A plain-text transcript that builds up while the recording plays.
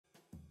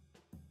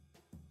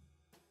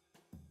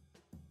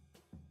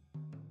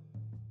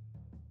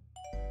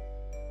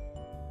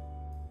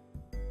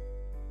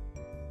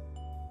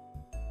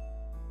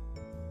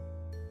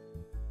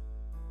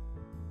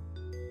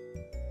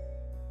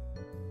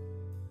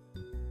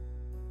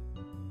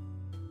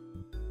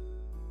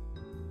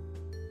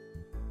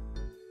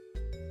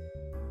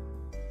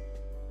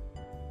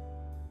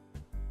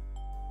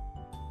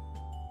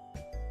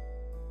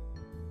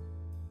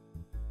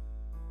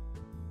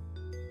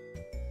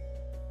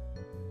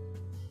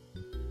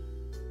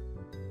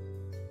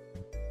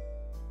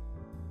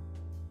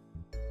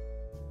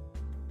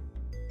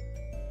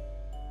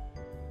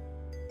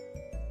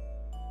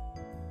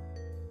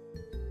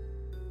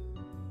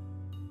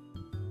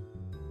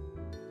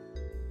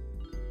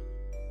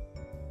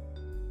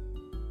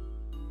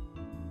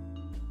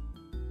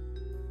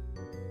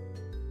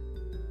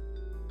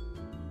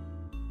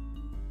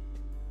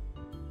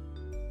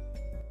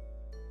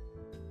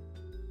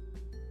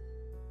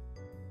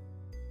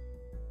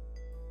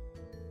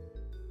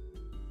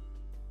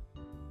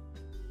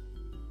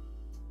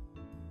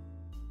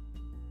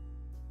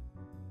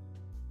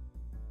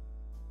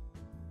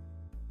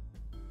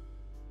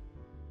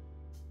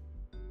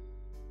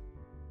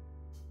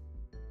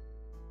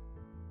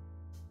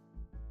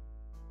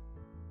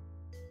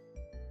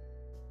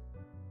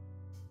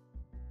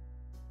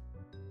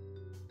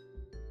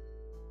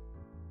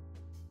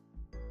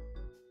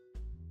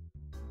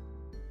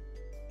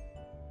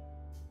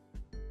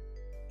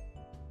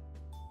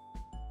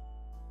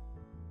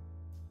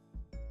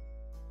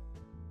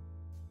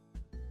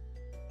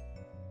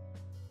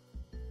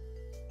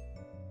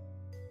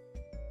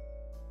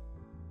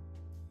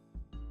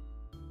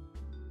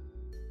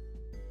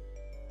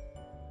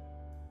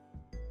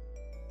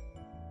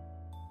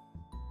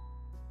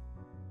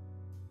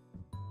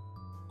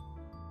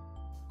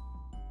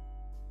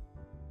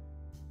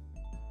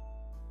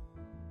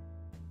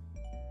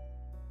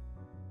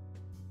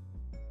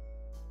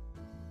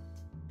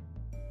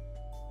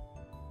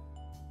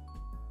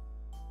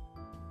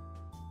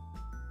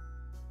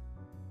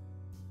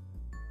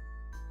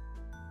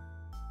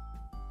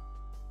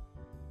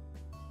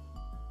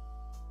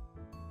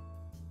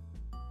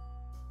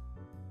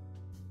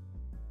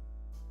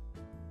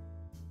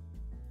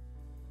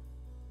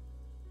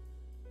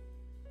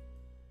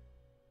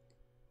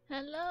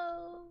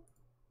Hello.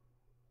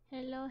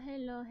 Hello,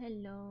 hello,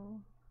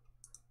 hello.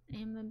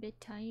 I'm a bit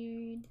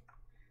tired.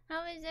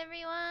 How is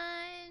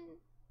everyone?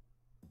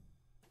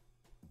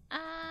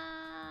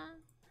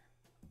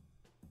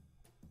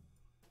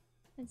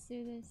 Let's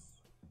do this.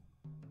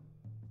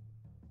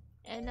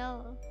 And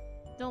no,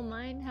 don't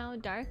mind how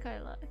dark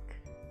I look.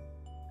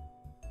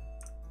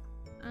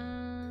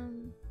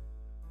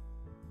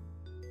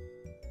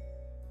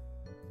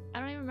 I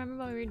don't even remember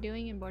what we were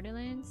doing in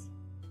Borderlands.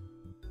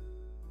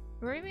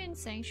 Were we in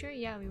Sanctuary?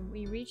 Yeah,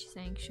 we reached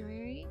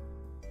Sanctuary.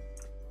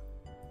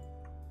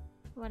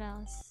 What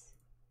else?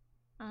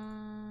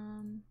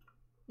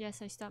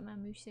 Yes, I stopped my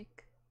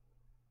music.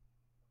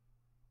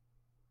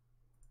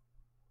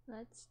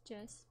 Let's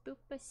just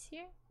boop us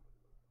here.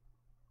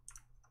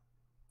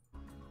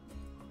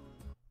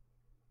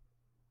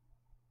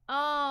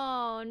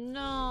 Oh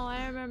no,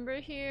 I remember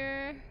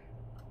here.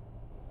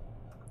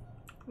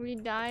 We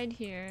died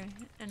here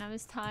and I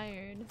was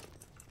tired.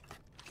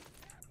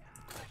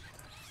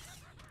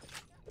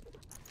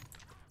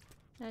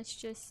 That's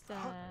just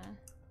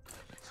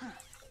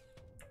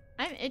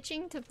I'm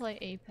itching to play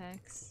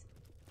Apex.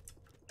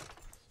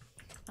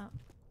 Oh.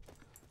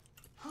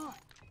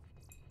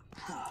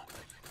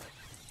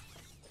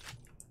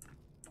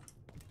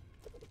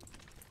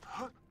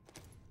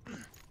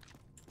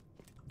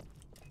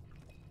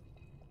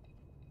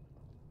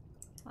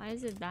 Why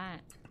is it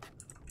that?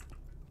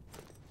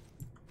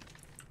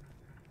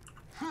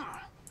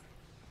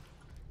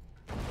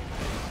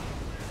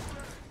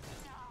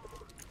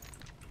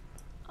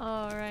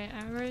 Oh right, I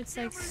remember it's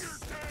like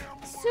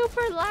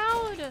super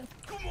loud.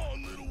 Come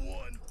on, little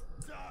one.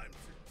 Time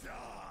to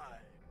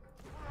die.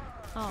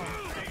 Oh.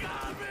 They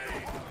got me.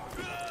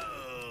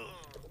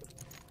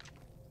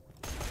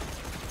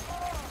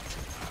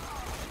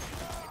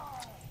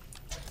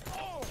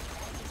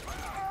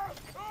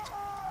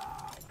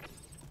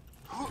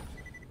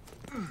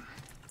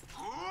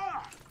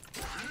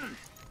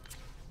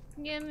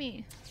 Give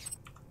me.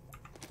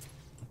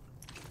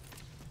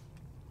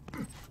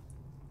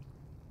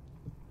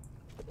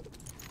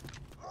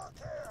 Look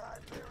here,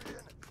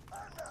 Hyperion.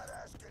 I'm not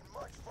asking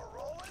much for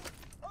rolling.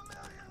 $1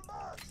 million.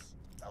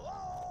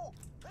 Hello?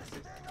 This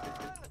thing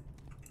on?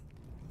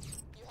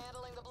 You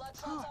handling the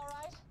Bloodshot's all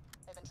right?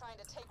 They've been trying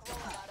to take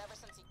Roland out ever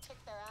since he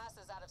kicked their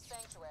asses out of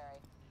Sanctuary.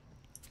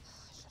 I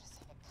should have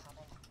seen it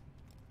coming.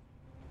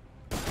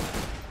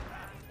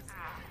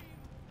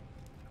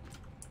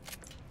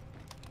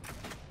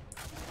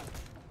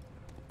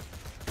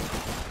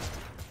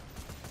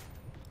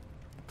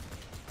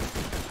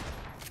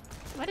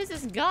 What is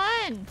this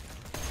gun?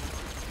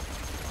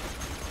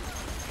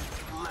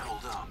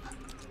 Leveled up.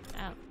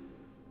 Oh.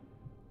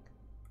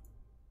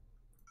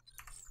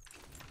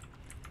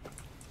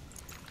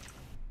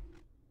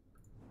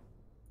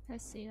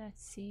 Let's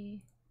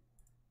see.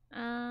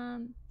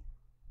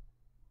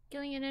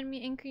 Killing an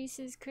enemy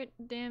increases crit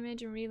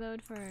damage and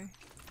reload for...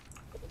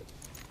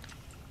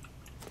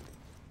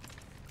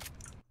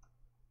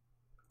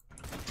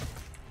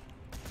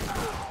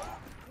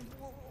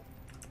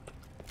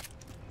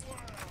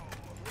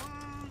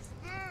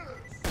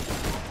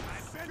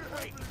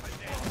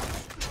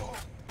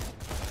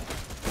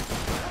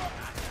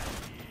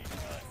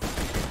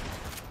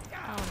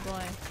 Oh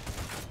boy.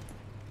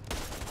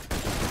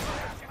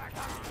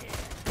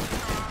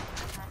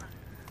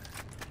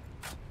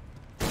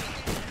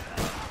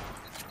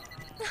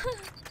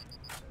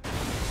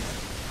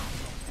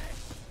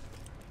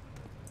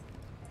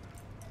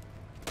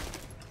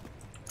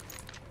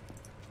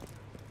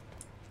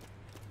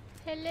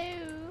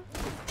 Hello.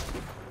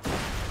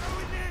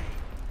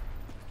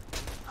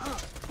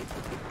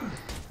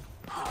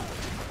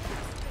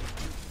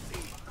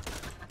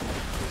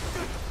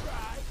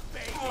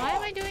 Why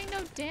am I doing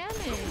no damage?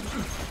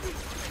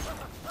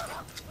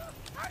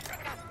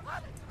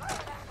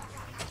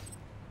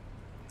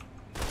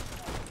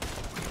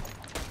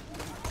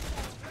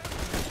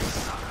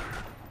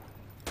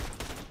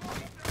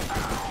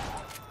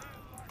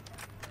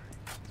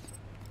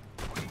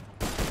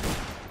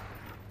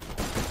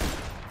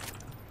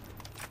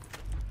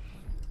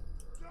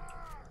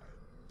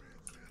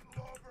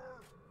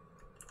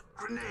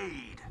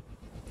 Grenade.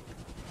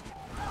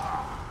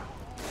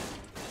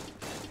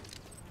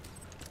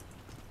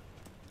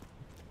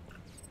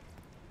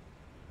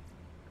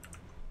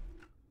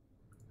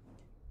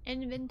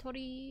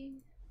 Inventory.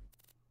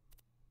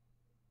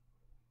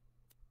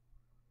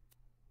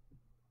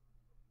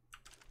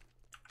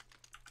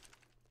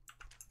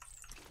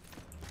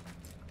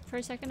 For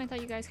a second I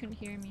thought you guys couldn't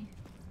hear me.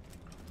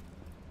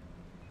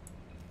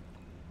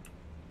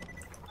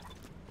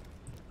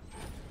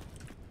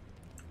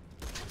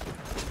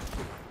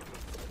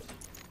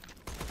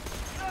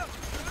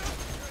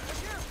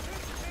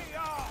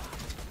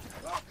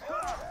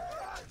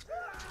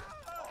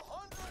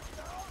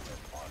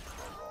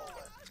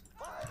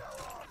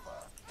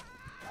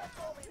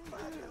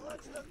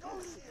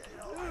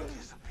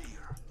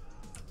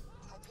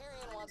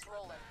 Hyperion wants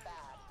Roland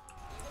bad.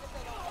 Even if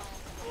they don't buy him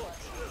for the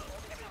Bloodshot,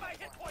 Give me my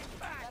hit points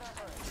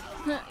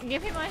back.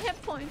 Give me my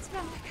hit points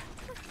back.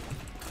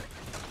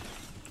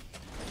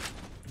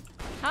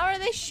 How are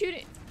they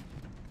shooting?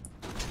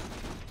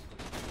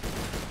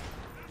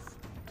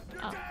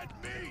 Oh.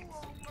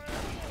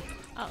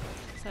 Oh,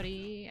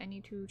 sorry. I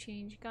need to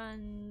change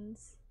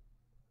guns.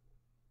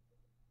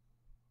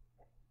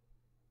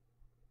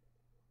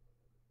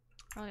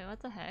 Oh wait,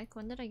 what the heck?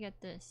 When did I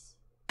get this?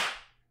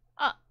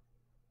 Ah!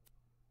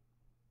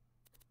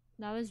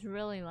 That was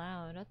really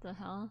loud. What the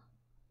hell?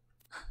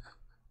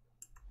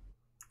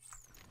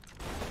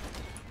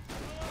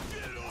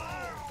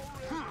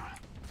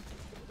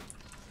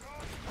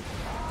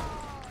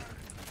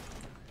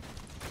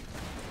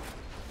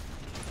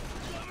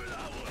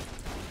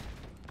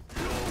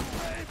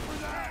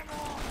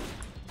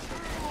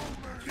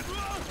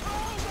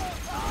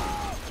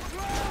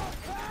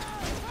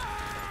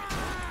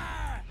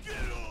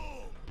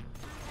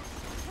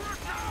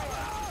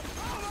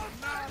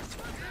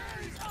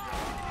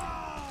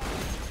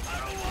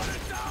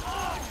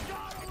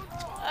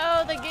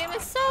 Oh, the game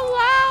is so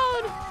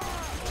loud!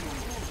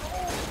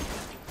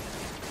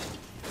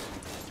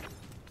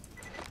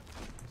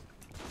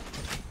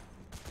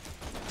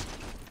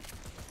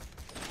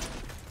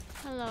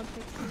 Hello,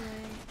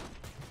 Pixelate.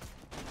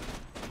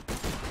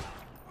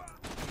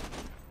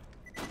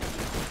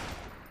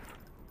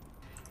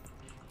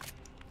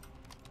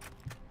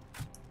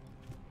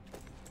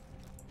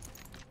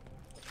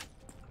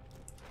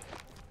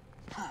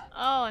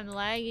 Oh, I'm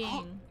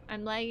lagging.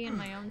 I'm lagging in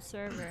my own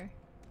server.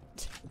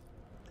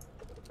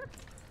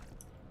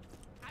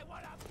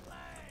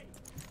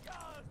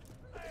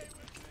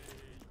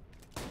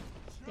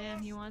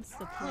 Damn, he wants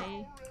to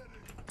play.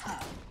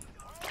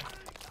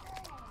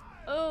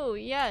 Oh,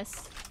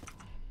 yes.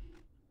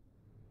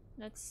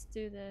 Let's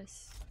do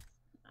this.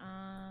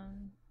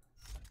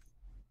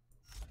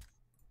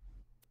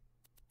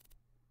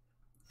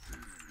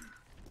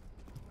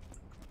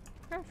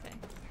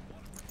 Perfect.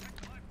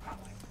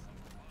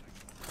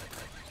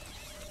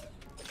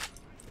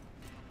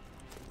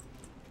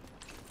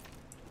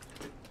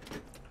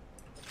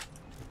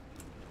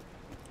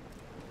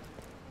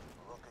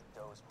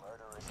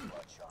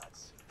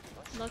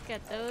 Look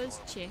at those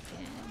chickens.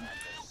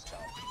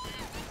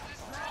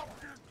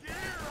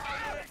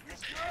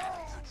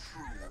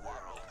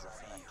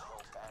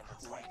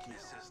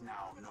 Weakness is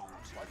now known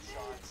to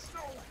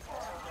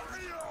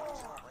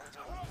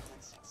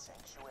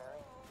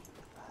Sanctuary?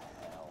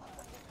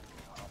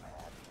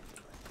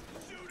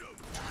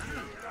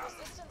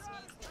 Resistance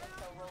needs the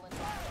info Roland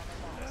got on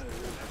the boss.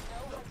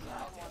 No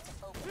one wants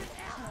to open the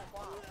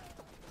bomb.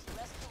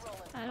 Rescue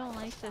Roland. I don't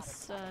like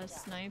this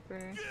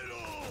sniper.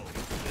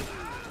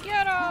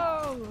 Get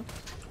him!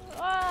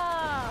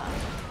 Ah!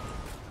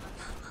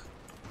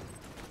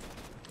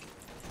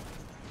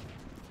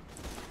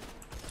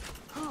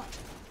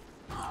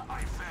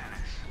 I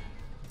vanish.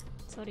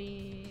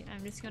 Sorry,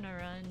 I'm just gonna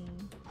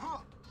run.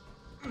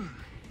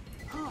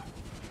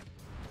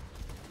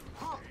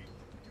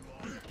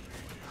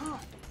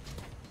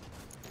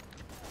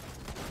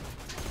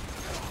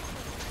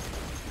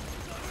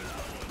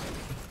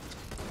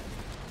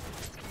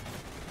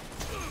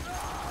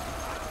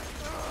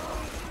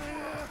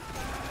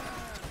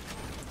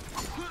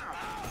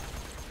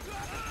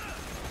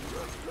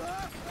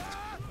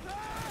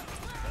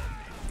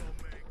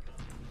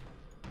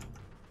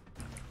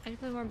 I can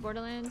play more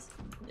Borderlands.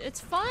 It's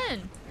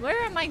fun!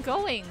 Where am I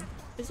going?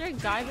 Is there a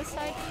guy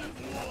beside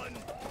me?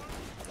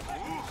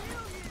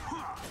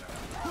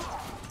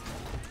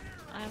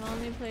 I've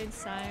only played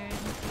Siren.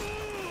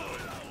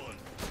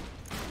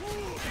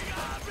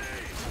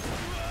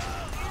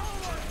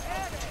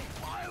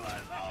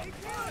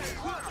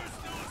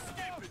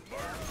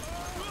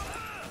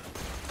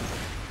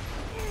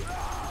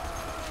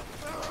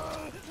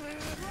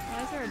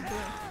 Why is there a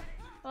door?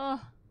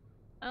 Oh,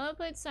 I only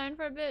played Siren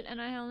for a bit,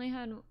 and I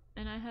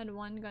had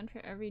one gun for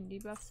every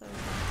debuff, so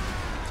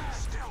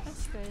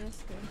that's good.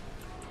 That's good.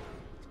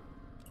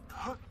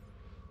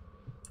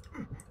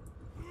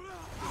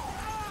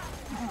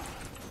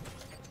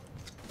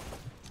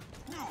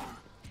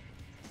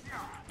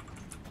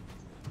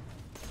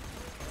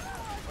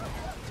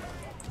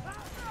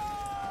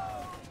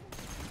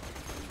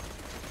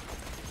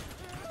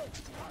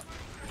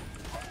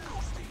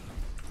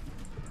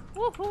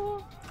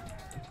 Woohoo!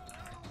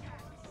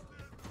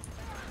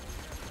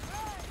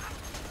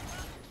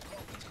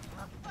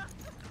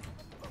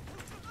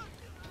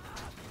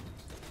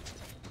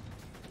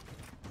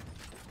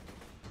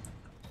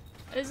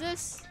 Is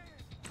this?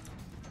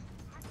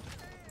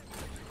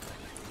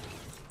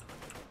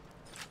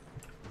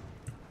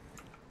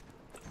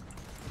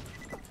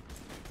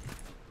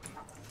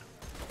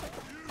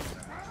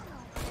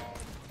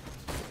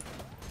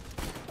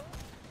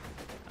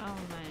 Oh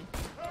my.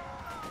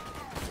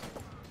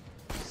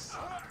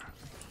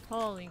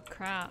 Holy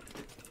crap.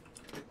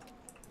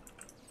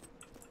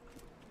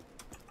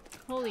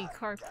 Holy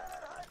carp.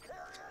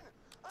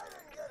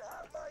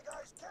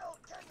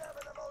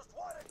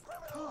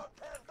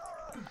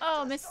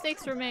 Oh,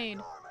 mistakes were made.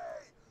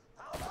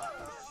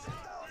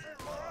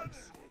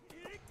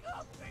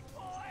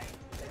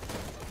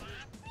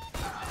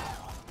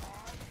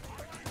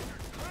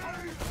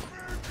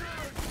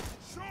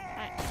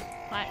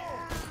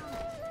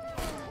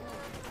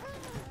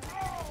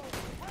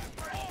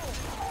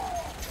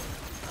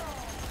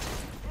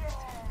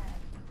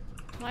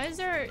 is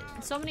there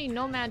so many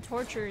nomad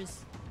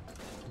tortures?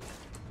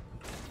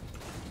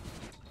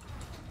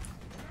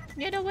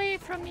 Get away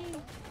from me!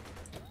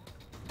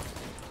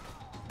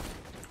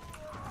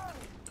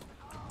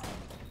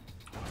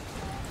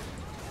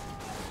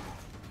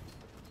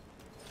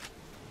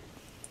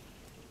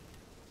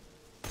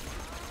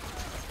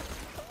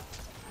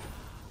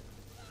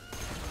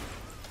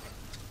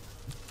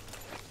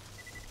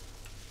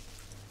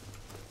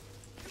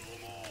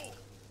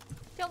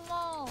 Kill 'em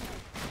all!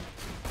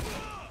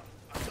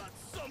 I got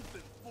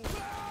something for you.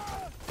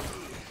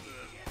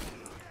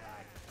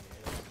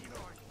 You're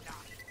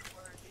not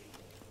worthy.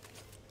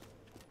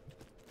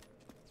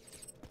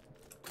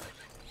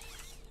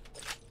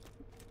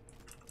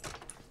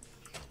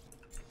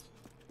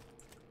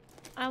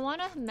 I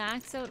want to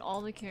max out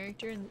all the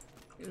characters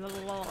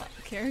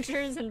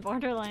in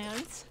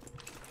Borderlands.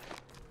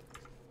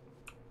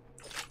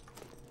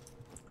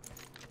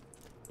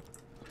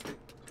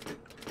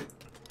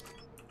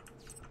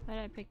 Why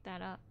did I pick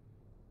that up?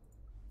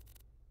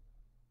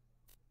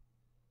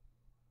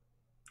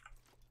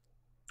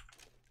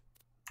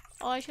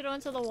 Oh, I should have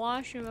went to the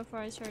washroom before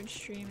I started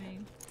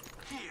streaming.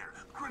 Here,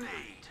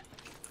 grenade.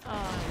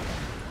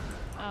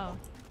 Oh,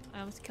 I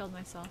almost killed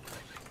myself.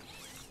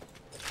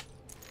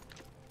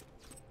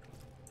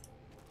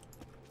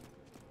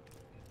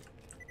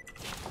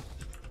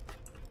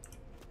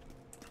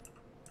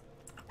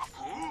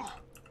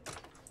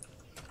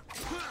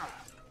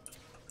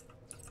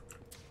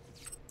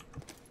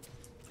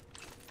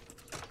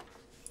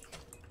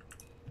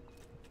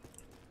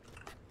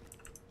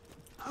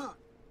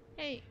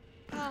 Hey,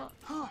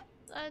 oh,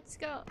 let's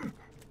go.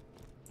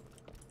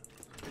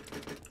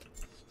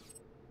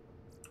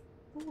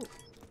 Ooh.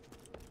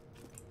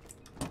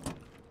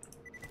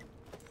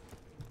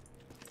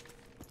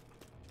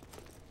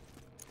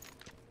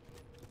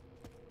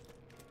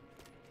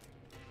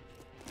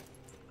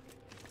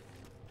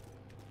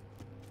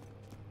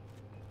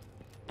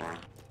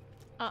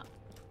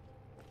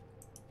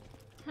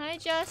 Hi,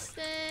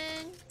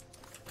 Justin.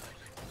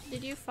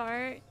 Did you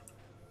fart?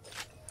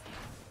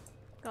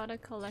 Gotta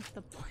collect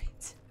the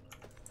points.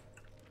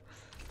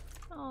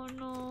 Oh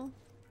no.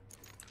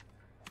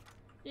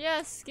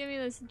 Yes, give me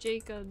this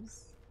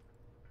Jacobs.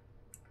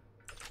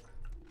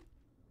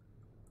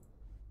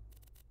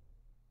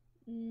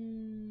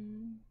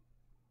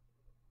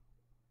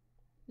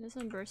 This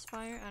one burst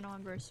fire? I don't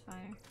want burst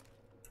fire.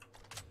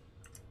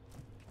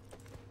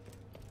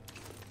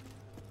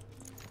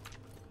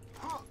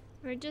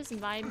 We're just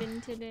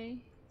vibing today,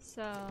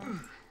 so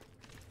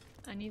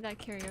I need that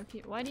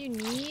karaoke. Why do you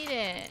need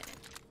it?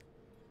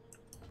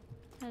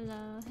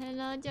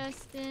 Hello,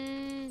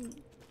 Justin.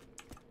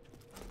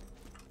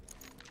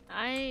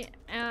 I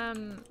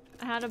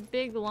had a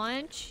big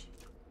lunch,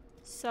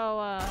 so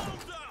I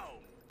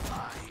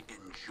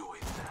enjoy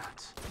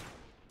that.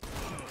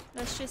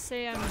 let's just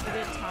say I'm a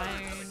bit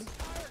tired.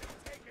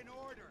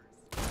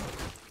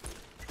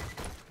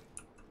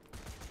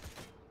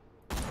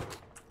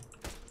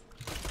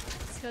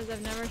 Because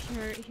I've never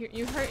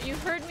you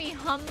heard me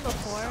hum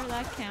before.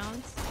 That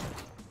counts.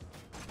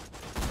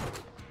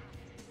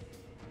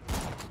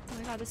 Oh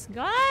my god, this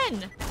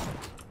gun!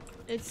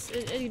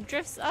 It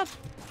drifts up.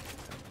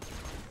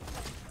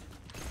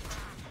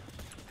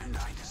 And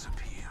I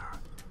disappear.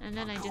 And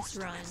then I just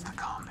run. The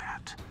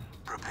combat.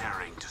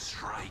 Preparing to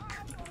strike.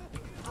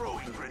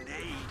 Throwing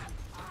grenade.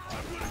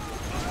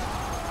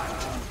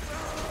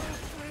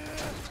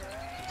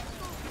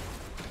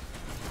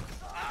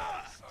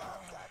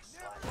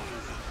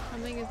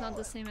 Something is not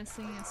the same as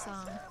singing a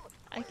song.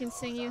 I can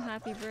sing you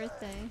happy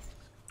birthday.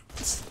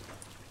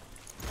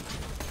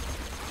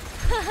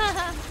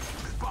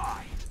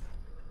 Goodbye.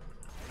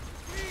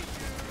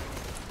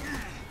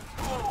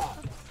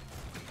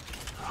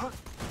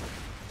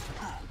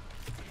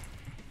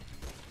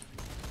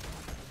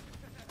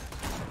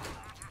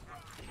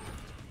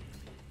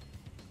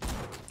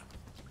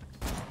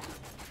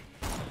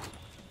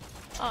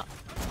 Oh.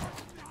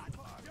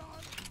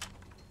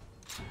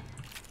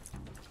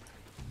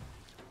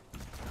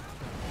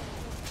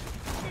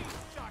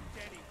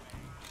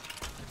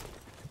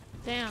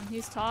 Damn,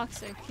 he's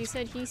toxic. He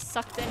said he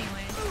sucked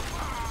anyway.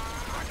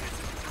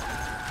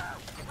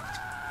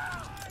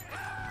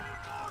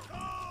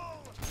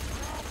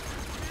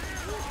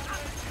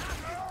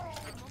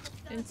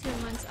 In 2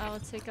 months, I will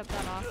take up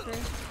that offer.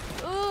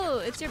 Ooh,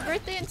 it's your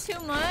birthday in 2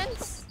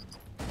 months?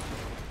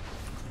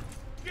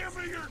 Give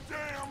me your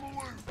damn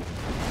loot.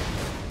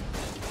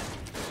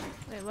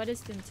 Wait, what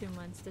is in 2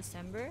 months?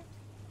 December?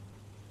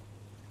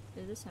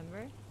 Is it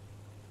December?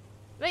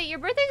 Wait, your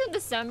birthday's in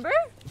December?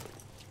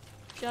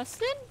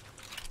 Justin?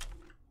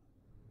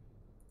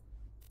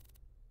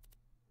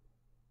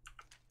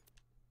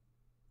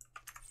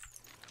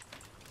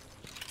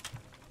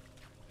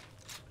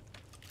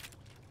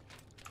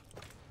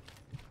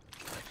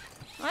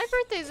 My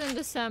birthday's in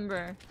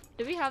December.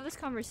 Did we have this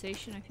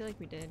conversation? I feel like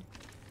we did.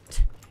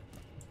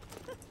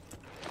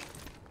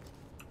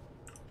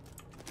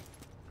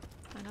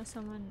 I know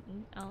someone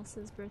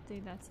else's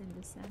birthday that's in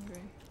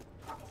December.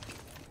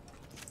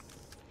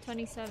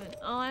 27.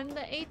 Oh, I'm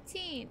the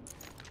 18th.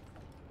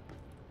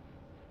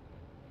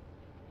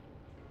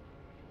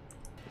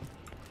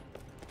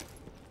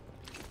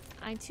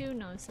 I too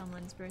know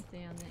someone's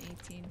birthday on the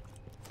 18th.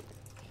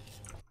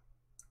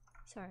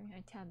 Sorry,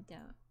 I tabbed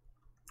out.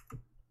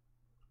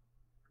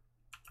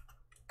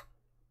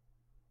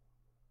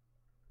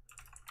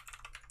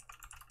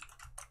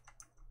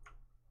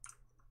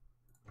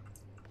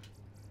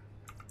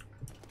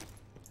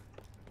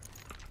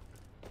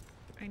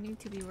 I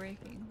need to be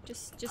working.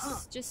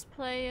 Just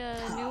play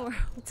New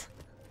World.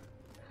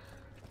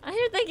 I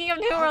hear thinking of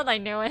New World, I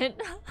knew it.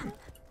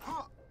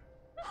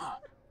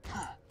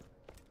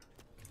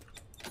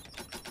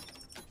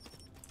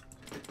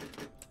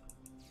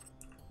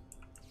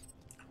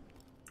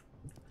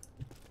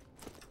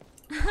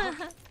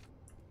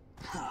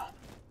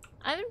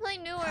 I've been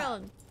playing New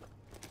World.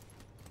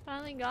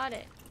 Finally got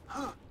it.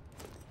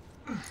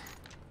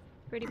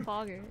 Pretty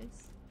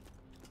poggers.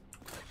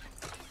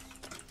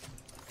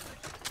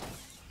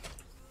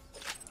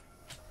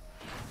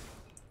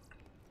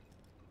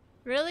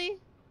 Really?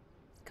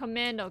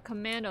 Commando,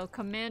 commando,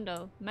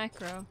 commando,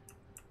 macro.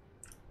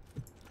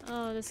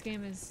 Oh, this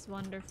game is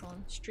wonderful.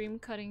 Stream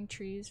cutting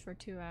trees for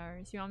 2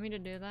 hours. You want me to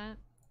do that?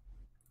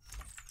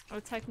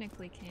 Oh,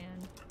 technically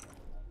can.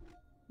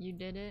 You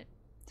did it.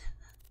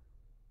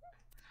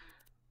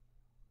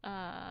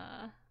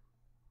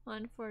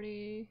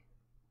 140.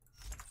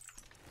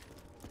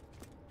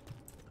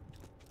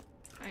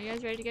 Are you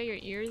guys ready to get your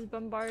ears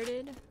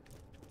bombarded?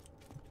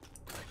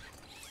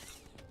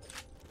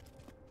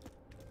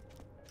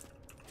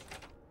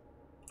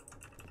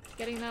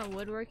 Getting that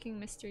woodworking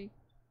mystery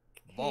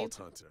cape. Vault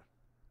Hunter.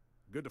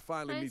 Good to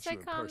finally meet you in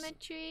person.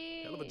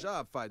 Psychometry. Hell of a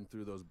job fighting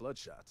through those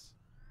bloodshots.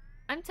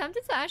 I'm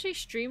tempted to actually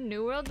stream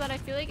New World, but I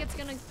feel like it's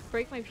gonna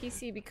break my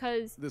PC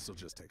because This'll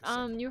just take a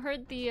second. you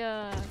heard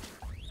the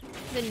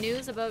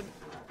news about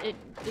it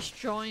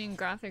destroying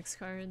graphics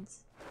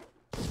cards.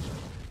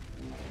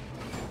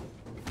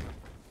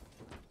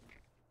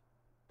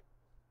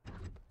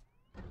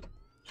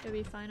 Should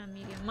be fine on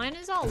medium. Mine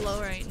is all low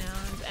right now,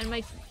 and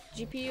my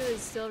GPU is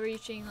still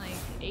reaching like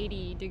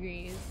 80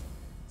 degrees.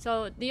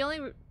 So the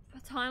only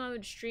time I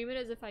would stream it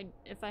is if I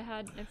Well,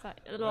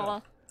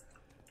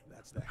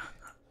 that's that.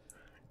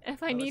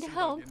 if I need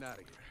help.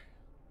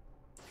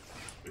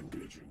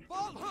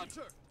 Vault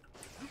Hunter!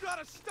 You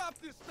gotta stop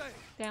this thing!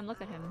 Damn,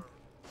 look at him.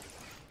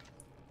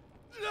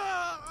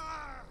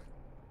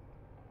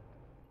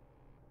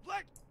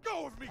 Let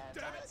go of me, And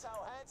damn it! that's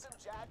how handsome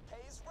Jack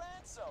pays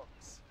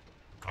ransoms.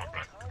 Long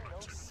time no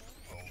see,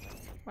 Roland.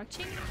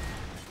 Watching?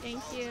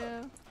 Thank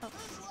you. Oh,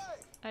 This way!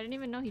 I didn't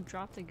even know he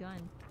dropped a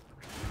gun.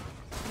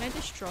 Can I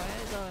destroy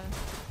it? No.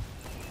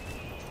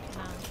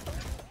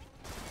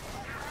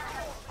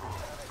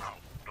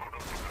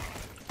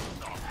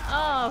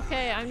 Oh,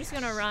 okay. I'm just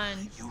gonna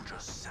run. You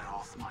just set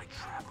off my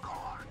trap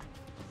card.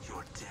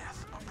 Your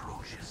death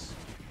approaches.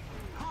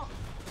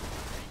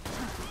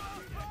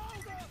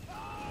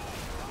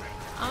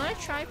 I'm gonna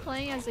try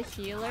playing as a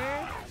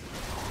healer,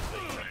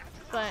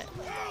 but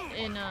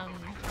in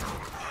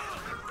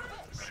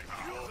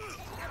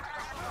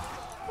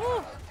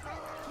Ooh.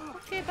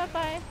 Okay, bye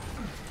bye.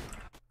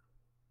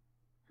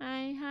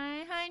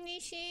 Hi,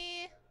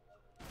 Nishi.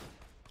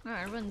 Oh,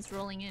 everyone's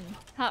rolling in.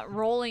 Ha,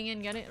 rolling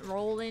in, get it?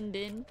 Rolling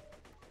in.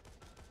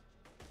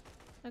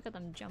 Look at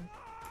them jump.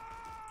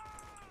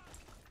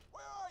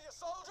 Where are you,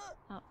 soldier?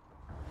 Oh.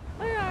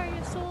 Where are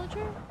you,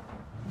 soldier?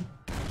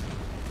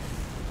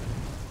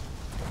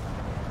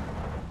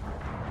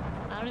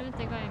 I don't even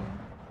think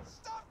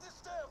Stop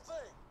this damn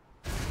thing!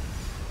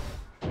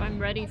 I'm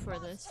ready for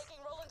this.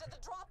 Taking Roland to the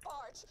drop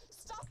barge.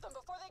 Stop them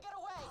before they get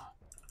away.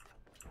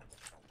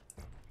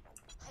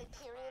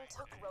 Hyperion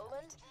took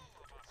Roland?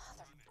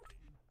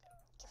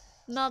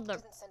 Another.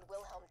 Didn't send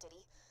Wilhelm, did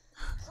he?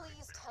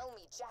 Please tell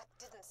me Jack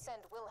didn't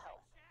send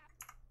Wilhelm.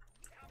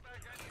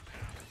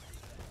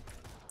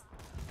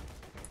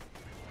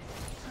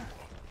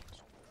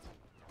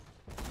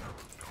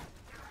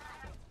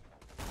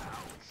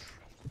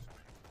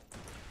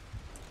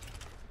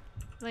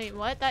 Wait,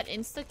 what? That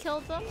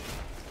insta-killed them?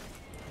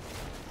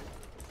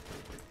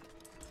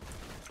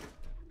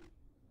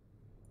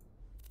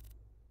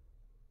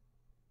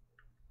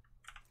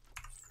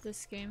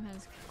 This game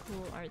has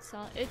cool art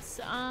style. It's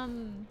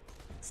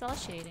cell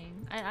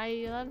shading.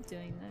 I love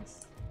doing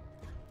this.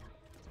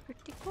 It's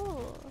pretty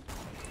cool.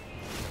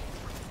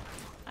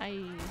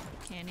 I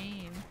can't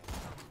aim.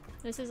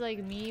 This is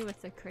like me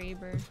with the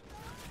Kraber.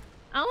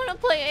 I wanna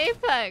play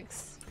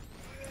Apex!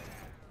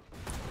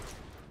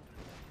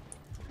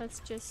 Let's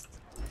just...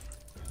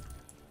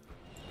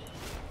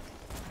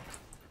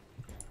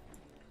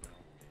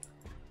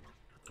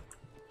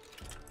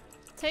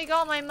 take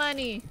all my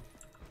money!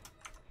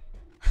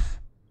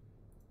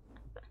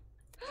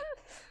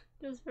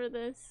 Just for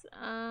this.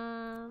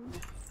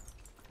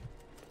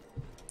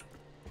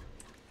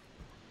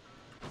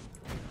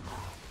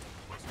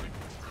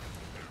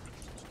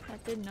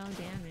 That did no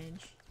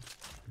damage.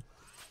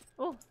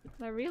 Oh,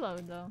 my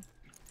reload though.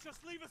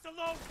 Just leave us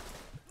alone!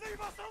 Leave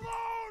us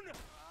alone!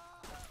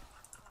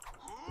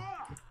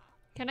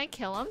 Can I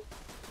kill him?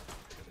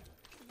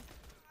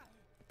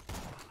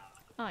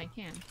 Oh, I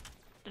can.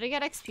 Did I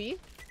get XP?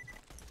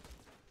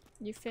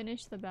 You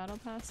finished the battle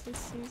pass this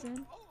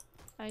season?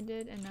 I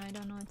did, and now I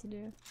don't know what to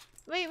do.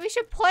 Wait, we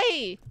should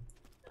play!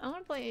 I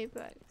wanna play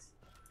Apex.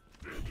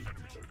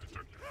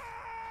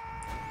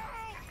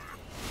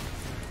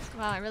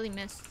 Wow, I really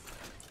missed.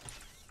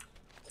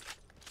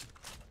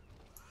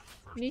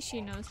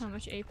 Nishi knows how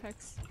much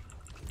Apex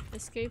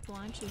escape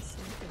launch is.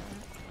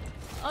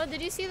 Oh,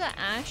 did you see the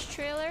Ash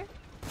trailer?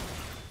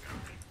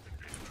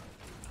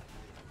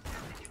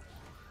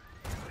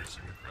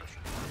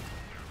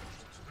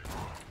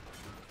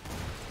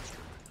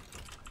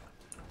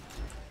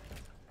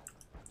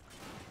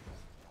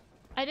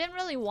 I didn't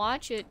really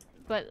watch it,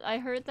 but I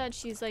heard that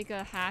she's like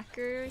a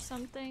hacker or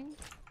something.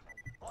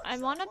 I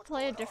want to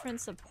play a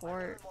different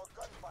support.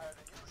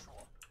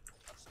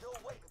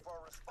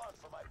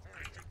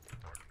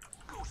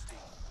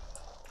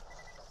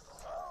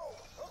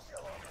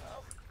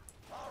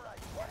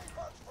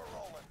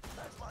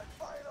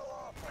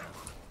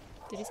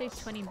 Did you say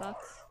 20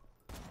 bucks?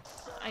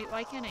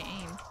 Why can't I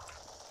aim?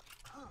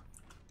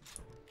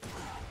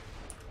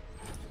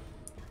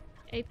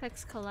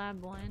 Apex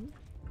collab 1.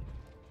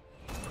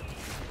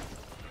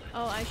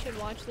 Oh, I should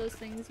watch those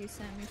things you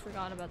sent me.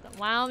 Forgot about them.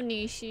 Wow,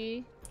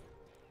 Nishi.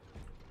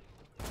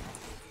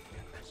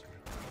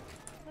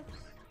 Oops.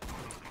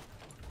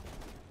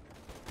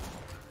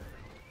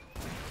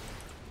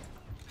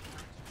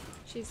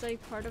 She's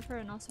like part of her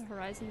and also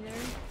Horizon there.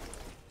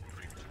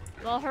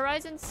 Well,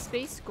 Horizon's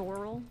Space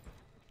Squirrel.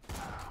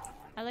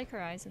 I like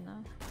Horizon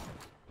though.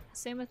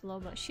 Same with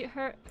Loba.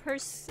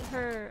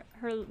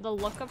 The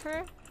look of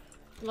her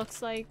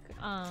looks like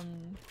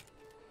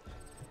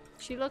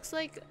she looks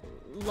like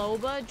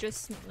Loba,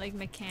 just like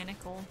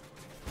mechanical.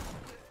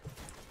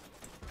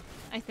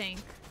 I think.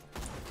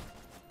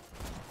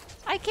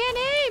 I can't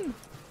aim!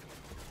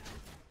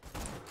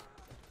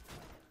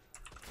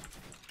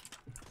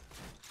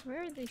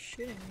 Where are they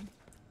shooting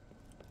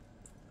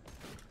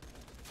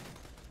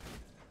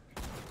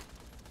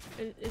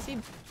me? Is he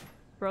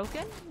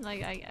broken?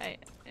 Like,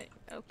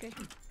 okay.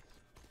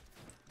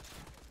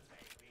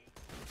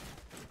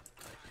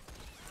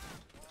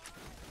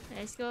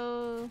 Let's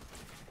go.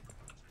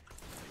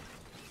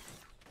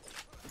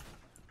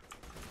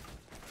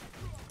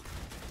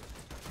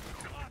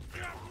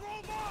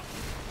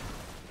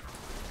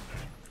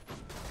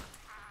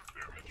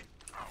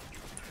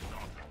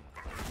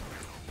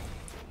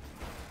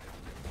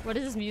 What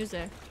is this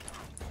music?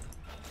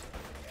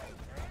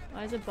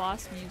 Why is it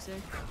boss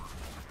music?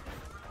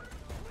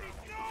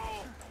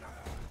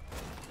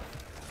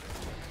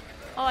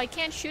 Oh, I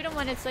can't shoot him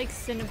when it's like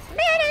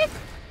cinematic!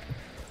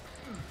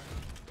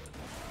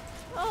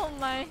 Oh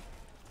my.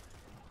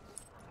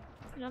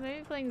 You know,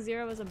 maybe playing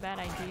Zero was a bad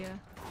idea.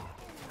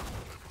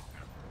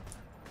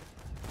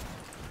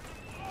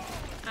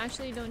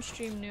 Actually, don't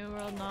stream New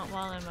World, not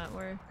while I'm at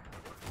work.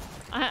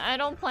 I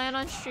don't plan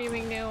on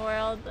streaming New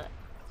World.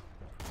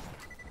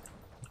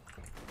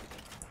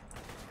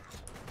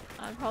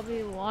 I'd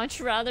probably watch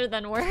rather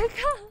than work.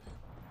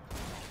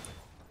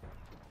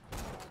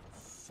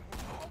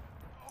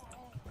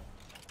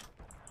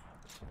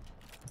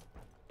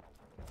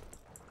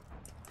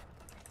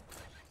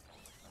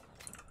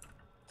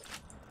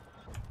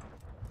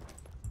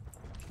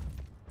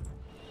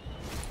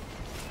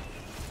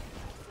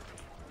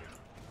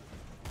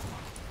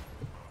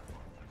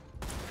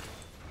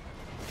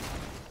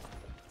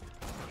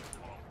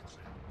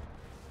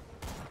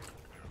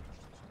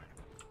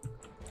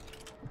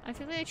 I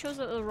feel like I chose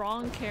the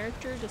wrong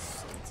character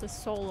to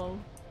solo.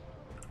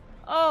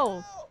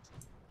 Oh!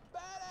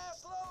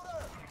 Badass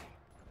loader!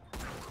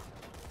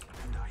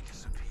 And I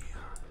disappear,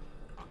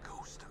 a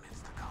ghost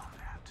amidst the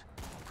combat,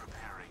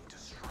 preparing to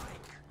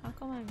strike. How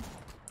come I'm...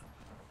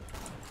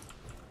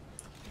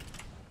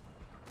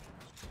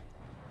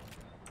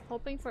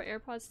 Hoping for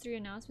AirPods 3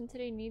 announcement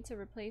today. Need to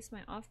replace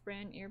my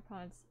off-brand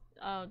earpods.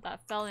 Oh,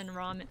 that fell in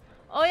ramen.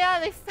 Oh yeah,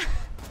 they fell.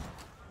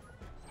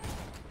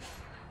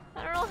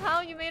 I don't know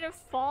how you made it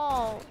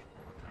fall.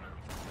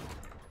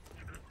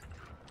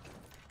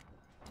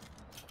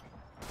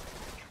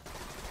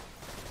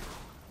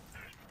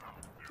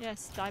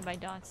 Yes, die by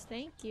dots.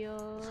 Thank you.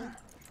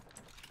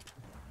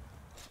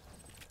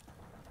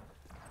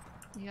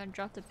 You gotta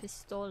drop the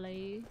pistole.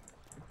 Oh,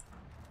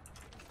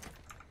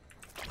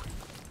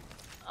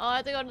 I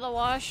have to go to the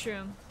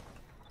washroom.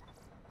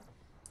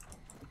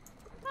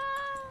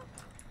 Ah.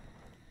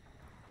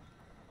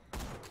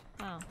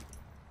 Oh.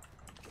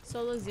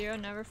 Solo Zero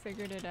never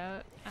figured it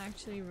out.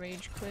 Actually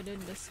rage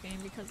quitted this game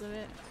because of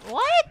it.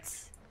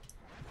 What?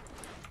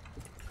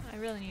 I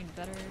really need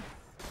better.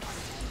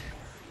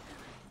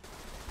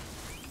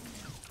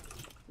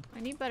 I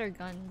need better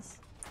guns.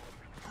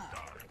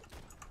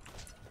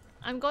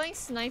 I'm going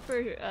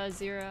Sniper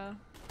Zero.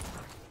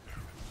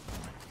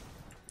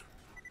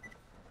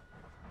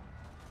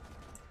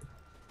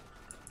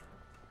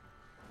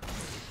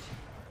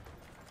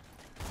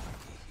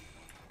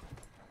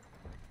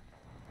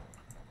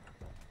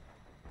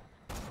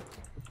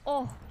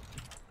 Oh.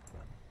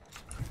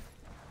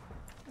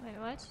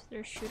 what?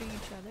 They're shooting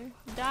each other.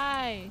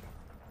 Die!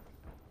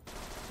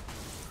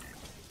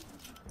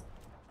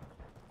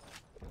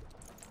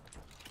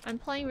 I'm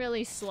playing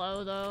really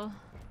slow though.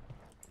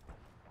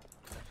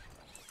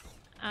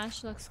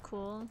 Ash looks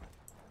cool.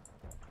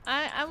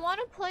 I want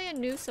to play a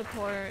new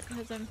support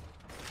because I'm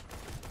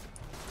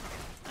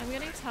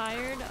getting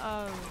tired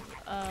of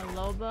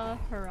Loba,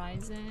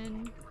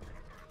 Horizon,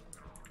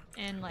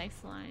 and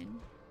Lifeline.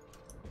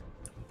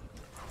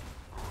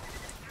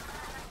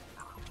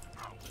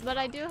 But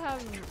I do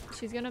have.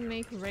 She's gonna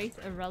make Wraith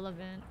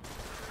irrelevant.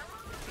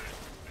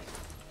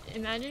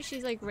 Imagine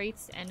she's like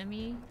Wraith's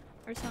enemy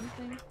or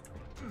something.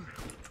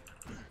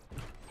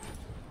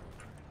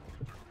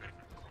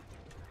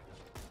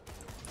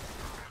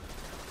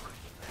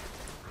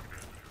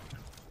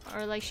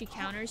 Or like she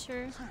counters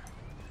her.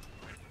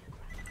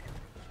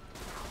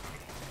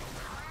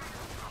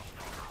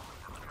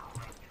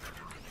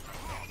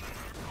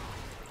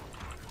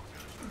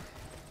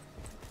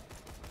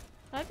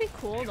 That'd be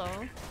cool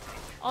though.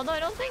 Although I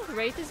don't think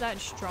Wraith is that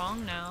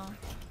strong now.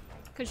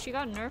 Cause she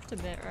got nerfed a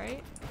bit,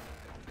 right?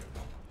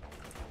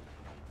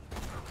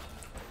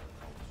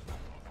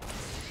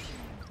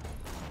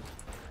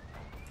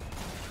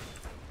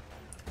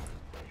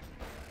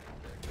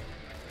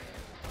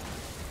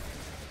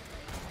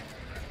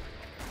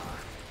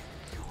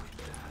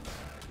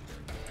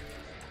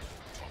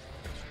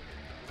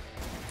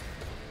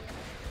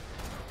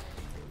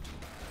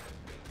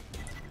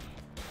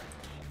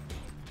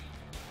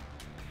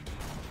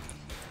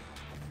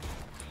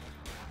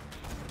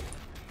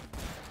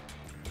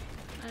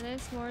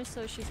 More,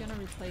 so she's gonna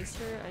replace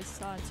her. I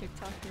saw a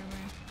TikTok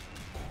rumor.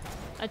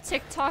 A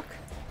TikTok?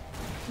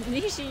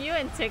 Nishi, you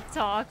and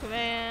TikTok,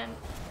 man.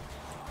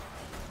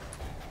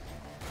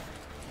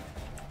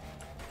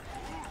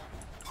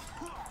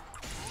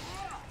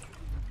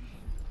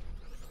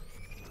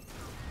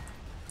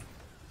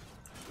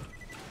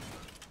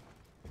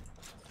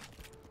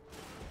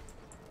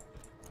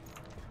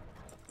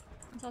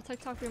 I saw a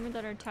TikTok rumor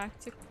that our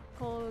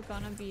tactical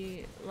gonna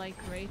be like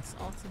Wraith's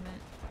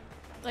ultimate.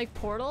 Like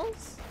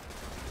portals?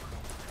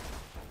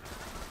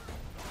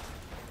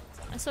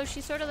 So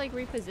she's sort of like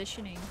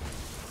repositioning.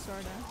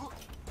 Sorta.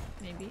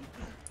 Maybe.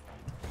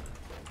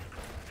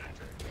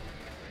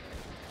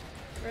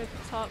 We're at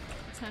the top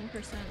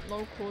 10%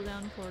 low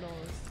cooldown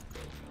portals.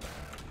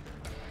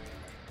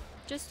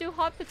 Just do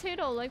hot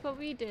potato like what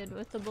we did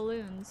with the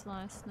balloons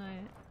last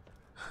night.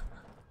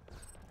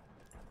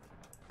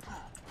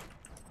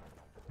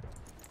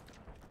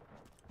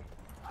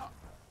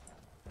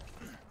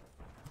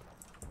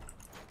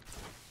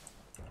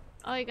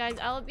 Alright guys,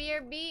 I'll be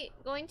your beat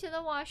going to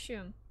the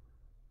washroom.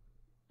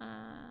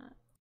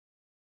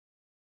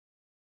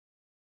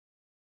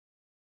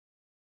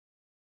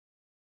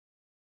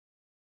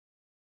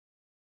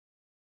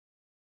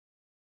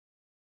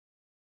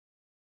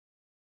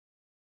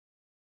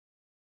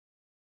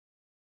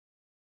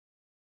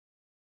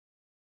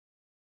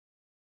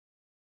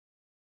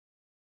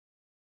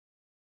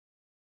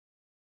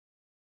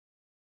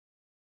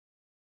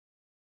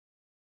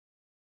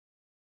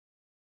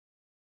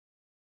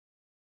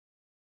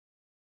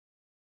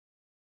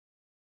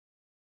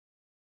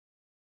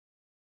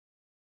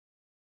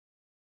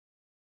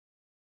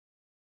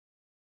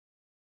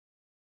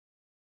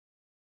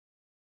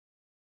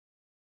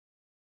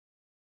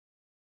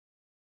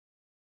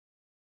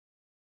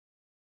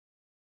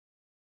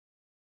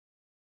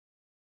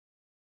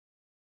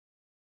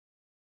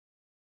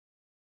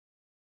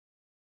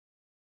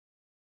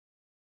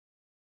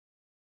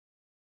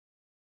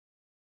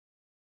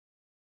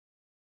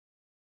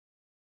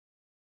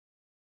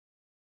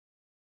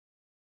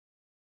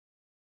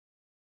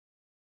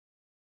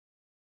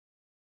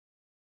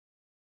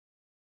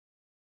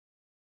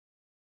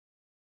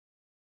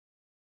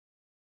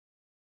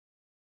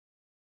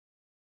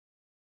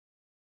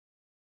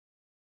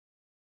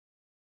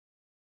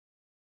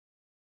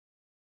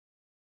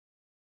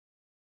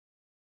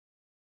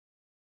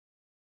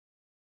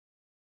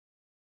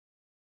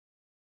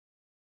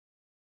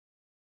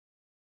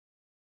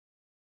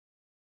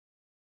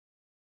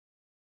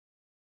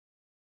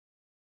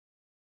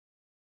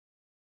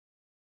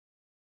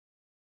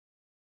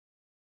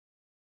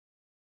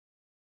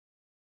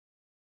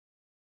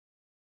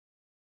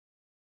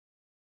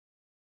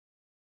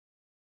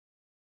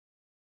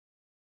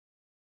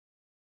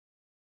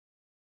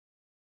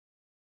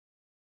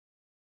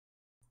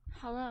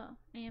 Hello,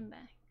 I am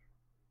back.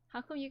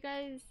 How come you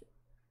guys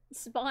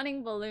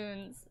spawning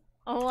balloons?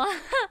 Oh, wow.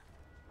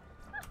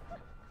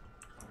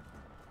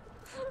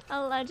 A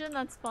legend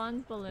that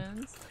spawns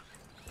balloons.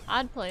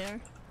 Odd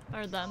player.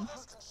 Or them.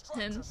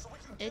 Him.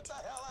 It.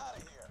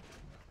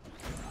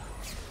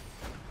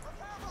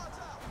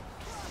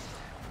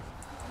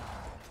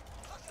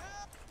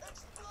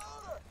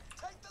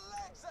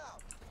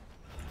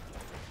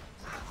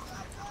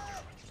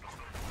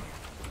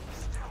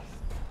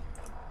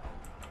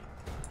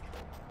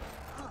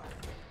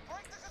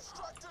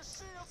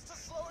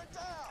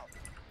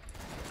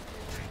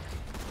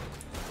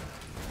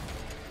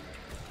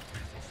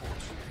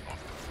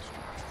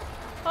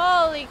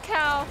 Holy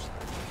cow!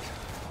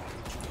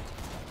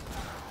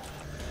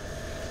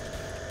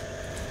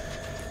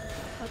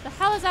 What the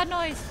hell is that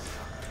noise?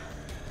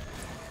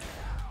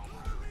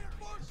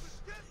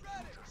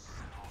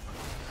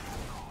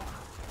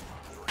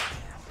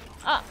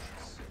 Ah!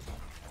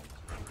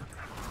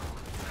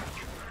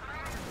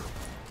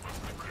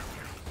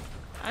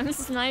 I'm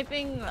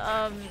sniping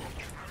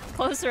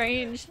close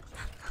range.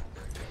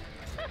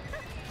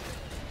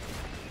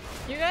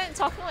 You guys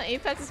talking about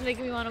Apex is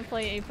making me want to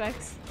play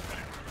Apex.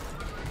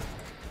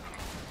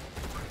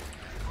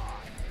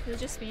 Is it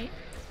just me?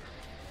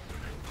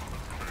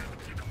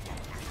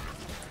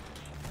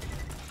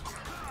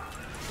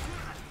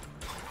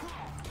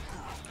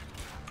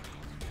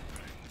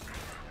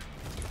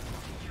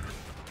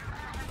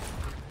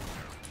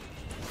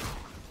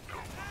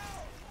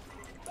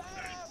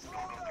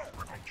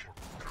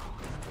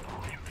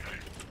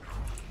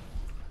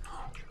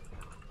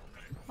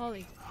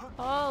 Holy.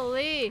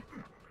 Holy!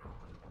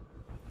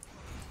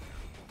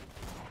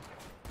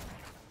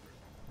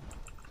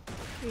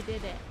 We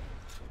did it.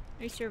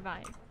 We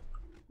survived.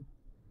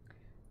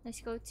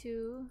 Let's go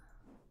to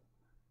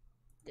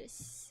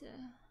this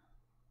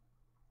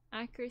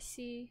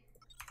accuracy.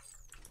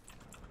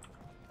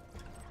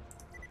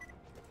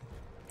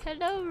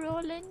 Hello,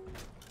 Roland.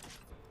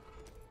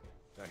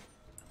 Hey,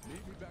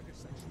 meet me back at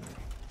section 8.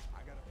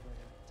 I got a plan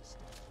to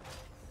stop.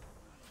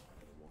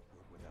 It won't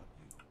work without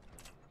you.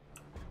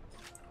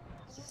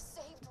 You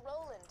saved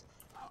Roland.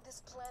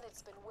 This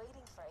planet's been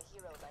waiting for a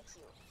hero like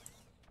you.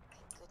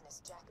 Thank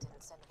goodness Jack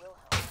didn't send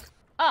Wilhelm.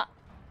 Ah!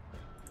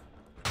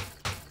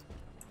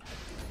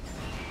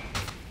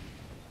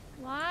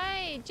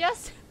 Why?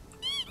 Just...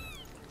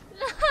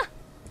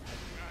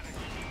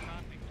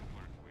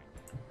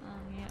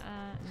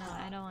 yeah, no,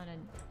 I don't want to...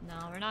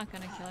 No, we're not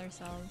gonna kill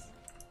ourselves.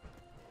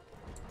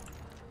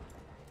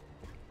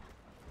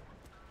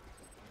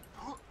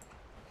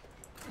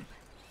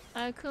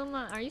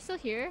 Kuma, are you still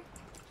here?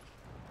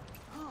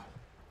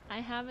 I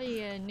have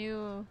a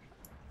new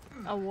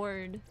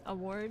reward.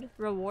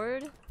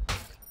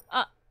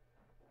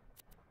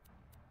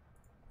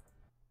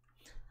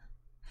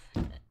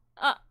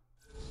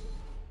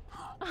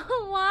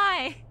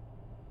 Why?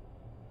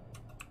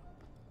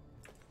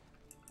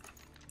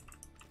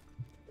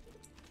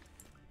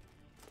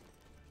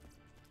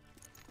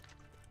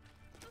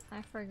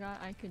 I forgot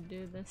I could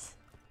do this.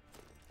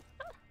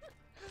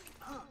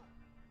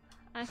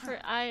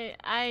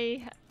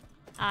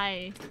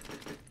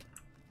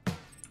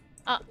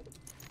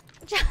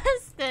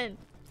 Justin!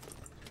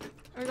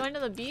 We're going to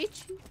the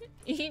beach?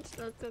 Each?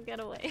 Let's go get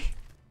away.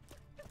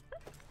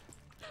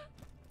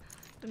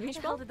 The beach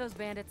How ball? did those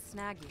bandits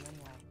snag you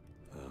anyway?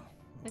 I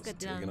Like was a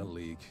taking a dumb-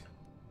 leak.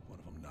 One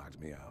of them knocked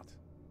me out.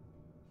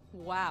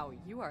 Wow,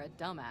 you are a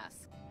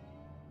dumbass.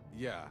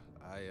 Yeah,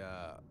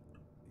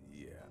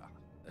 yeah.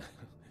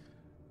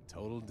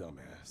 Total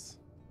dumbass.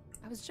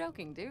 I was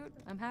joking, dude.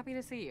 I'm happy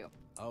to see you.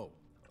 Oh.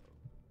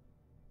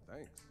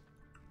 Thanks.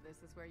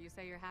 This is where you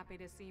say you're happy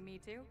to see me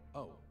too?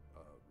 Oh,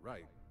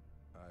 right.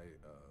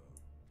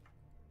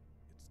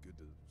 It's good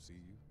to see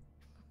you.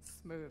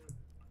 Smooth.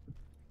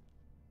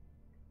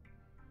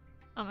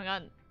 Oh my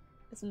god.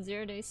 It's been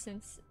 0 days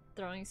since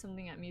throwing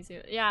something at me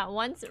too. Yeah,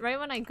 once, right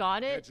when I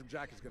got it, Handsome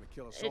Jack is gonna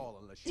kill us all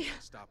unless you can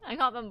stop I him.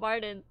 got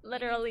bombarded,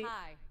 literally.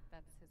 Hi.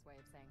 That's his way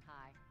of saying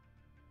hi.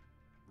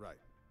 Right.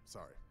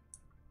 Sorry.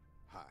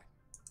 Hi.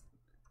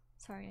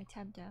 Sorry, I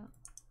tapped out.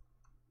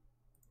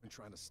 Been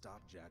trying to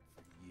stop Jack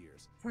for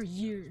years. For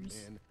years.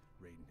 Men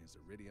raiding his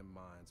iridium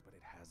mines, but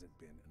it hasn't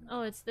been enough.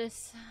 Oh, it's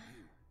this.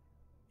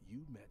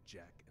 You met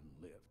Jack and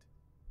lived.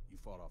 You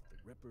fought off the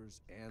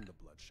Rippers and the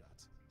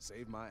Bloodshots.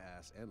 Saved my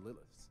ass and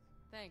Lilith's.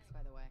 Thanks, by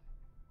the way.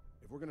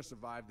 If we're gonna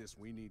survive this,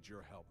 we need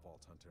your help,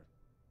 Vault Hunter.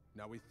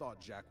 Now, we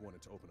thought Jack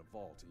wanted to open a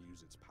vault and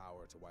use its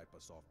power to wipe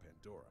us off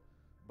Pandora.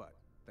 But,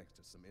 thanks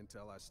to some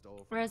intel I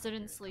stole from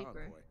Resident the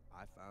Sleeper. convoy,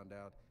 I found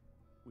out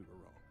we were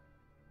wrong.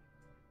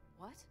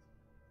 What?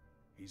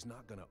 He's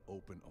not gonna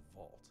open a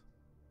vault.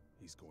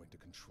 He's going to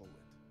control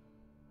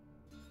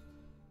it.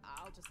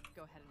 I'll just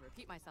go ahead and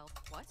repeat myself.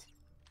 What?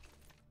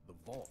 The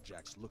vault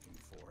Jack's looking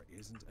for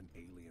isn't an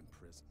alien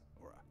prison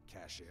or a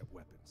cache of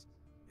weapons.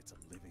 It's a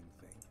living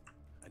thing.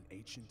 An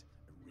ancient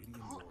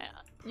iridium world.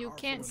 You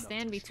powerful can't enough to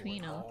stand destroy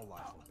between 'em. all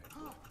life on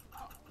Pandora.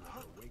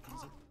 Whoever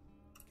awakens it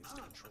gets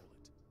to control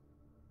it.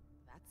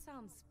 That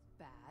sounds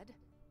bad.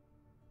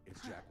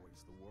 If Jack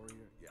wakes the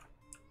warrior, yeah.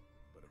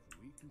 But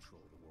if we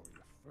control the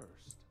warrior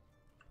first,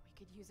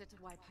 We could use it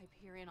to wipe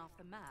Hyperion off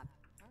the map.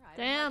 Alright.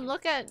 Damn,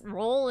 look at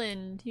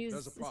Roland.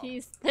 There's a problem.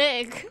 He's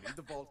thick. we need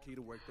the vault key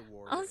to wake the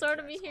warrior. I'll and sort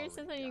of be Jack's here already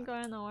since then you got go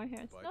it. on the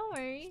warheads. But Don't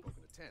worry.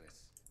 spoken to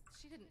Tannis.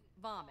 She didn't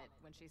vomit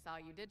when she saw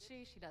you, did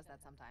she? She does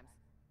that sometimes.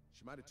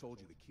 She might have told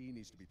you the key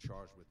needs to be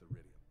charged with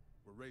iridium.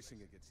 We're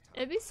racing against time.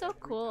 It'd be so Every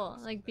cool,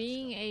 ounce of like that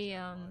being stuff a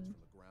Jack finds from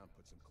the ground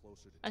puts him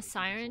closer to a taking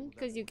siren, control of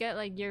because that you get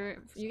like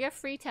warrior. you get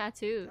free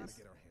tattoos. Gotta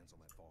get our hands on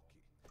that vault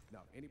key.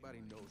 Now, if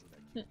anybody knows where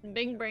that key is,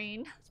 Big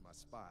brain. It's my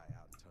spy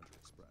out in Tundra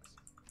Express.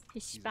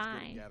 His He's as good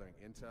spy. at gathering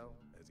intel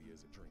as he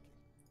is at drinking.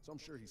 So I'm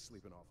sure he's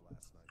sleeping off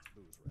last night's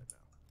booze right now.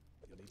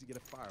 You'll need to get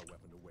a fire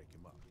weapon to wake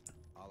him up.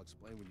 I'll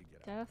explain when you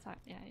get out.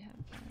 Yeah, I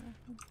have.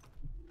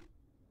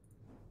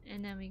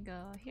 And then we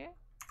go here.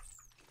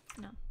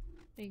 No.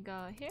 We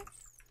go here.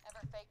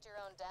 Ever faked your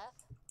own death?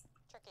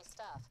 Tricky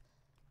stuff.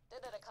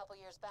 Did it a couple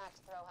years back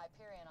to throw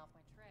Hyperion off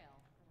my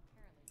trail, but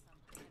apparently some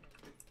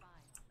bandit is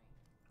spying on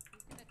me.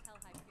 Who's gonna tell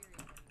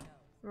Hyperion what he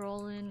knows?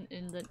 Rolling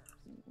in the...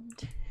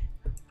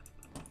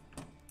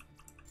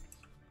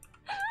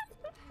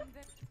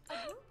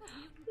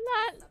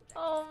 That...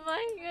 Oh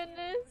my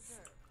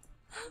goodness.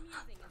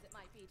 Amusing as it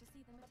might be to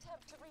see them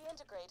attempt to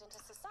reintegrate into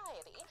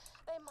society,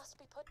 they must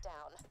be put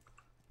down.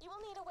 You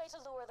will need a way to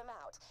lure them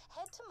out.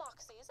 Head to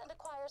Moxie's and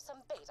acquire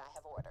some bait I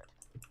have ordered.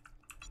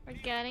 We're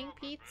getting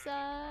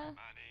pizza.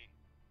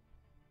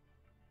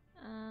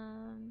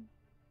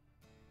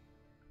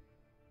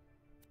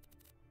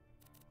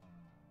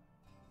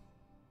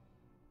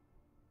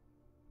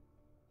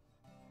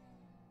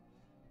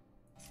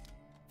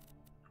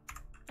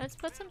 Let's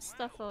put some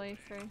stuff away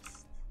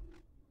first.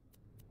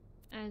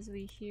 As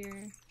we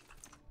hear...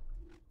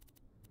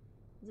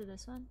 Is it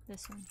this one?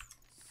 This one.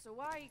 So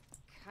I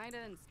kinda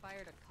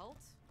inspired a cult?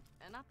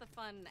 And not the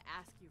fun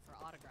ask you for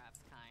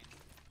autographs kind.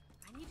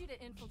 I need you to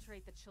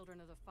infiltrate the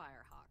Children of the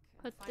Firehawk.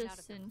 Put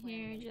this in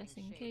here just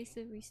in case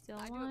if we still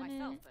want it. I do it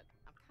myself, but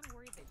I'm kinda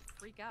worried they'd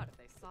freak out if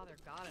they saw their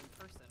god in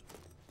person.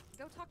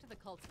 Go talk to the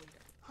cult's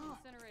leader,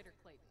 Incinerator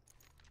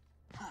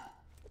Clayton.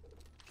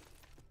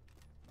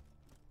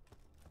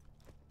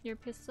 Your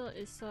pistol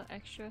is so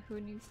extra. Who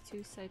needs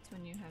 2 sights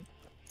when you have...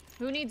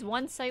 Who needs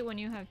 1 sight when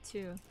you have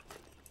 2?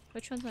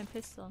 Which one's my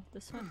pistol?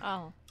 This one?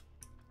 Oh.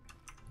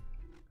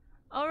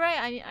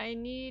 Alright, I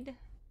need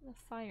the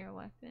fire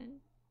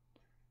weapon.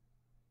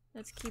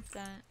 Let's keep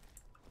that.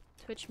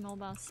 Twitch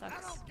mobile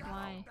sucks.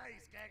 Why?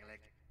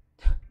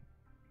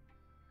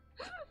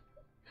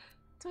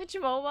 Twitch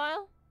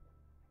mobile?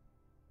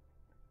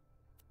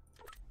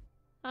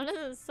 How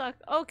does it suck?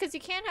 Oh, because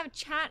you can't have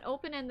chat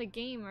open in the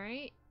game,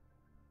 right?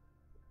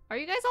 Are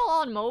you guys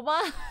all on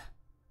mobile?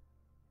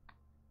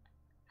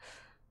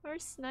 Or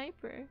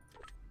sniper?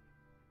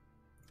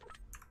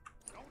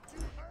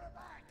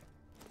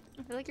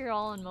 I feel like you're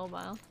all on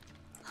mobile.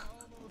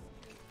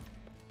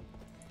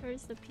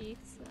 Where's the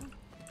pizza?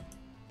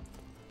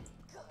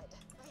 Good.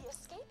 The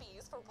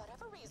escapees, for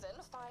whatever reason,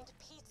 find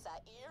pizza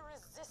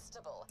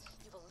irresistible.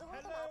 You will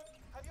lure them out.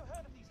 Have you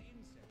heard of these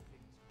insect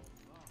things called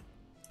Mars?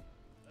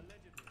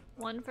 Allegedly.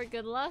 One for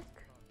good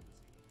luck.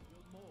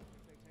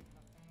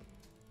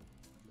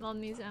 Well,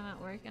 I'm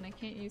at work and I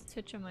can't use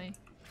Twitch on my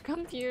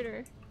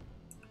computer.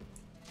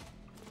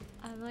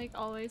 I'm like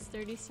always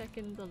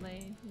 30-second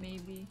delay,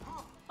 maybe.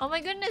 Oh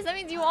my goodness, that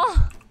means you all.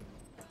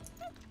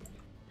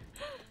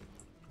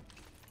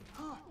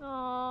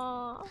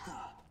 Aww.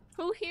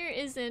 Who here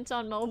isn't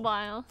on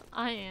mobile?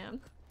 I am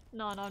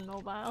not on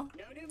mobile.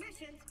 No new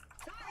missions.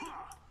 Sorry.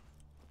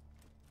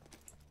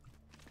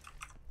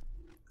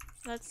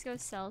 Let's go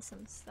sell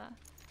some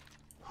stuff.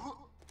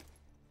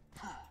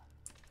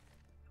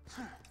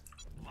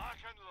 Lock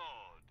and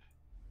load.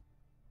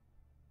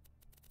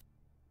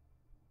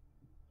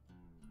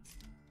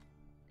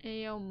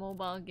 Ayo,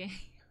 mobile game.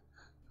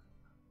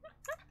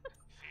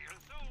 See you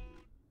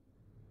soon.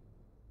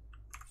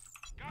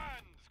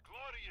 Guns,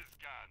 glorious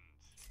guns.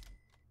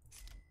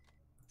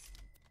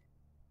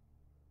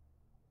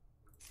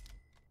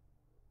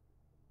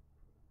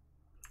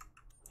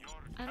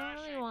 Your I don't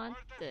really cash want ain't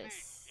worth a this.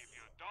 thing if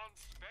you don't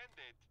spend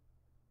it.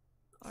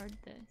 Or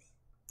this.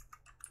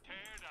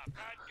 Tear the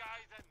bad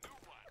guys a new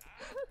one,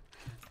 huh?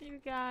 You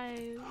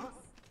guys.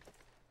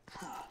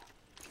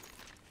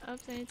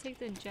 Oops, I need to take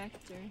the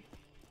ejector.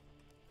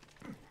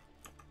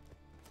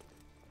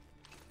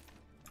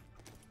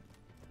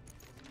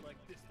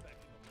 Like this back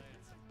in the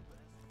lands of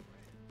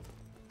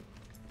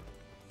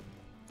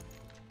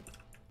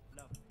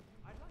Lovely.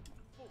 I'd like you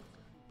to force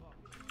a few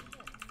buckets.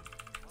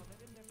 Well, they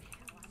didn't ever...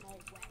 I'm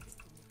all wet.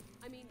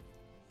 I mean,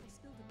 I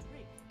spilled a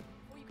drink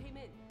before you came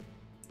in.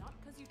 Not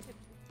because you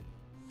tipped me.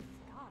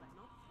 God, I'm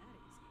not that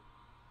easy.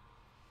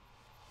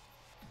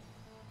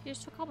 You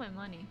just took all my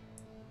money.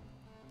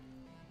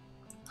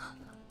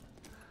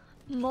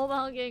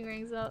 Mobile gang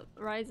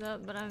rise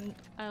up, but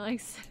I like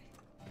sitting.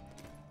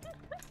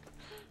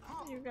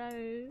 You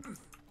guys.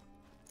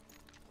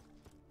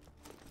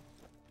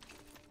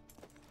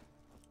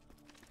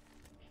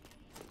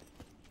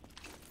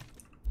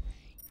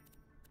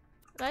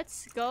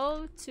 Let's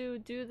go to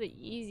do the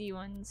easy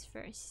ones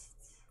first.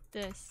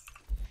 This.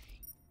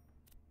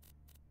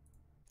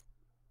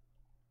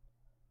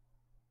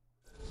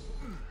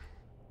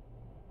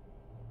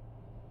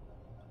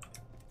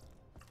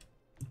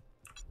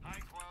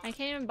 I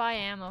can't even buy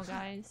ammo,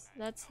 guys.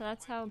 That's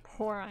how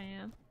poor I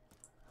am.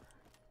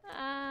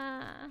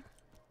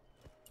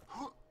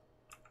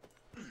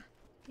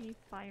 Need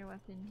fire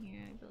weapon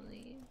here, I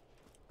believe.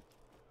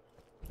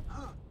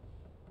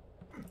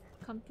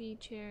 Comfy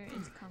chair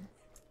is comfy.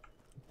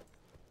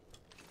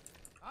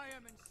 I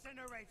am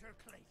Incinerator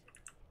Clayton,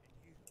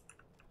 and you.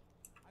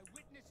 I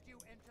witnessed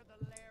you enter the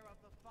lair of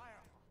the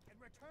Firehawk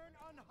and return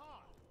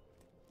unharmed.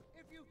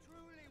 If you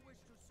truly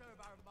wish to serve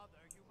our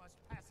mother, you must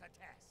pass a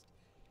test.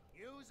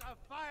 Use a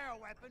fire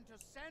weapon to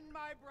send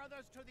my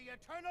brothers to the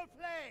eternal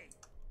flame.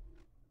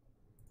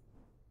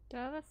 Do I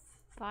have a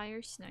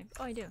fire snipe?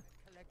 Oh, I do.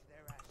 Collect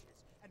their ashes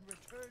and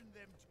return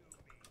them to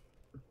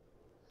me.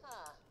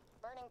 Huh.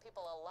 Burning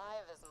people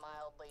alive is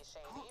mildly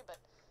shady, but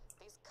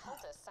these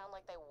cultists sound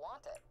like they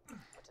want it,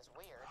 which is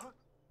weird.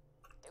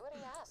 Do what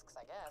he asks,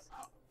 I guess.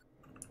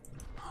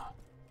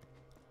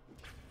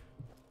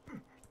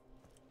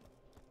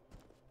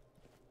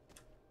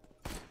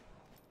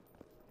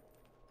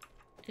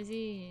 Is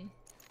he...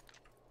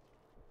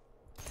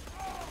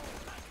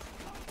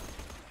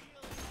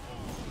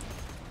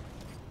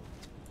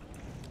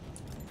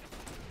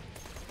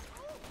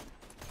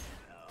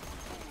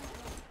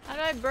 How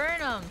do I burn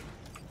him?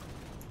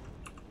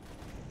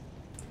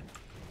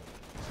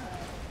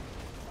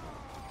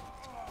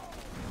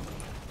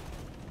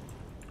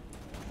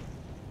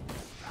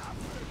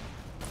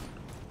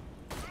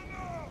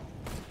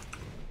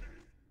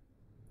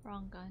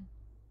 Wrong gun.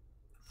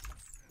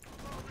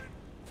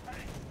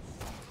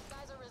 These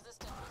guys are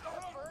resistant.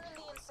 Burn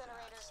the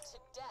incinerators to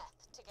death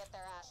to get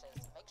their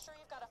ashes. Make sure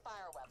you've got a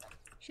fire weapon.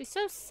 She's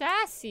so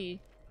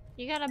sassy.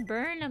 You gotta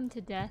burn them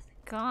to death.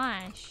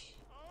 Gosh.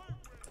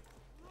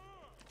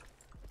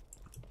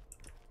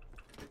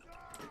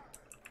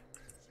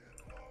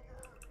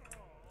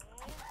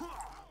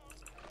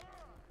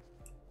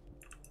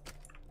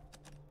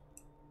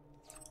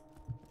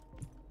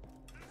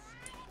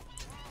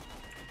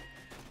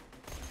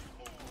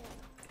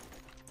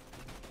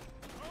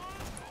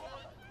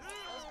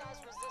 Those guys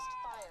resist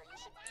fire. You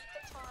should beat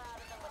the tar out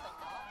of them with a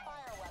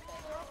non-fire weapon,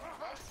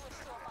 then switch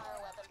to a fire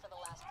weapon for the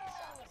last few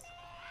shots.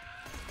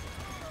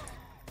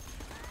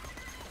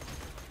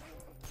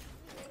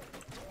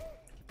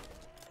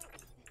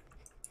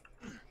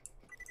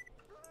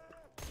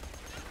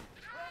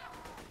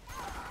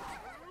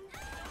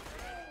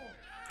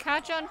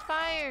 Catch on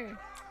fire!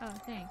 Oh,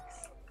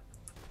 thanks.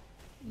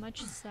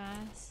 Much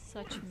sass,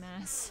 such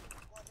mess.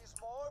 What is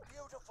more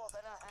beautiful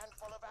than a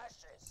handful of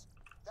ashes?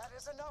 That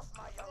is enough,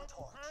 my young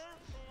torch.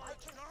 I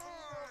can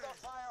feel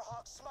the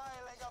firehawk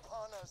smiling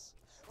upon us.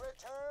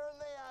 Return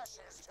the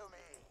ashes to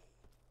me.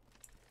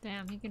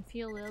 Damn, he can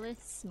feel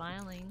Lilith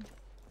smiling.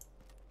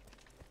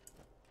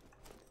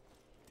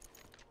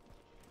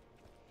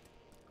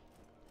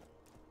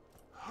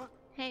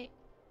 Hey,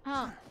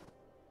 huh?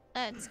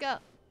 Let's go.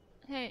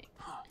 Hey,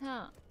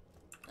 huh?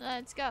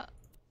 Let's go.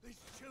 These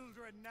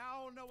children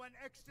now know an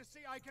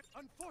ecstasy I can.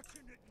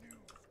 Unfortunate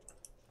news.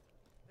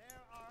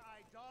 There are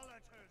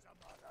idolaters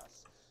among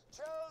us.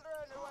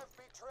 Children who have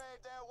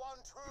betrayed their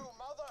one true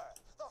mother,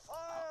 the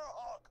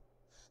Firehawk.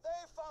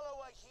 They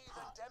follow a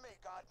heathen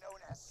demigod known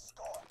as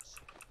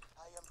Scorch.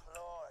 I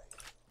implore you,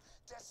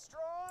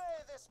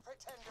 destroy this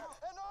pretender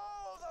and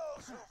all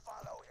those who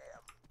follow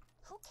him.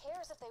 Who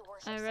cares if they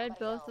worship I read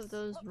somebody both else? of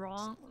those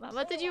wrong.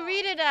 What did you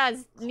read it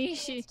as, Who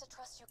Nishi? needs to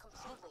trust you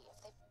completely?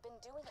 If they've been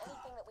doing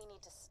anything that we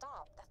need to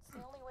stop, that's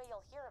the only way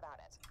you'll hear about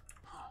it.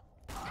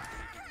 I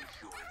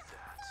enjoyed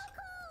that.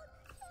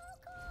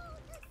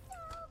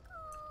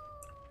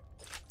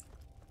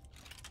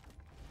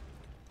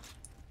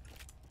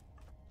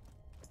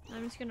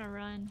 I'm just gonna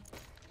run.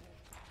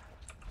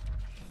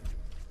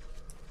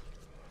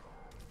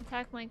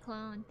 Attack my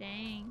clone,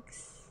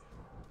 thanks.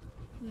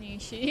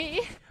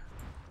 Nishi.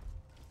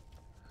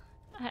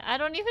 I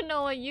don't even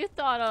know what you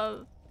thought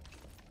of.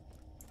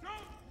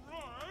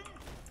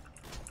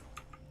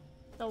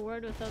 The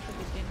word without the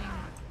beginning.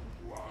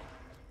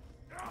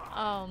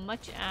 Oh,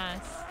 much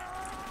ass.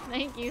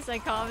 Thank you,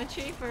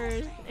 Psychometry,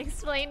 for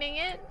explaining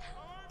it.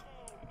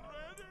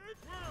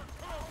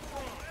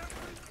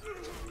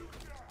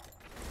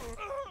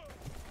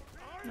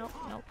 Nope,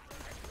 nope.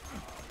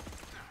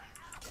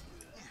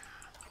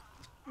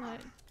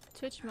 What?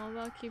 Twitch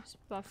mobile keeps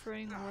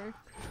buffering work.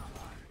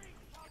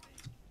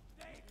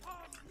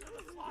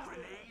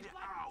 Grenade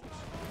out.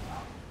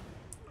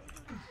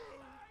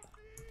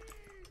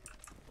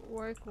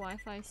 Work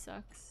Wi-Fi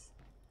sucks.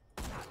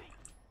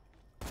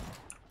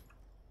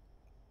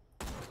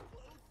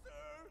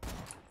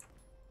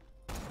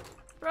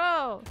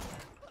 Bro!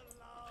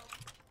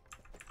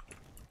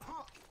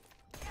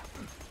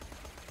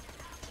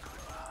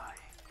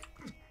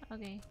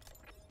 Okay.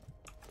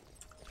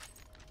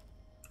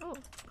 Oh.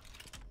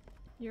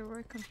 Your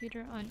work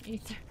computer on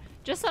Ether.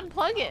 Just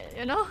unplug it,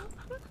 you know?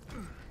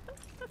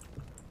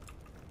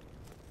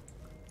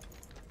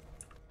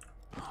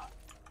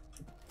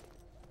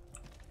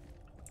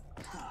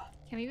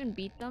 Can we even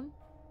beat them?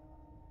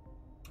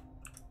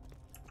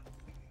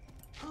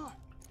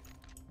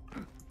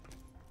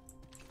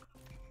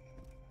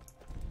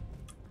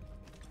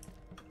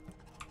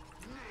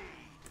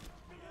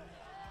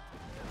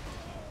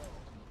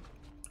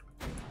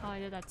 Oh, I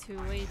did that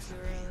way too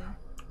early.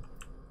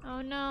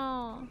 Oh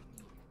no!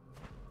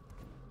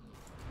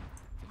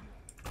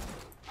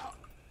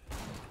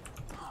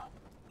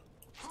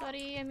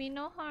 Sorry, I mean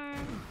no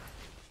harm.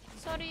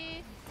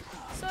 Sorry,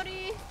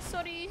 sorry,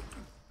 sorry.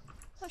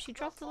 Oh, she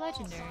dropped the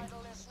legendary.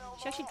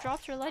 She actually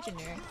dropped her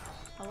legendary.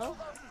 Hello?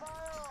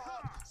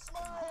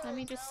 Let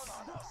me just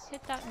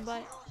hit that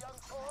butt.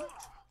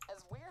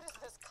 As weird as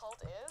this cult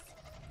is,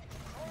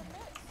 I'll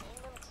admit,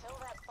 seeing them kill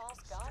that false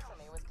god for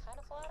me was kind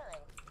of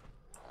flattering.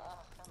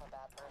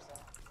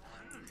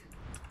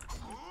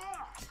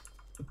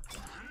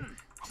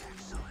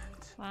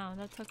 Wow,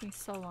 that took me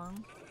so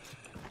long.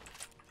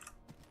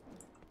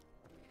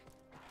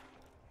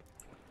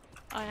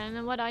 And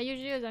then what I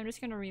usually do is I'm just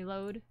gonna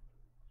reload.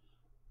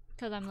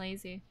 Because I'm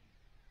lazy.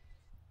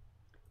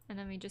 And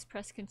then we just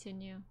press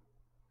continue.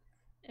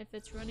 If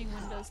it's running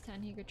Windows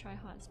 10, he could try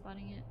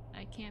hotspotting it.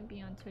 I can't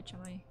be on Twitch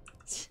on my...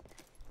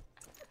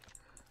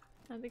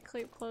 I have to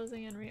keep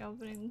closing and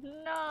reopening.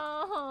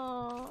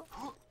 No!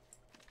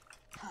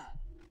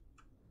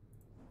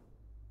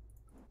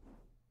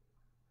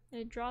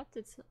 It dropped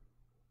its...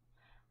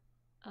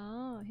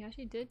 Oh, he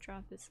actually did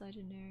drop its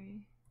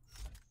legendary.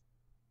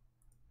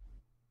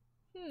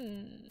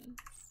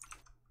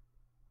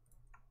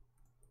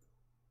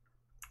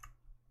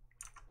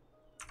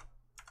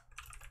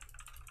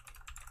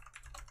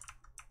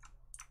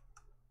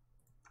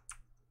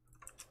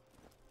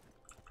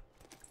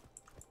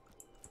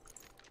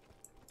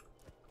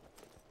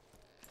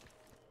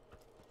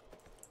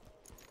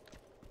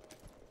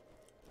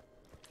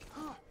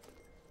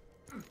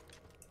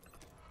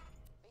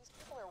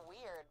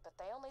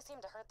 They only seem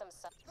to hurt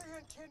themselves. The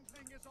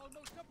enkindling is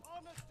almost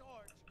upon us,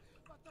 George.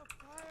 But the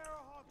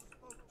Firehawk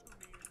spoke to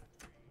me in the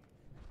tree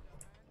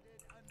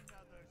and demanded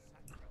another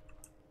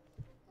sacrifice.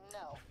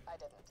 No, I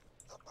didn't.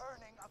 The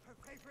burning of her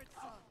favorite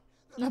son.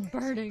 The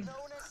burning.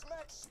 Known as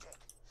Matchstick.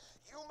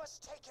 You must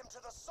take him to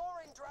the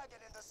soaring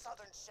dragon in the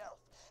southern shelf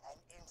and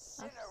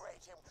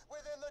incinerate him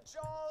within the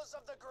jaws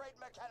of the great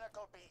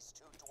mechanical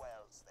beast who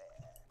dwells there.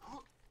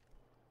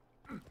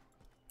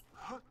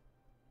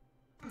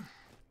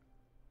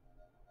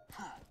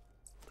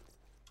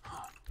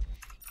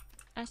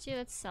 Actually,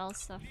 let's sell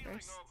stuff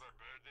first.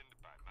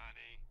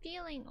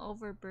 Feeling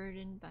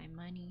overburdened by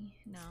money?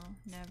 No,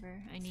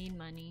 never. I need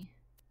money.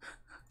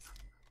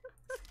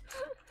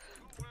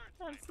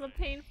 That's the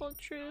painful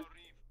truth.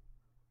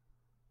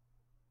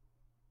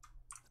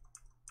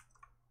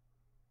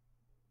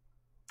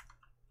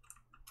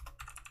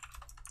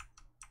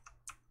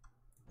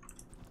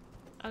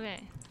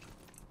 Okay.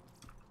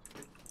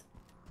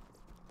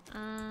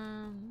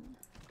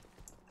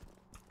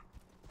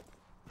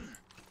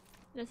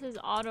 This is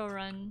auto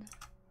run.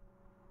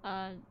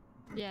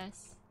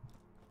 Yes.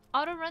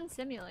 Auto run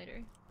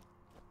simulator.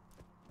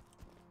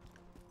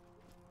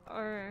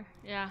 Or,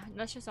 yeah,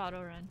 that's just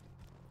auto run.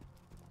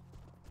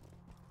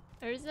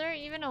 Or is there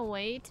even a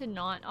way to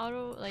not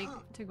auto, like,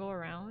 to go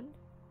around?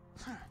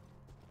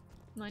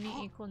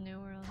 Money equal New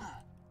World.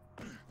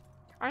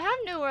 I have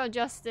New World,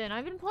 Justin.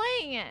 I've been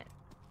playing it.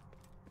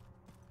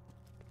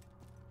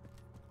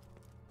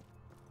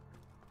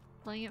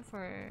 Playing it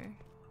for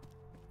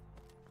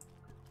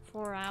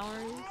 4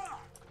 hours.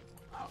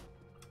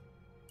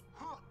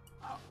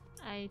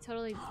 I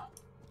totally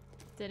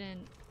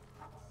didn't.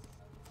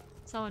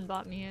 Someone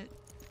bought me it.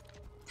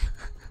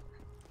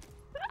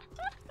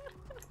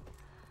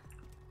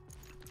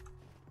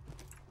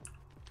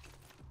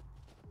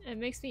 It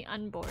makes me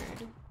unbored.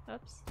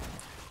 Oops.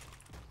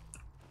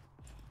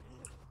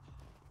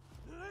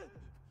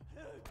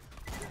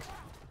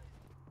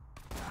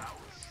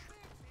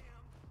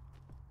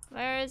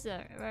 Where is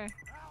it? Where?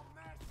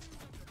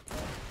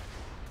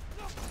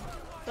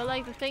 But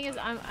like the thing is,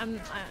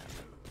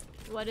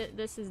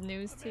 this is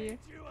news to you?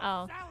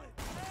 Oh.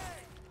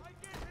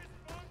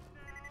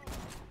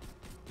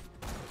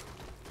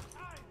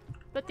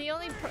 But the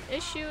only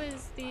issue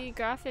is the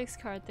graphics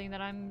card thing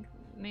that I'm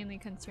mainly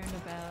concerned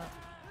about.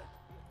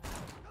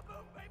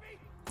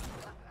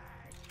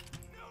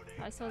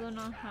 I still don't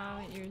know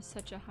how you're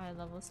such a high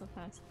level so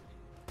fast.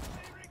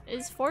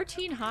 Is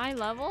 14 high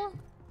level?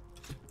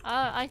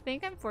 I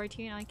think I'm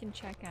 14. I can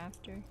check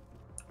after.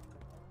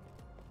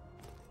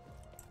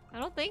 I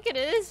don't think it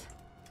is.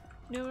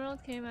 New World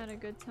came at a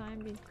good time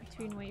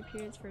between wait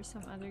periods for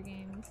some other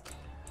games.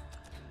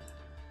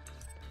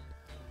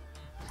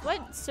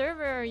 What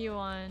server are you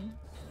on?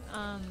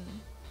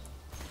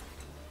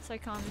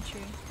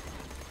 Psychometry.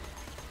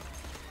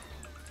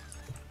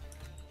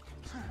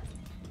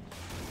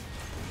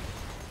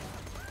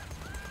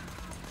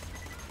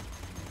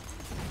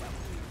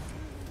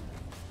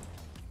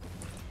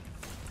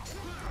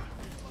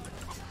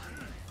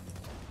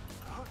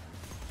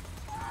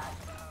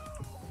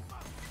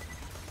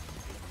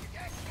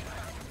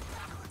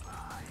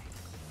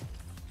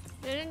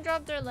 They didn't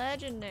drop their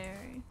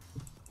legendary.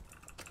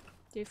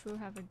 Defu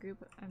have a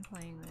group I'm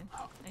playing with.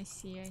 I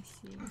see, I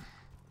see.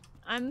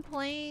 I'm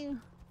playing,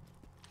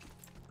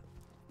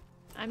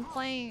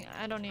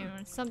 I don't even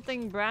know,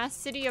 something brass,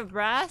 City of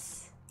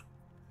Brass?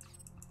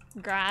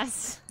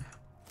 Grass.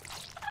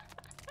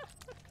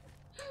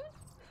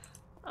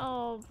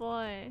 Oh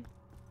boy.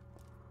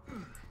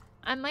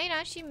 I might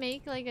actually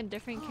make like a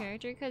different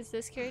character because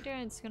this character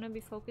is gonna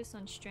be focused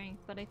on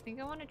strength, but I think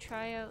I want to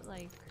try out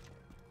like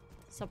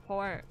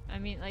support. I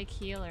mean like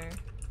healer.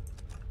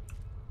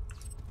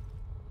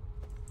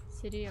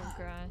 City of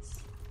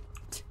Grass.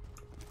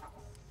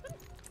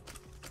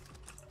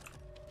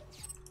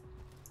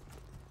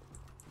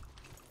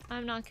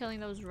 I'm not killing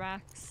those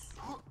racks.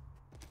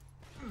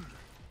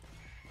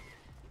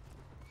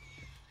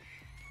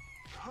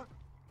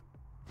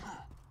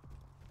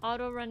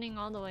 Auto running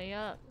all the way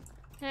up.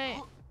 Hey,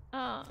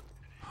 Oh.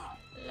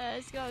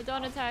 Let's go.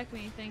 Don't attack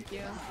me. Thank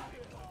you.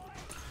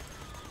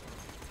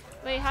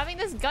 Wait, having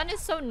this gun is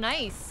so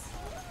nice.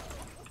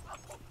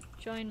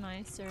 Join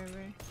my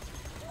server.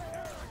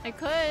 I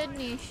could,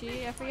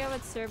 Nishi. I forget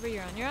what server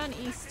you're on. You're on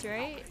East,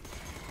 right?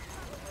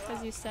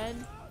 Because you said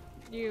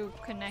you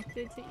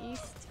connected to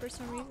East for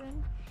some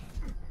reason.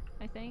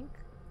 I think.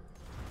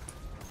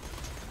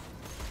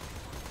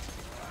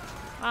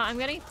 Wow, I'm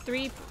getting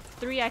 3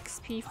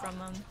 XP from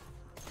him.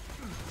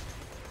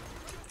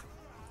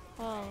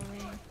 Holy.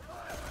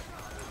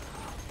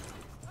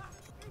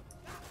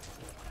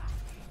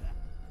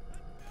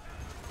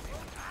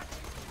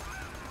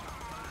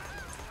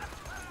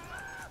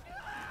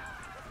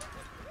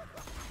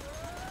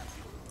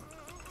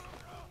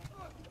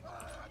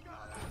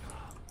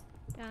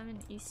 I'm an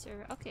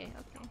Easter. Okay,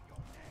 okay.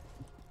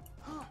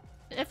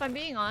 If I'm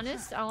being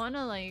honest, I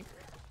wanna like.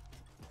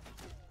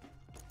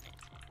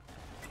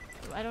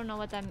 I don't know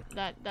what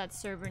that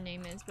server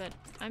name is, but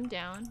I'm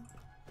down.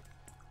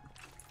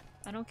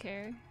 I don't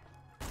care.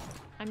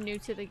 I'm new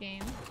to the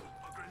game.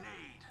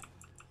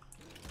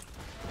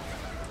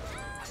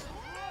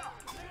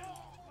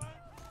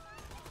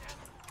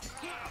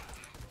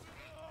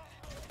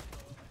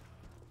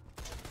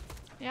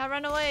 Yeah,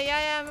 run away.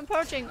 Yeah, I'm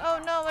approaching. Oh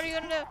no, what are you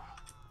gonna do?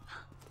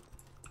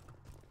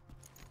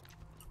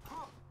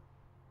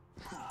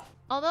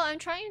 Although I'm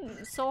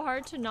trying so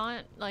hard to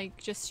not like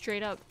just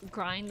straight up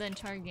grind the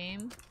entire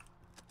game,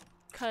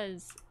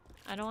 cause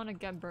I don't want to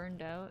get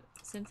burned out.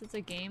 Since it's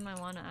a game I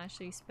want to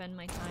actually spend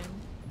my time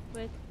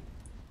with.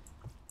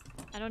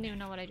 I don't even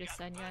know what I just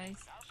said, guys.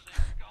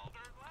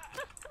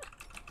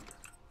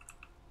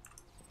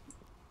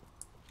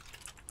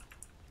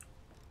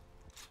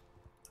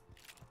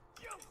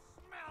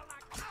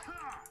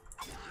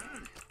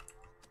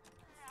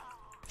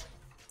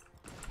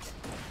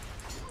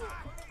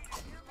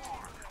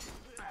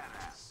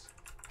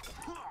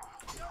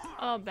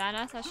 Oh,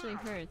 badass actually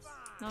hurts.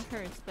 Not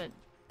hurts, but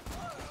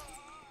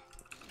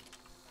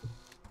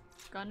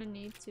gonna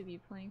need to be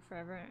playing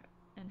forever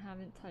and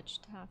haven't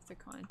touched half the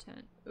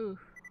content. Ooh.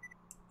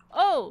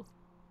 Oh!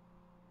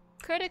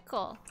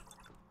 Critical!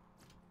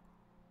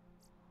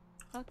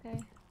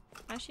 Okay.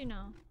 Actually,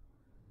 no.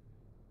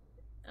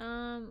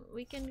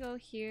 We can go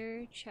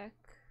here, check.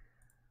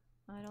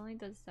 Oh, it only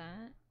does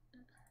that.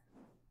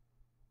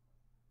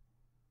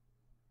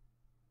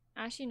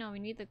 Actually, no, we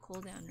need the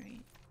cooldown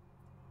rate.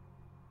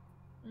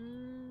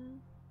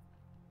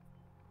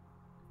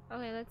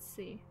 Okay, let's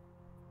see.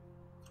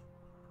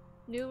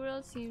 New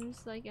World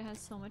seems like it has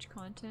so much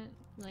content.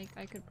 Like,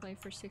 I could play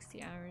for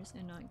 60 hours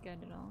and not get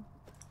it all.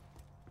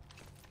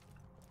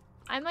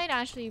 I might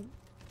actually,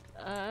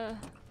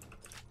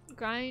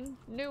 grind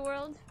New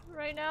World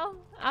right now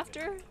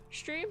after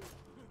stream.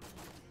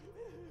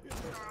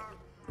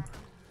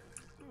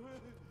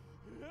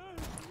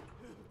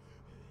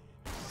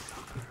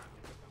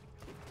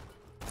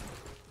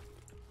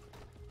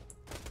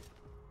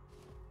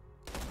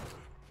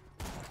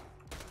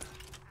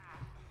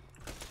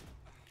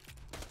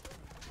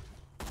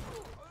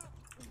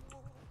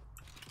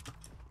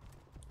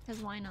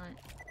 Because why not?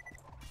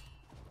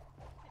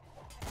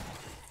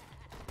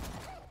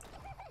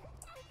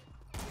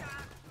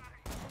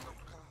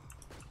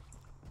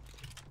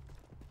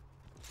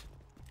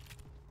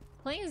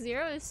 Playing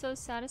Zero is so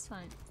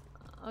satisfying.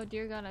 Oh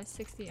dear god, I have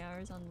 60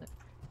 hours on the...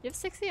 You have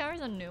 60 hours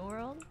on New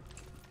World?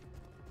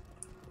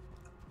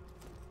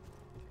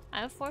 I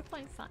have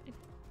 4.5.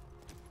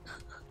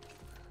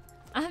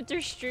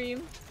 After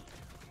stream.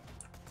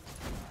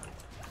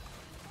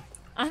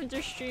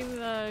 After stream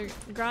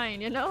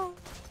grind, you know?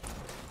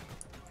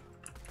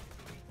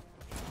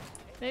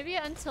 Maybe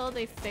until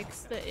they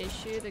fix the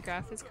issue, the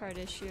graphics card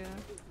issue.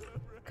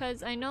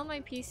 Cause I know my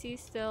PC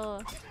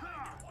still...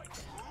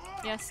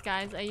 Yes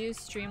guys, I use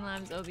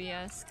Streamlabs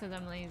OBS cause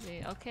I'm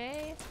lazy,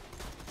 okay?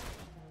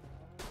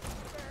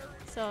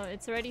 So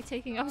it's already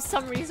taking up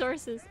some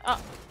resources. Oh!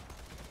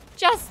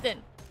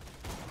 Justin!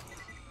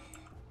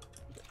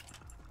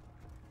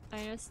 I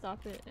need to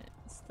stop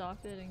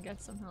it and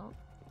get some help.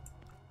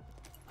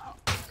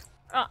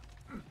 Oh.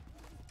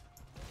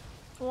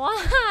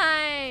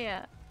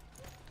 Why?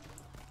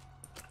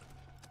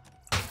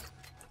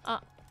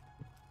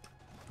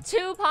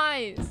 2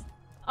 pies!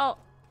 Oh.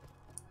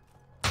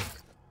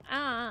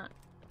 Ah.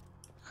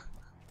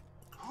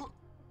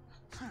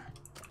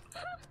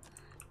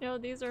 Yo,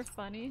 these are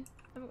funny.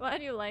 I'm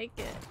glad you like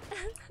it.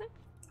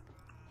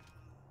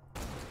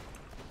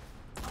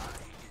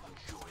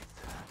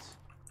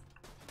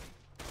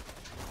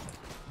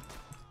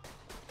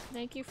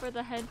 Thank you for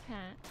the head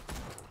pat.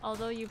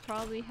 Although you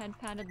probably head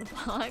patted the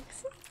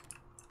box.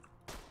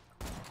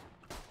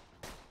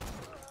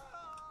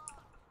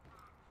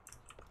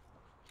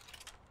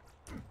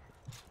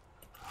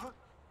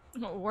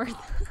 Not worth.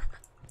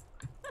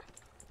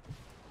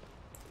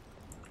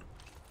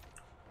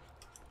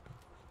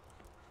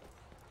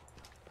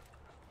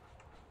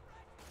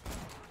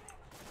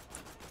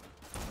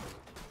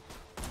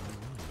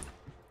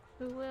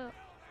 Who will?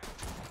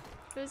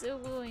 Who's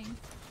wooing?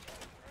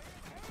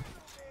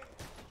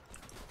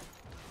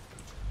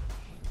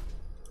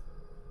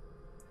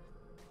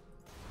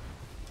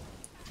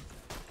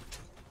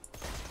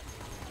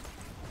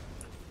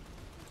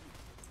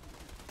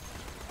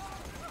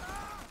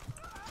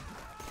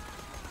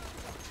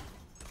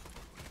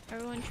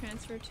 Everyone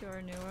transfer to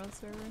our New World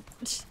server.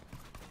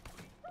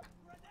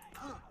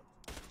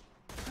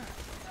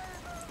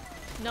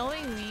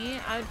 Knowing me,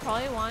 I would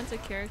probably want a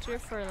character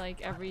for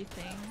like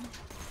everything.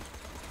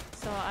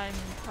 So I'm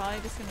probably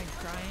just gonna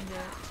grind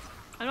it.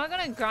 I'm not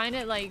gonna grind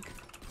it like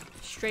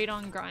straight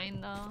on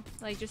grind though.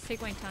 Like just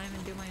take my time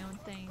and do my own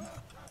thing.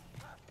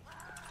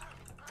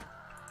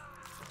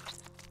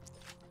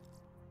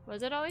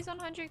 Was it always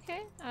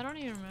 100k? I don't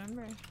even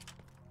remember.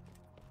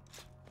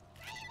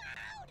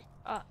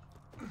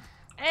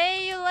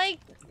 Hey,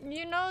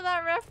 you know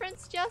that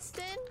reference,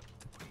 Justin?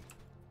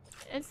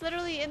 It's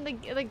literally in the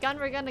gun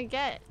we're gonna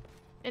get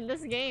in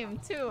this game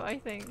too, I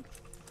think.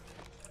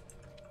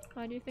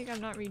 Why do you think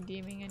I'm not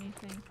redeeming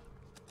anything?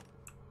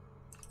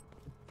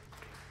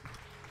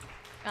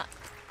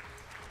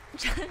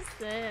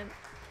 Justin.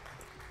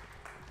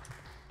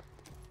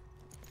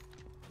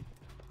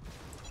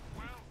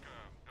 Welcome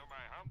to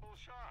my humble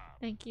shop.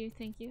 Thank you,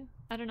 thank you.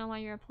 I don't know why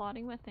you're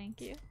applauding, but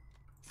thank you.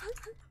 Don't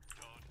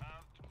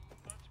have too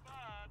much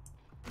fun.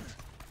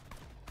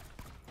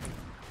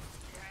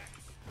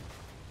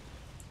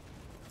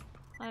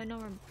 I have no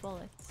more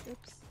bullets.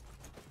 Oops.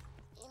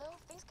 You know,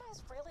 if these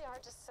guys really are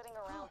just sitting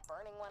around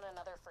burning one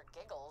another for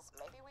giggles,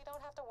 maybe we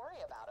don't have to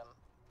worry about them.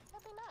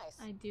 That'd be nice.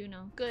 I do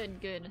know. Good,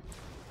 good.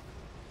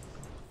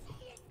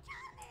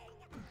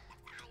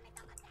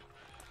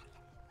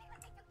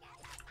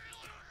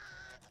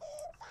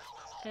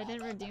 If I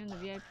didn't redeem the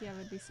VIP, I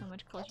would be so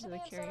much closer to the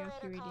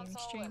karaoke redeem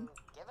stream.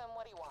 Give him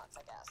what he wants,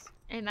 I guess.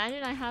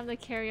 Imagine I have the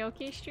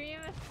karaoke stream,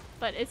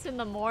 but it's in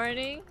the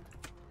morning.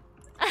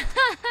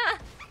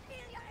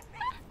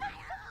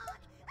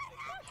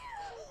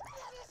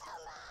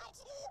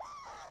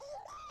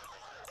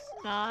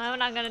 No, I'm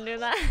not gonna do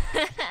that.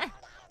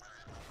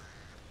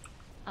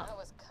 Oh. That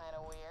was kind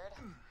of weird.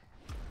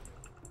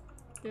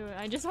 Dude,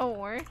 I just won't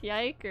work.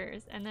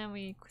 Yikers. And then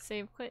we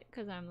save quit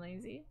because I'm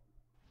lazy.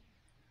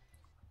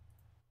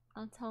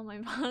 I'll tell my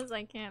boss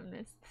I can't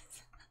miss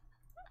this.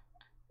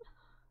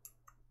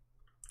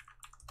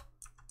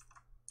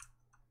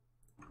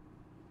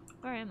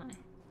 Where am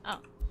I?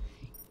 Oh.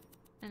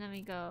 And then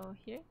we go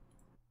here.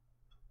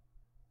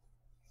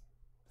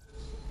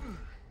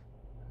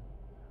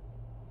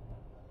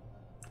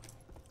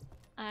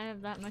 I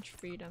have that much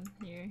freedom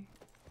here.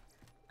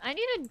 I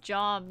need a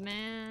job,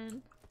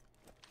 man.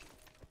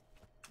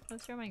 Where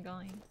am I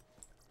going?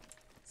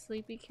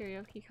 Sleepy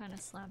karaoke kind of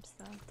slaps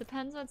though.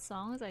 Depends what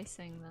songs I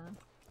sing though.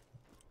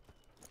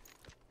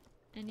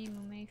 Any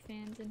Mume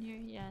fans in here?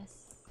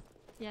 Yes.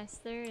 Yes,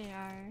 there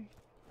are.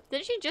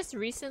 Didn't she just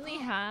recently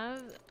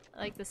have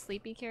like the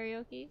sleepy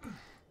karaoke?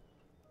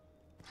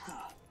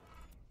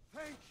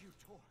 Thank you,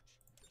 Torch.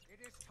 It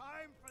is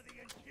time for the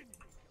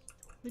enkindling.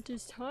 It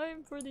is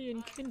time for the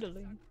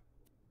enkindling.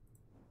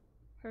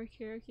 Her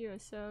karaoke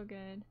was so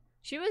good.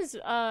 She was,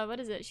 what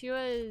is it? She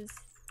was,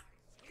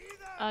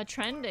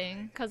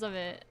 trending because of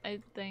it, I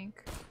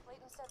think.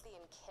 Clayton said the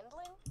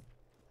enkindling?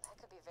 That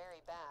could be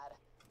very bad.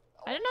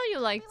 I didn't know you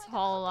liked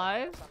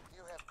Hololive.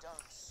 You have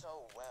done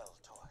so well,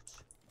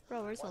 Torch.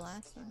 Bro, where's the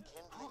last one?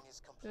 Enkindling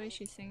is The way complete.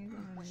 she sings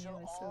on the video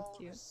is so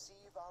cute.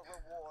 Receive our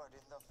reward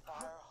in the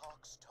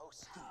Firehawk's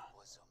toasty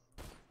bosom.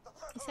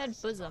 He said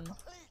bosom.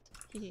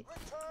 Hehe.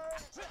 Return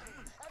to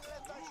me and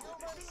let the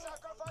human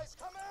sacrifice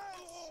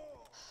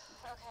commence!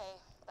 Okay,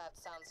 that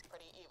sounds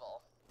pretty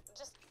evil.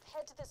 Just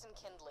head to this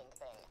enkindling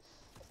thing.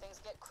 If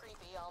things get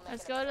creepy, I'll make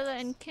Let's an go to the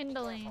appearance. Be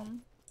careful.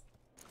 enkindling,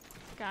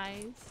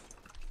 guys.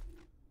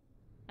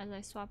 As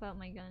I swap out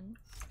my gun.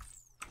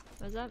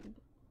 Was that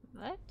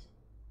what?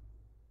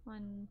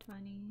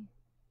 120,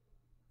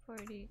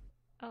 40.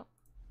 Oh.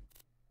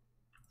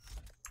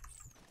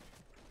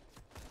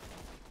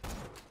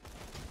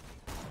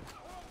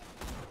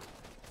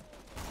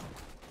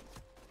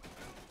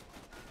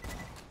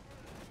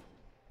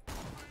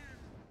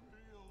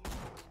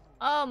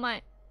 Oh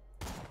my.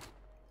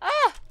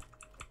 Ah!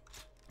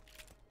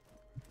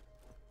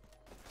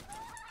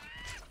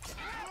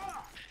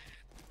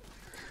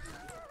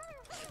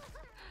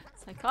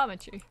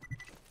 Psychometry.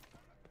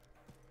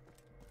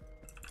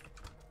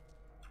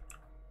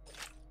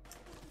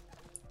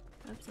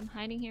 Oops, I'm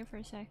hiding here for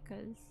a sec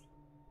because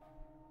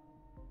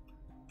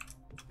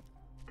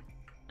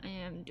I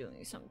am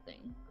doing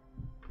something.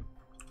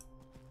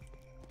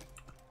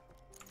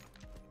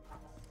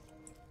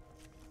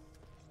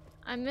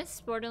 I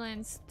miss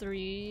Borderlands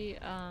 3,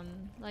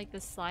 like the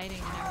sliding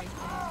and everything.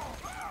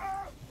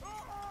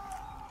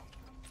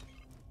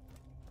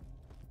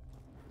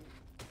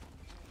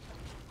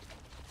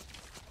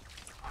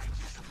 I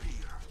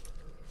disappear.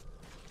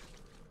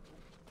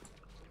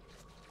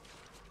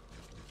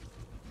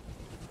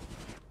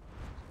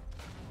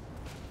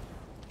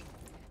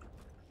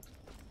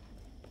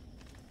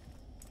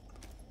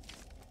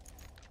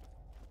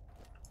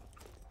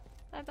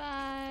 Bye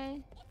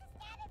bye.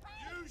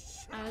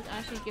 I was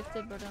actually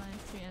gifted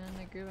Borderlands 3 and then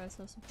the group I was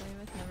supposed to play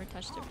with never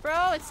touched it.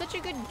 Bro, it's such a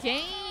good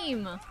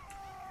game!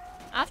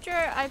 After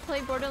I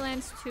play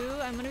Borderlands 2,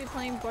 I'm gonna be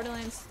playing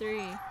Borderlands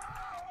 3.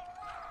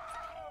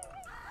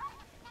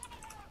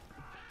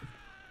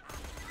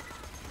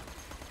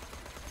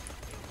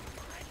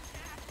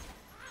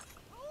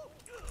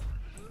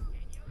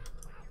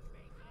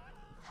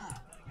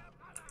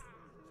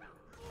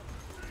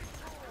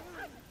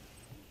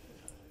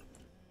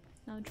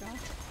 No drop.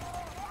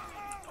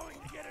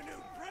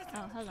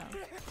 Oh, hello.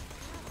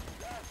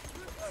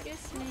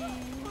 Excuse me.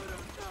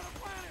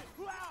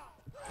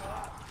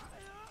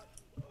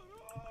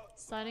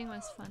 Sliding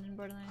was fun in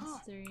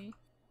Borderlands 3.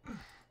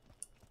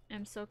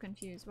 I'm so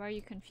confused. Why are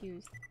you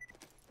confused?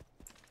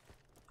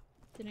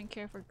 Didn't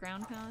care for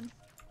ground pound?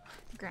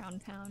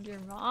 Ground pound your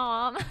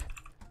mom.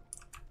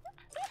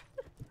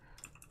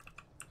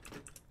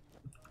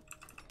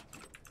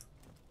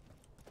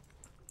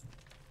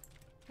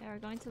 Yeah, we're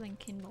going to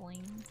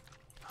Linkindling.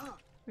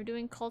 We're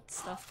doing cult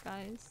stuff,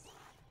 guys.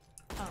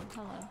 Oh,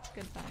 hello.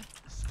 Goodbye.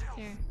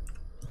 Here.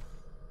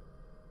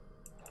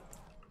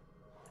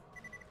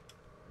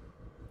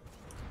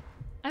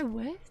 I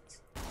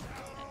whiffed?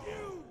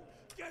 You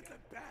get the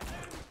bat.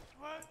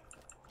 What?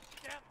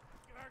 Get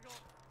gargle.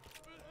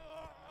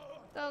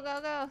 Go, go,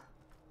 go.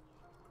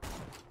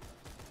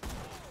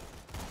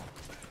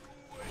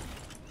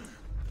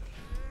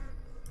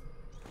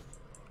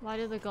 Why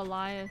did the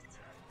Goliath?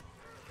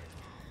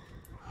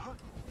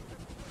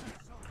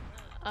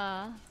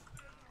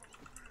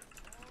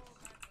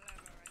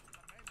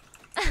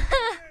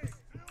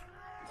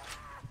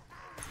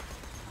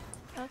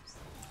 Oops.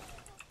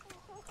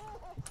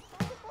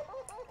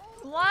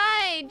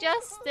 Why,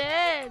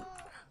 Justin?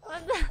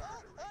 What the?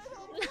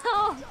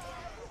 No.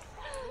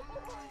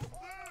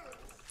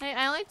 Hey,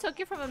 I only took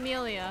it from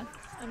Amelia.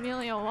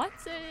 Amelia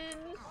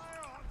Watson.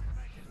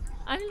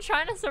 I'm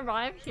trying to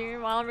survive here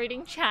while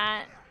reading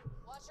chat.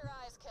 Watch your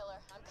eyes, killer.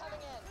 I'm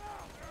coming in.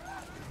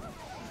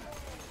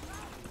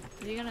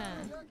 Are you gonna?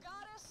 Your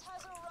goddess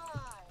has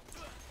arrived,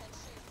 and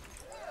she's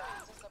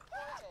very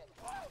disappointed.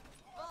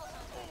 Vault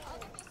Hunter, I'll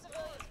get these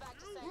civilians back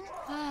to sanctuary.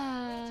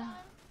 Meantime,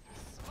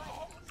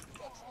 smite these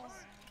bitches.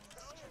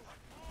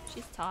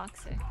 She's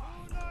toxic.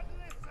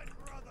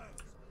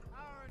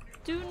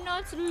 Do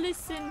not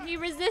listen. He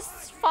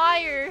resists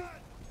fire.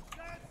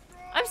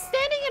 I'm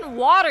standing in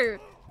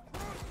water.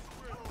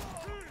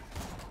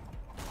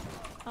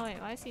 Oh wait,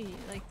 why is he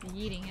like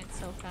yeeting it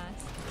so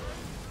fast?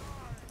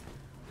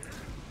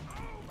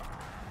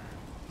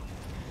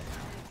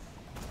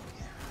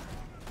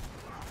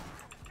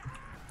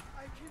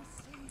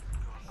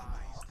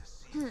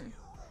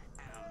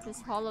 This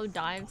hollow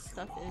dive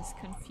stuff is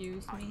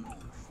confused me.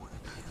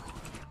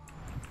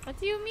 What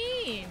do you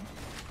mean?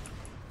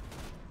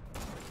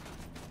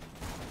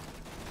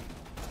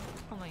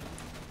 Oh my.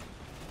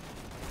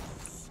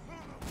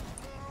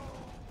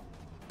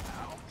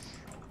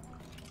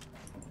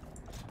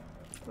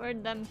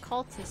 Where'd them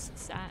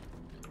cultists at?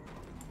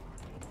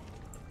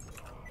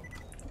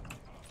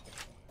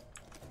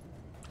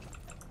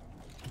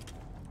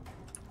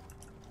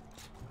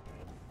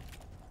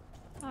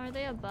 Oh, are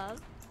they above?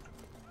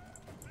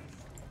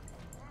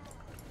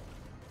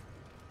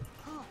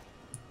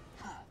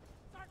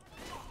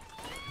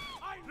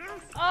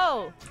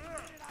 Oh!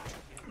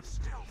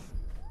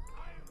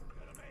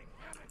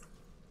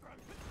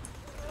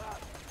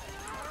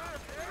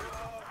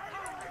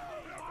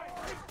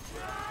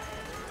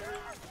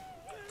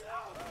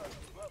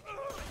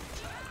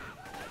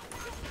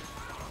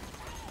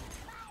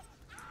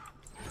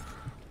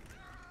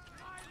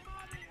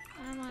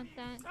 I want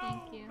that,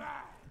 thank you.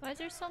 Why is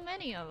there so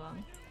many of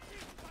them?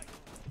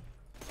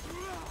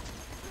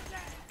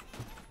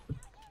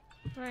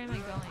 Where am I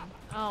going?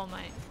 Oh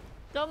my.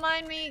 Don't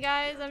mind me,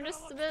 guys. I'm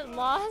just a bit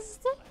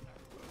lost.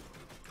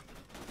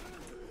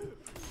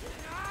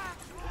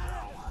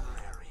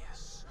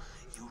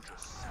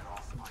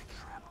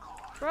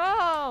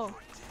 Bro!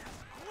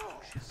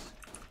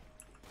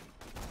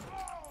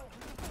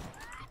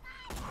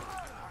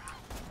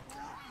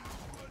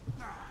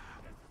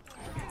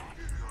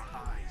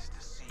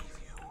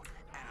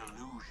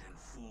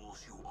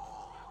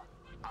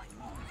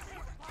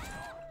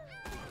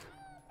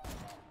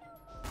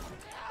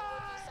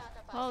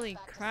 Holy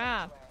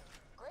crap.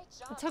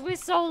 It took me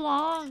so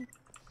long. I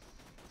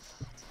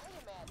tell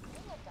you, man,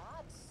 being a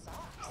god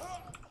sucks.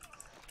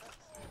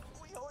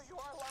 We owe you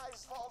our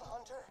lives, Vault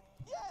Hunter.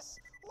 Yes,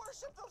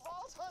 worship the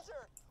Vault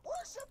Hunter.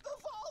 Worship the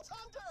Vault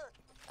Hunter.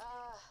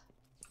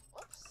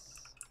 Whoops.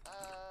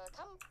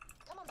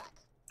 Come on back.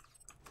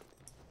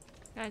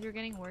 Guys, we're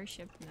getting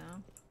worshipped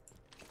now.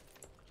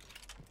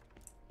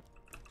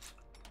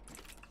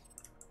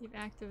 You've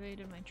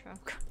activated my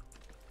trap card.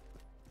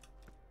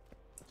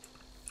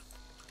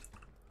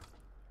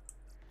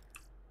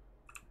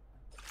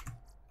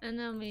 And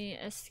then we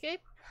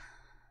escape.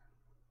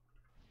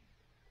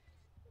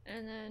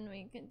 And then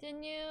we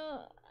continue.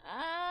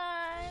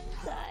 I'm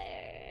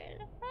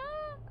tired.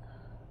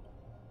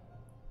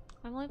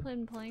 I've only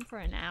been playing for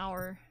an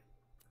hour.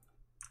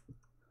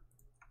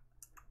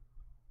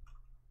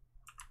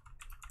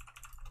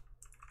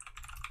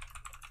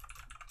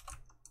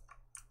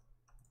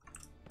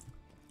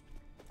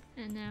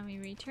 And then we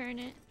return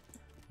it.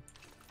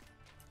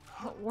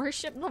 But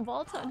worship the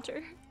Vault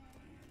Hunter.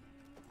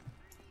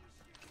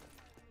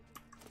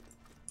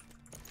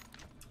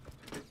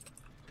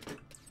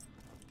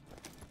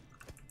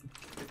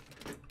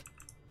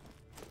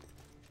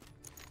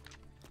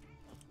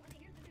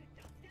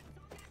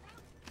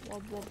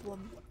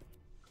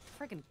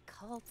 Friggin'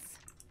 cults.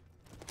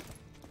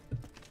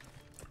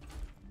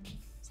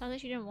 Sounds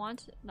like you didn't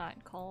want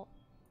that cult.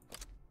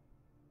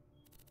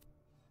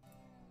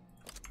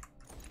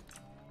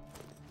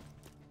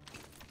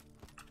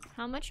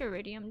 How much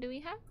iridium do we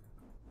have?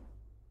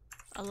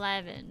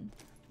 11.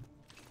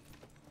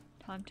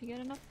 Time to get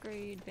an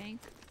upgrade.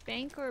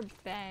 Bank or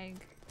bag?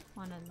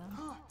 One of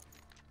them.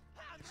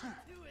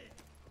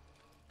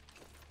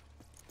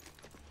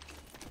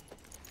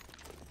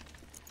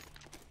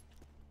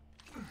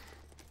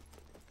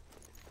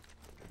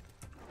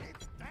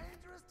 It's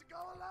dangerous to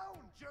go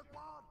alone,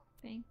 jerkwad.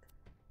 Bank.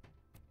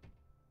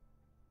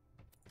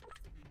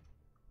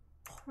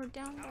 We're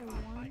down by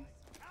 1.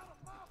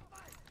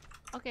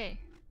 Okay.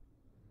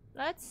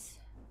 Let's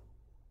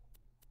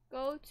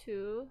go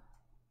to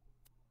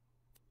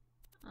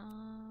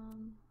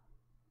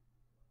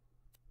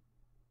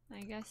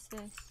I guess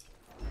this,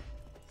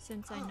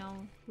 since I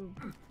know who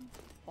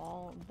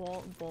bowling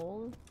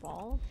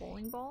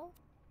ball?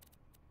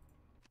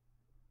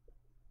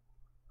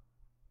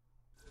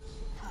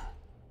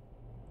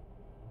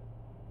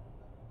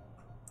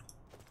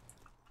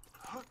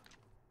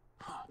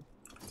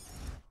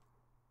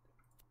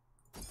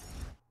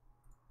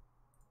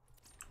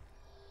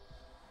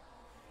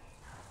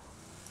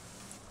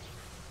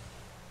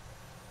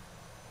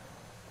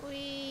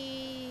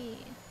 Wee.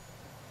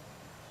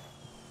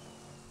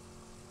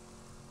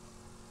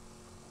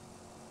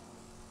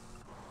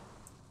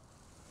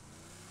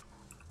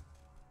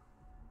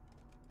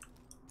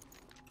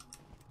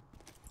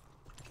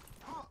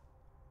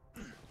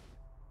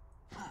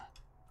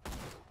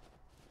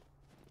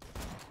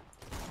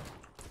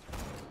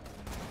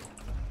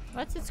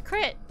 What's its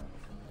crit?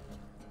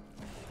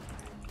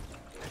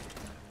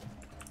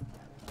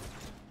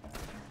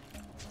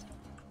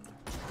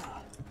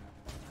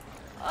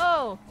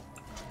 Oh!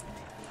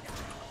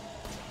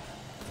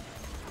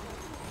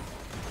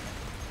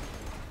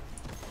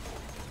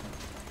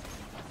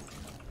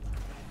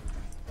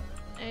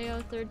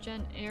 AO 3rd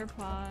gen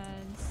AirPods.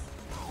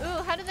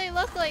 Ooh, how do they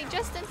look like?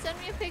 Justin, send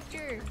me a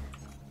picture!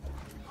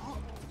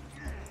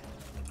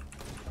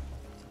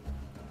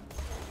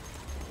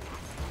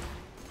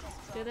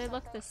 Do they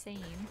look the same?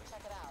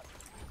 Check it out.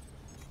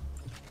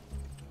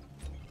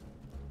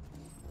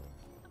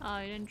 Oh,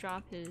 he didn't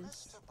drop his.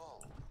 Mr.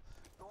 Bull,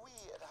 we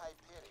at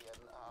Hyperion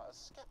are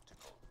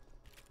skeptical.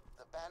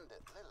 The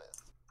bandit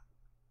Lilith.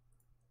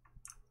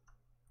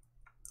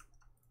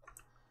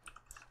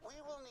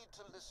 We will need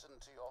to listen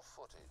to your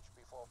footage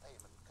before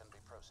payment can be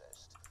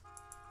processed.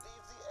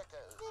 Leave the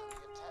echoes in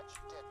the attached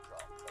dead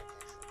drop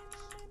locations.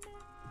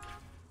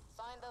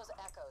 Find those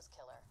echoes,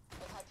 killer.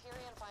 If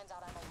Hyperion finds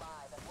out I'm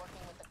alive and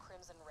working with the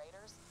Crimson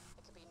Raiders,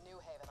 it could be New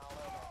Haven all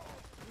over.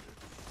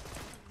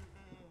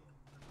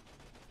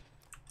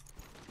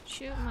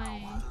 Shoot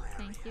my.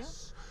 Thank you.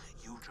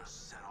 You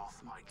just set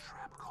off my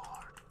trap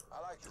card.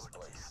 I like this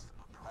place.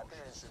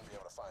 Hyperion shouldn't be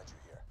able to find you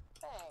here.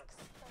 Thanks.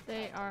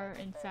 They are,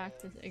 in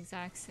fact, the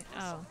exact same.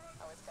 Oh.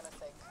 I was gonna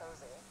say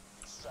cozy.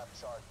 Strap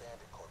charred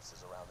bandit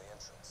corpses around the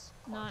entrance.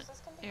 Not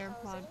Corpses can be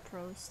AirPod cozy.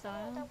 Pro I'll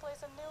style. go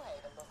place in New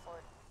Haven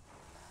before.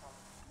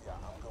 Yeah,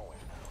 I'm going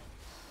now.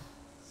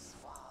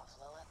 Suave,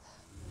 Lilith.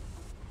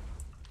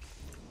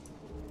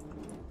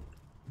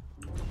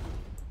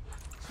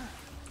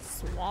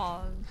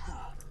 Suave.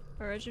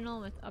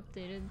 Original with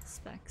updated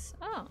specs.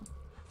 Oh.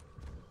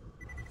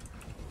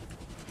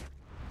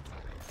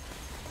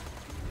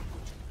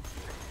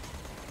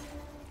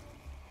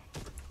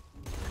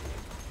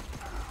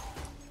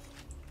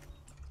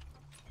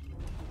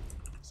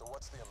 So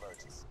what's the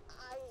emergency?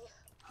 I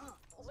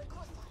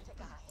liquefied a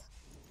guy.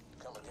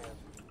 Come again?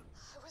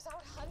 I was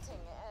out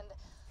hunting and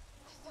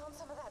I found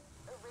some of that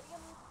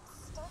iridium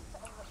stuff,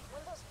 and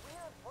one of those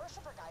weird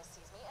worshiper guys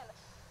sees me, and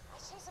I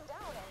chase him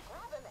down and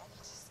grab him, and he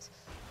just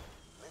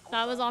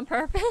That was on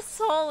purpose?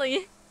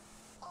 Holy.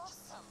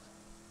 awesome.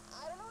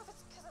 I don't know if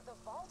it's because of the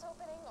vault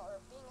opening or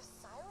being a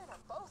siren or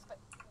both, but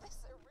this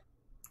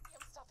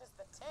iridium stuff is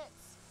the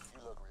tits. You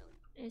look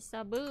really... It's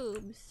the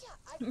boobs.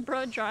 Yeah,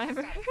 Bro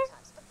driver.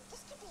 times, but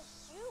this could be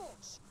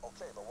huge.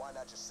 Okay, but why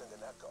not just send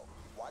an echo?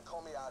 Why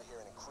call me out here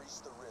and increase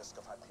the risk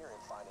of Hyperion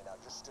finding out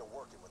you're still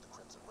working with the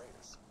Crimson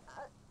Raiders?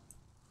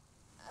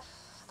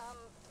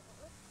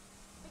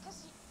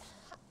 Because you...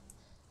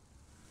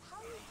 How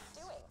are you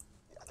doing?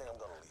 Yeah, I think I'm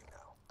gonna leave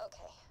now.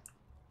 Okay.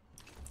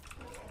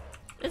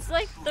 It's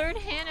like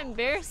third-hand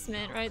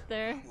embarrassment right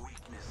there.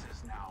 Weakness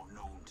is now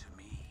known to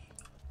me.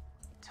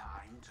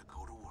 Time to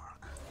go to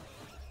work.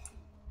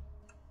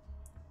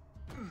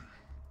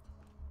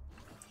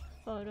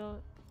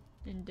 Photo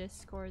in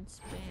Discord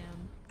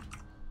spam.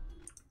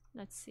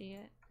 Let's see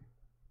it.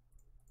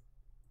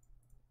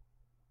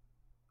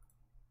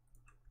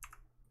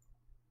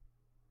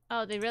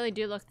 Oh, they really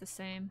do look the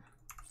same.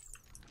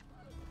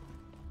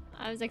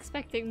 I was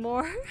expecting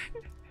more.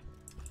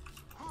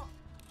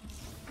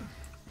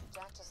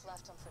 Jack just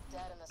left him for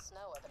dead in the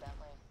snow,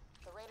 evidently.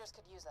 The Raiders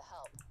could use the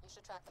help. You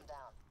should track them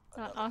down.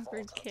 That Another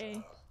awkward vault K.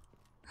 hunter,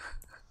 huh?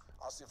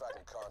 I'll see if I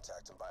can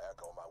contact him by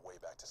echo on my way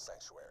back to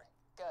Sanctuary.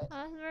 Good.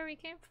 That's where we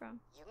came from.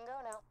 You can go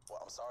now.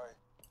 Well, I'm sorry.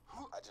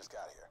 I just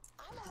got here.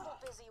 I'm a little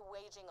busy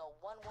waging a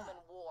one-woman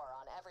war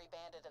on every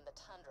bandit in the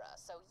tundra,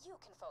 so you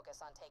can focus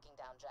on taking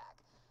down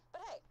Jack.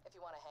 But hey, if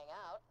you want to hang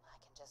out, I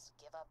can just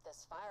give up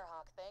this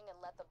Firehawk thing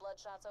and let the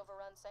Bloodshots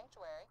overrun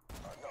Sanctuary.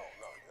 No,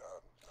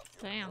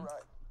 Damn. you're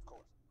right, of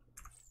course.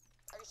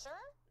 Are you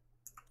sure?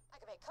 I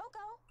can make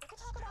cocoa. We can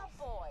talk about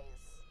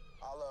boys.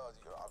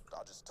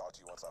 I'll just talk to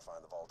you once I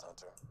find the Vault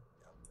Hunter.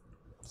 Yeah.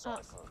 I'm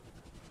sorry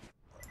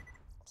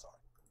I'm sorry.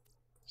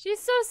 She's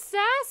so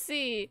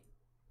sassy!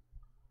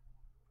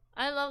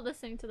 I love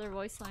listening to their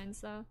voice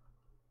lines though.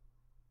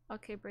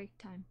 Okay, break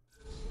time.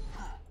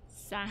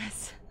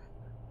 Sass.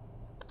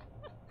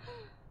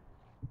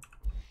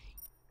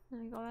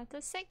 Let me go back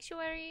to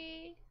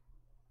Sanctuary.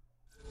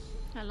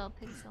 Hello,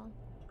 Pixel.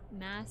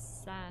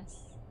 Mass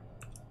sass.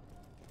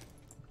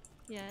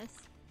 Yes.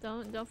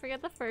 Don't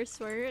forget the first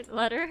word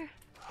letter.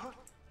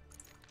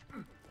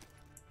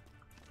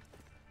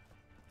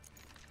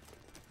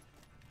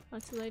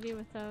 What's a lady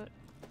without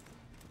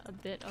a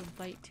bit of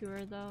bite to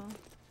her though?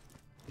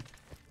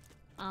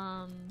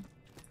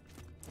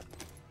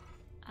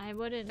 I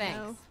wouldn't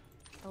know.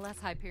 A less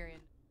Hyperion.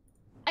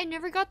 I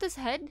never got this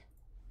head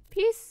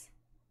piece.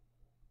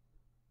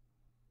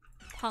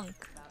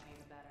 Punk.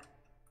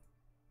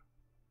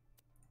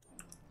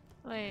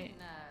 Wait.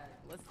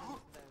 Listen to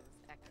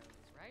those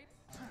echoes, right?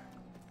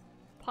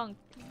 Punk.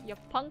 You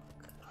punk.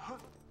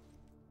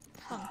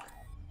 Punk.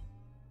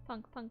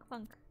 Punk, punk,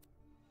 punk.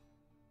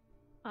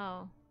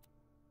 Oh.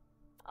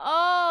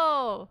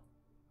 Oh!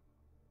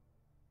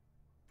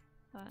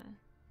 What?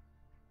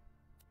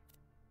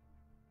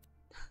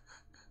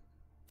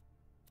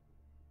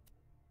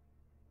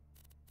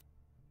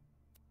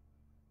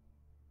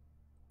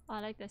 Oh, I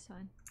like this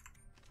one.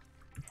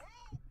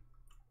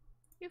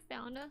 You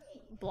found a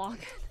block.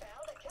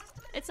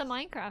 It's a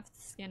Minecraft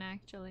skin,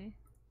 actually.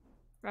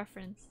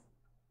 Reference.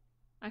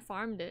 I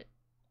farmed it.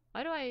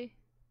 Why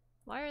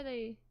are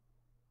they...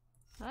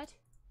 What?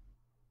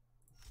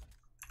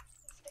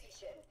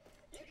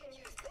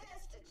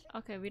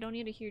 Okay, we don't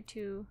need to hear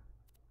two.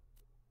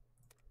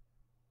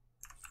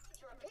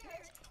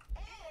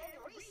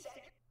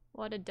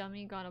 What a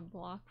dummy, got a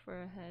block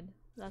for a head.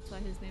 That's why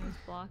his name is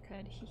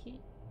Blockhead. Hehe.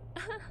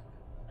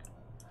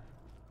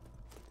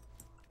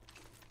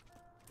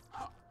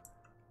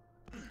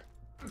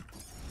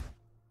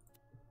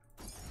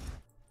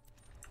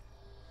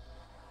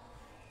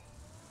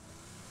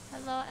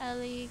 Hello,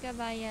 Ellie.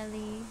 Goodbye,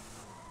 Ellie.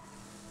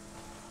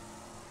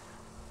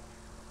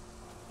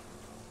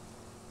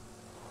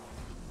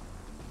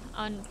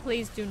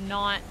 Please do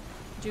not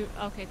do.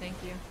 Okay, thank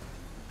you.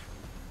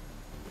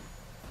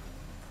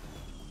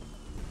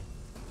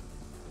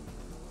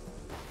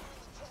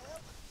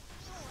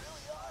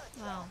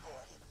 Wow.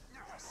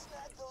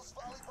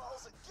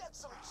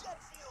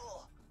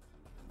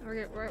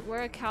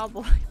 We're a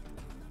cowboy.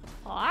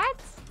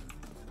 What?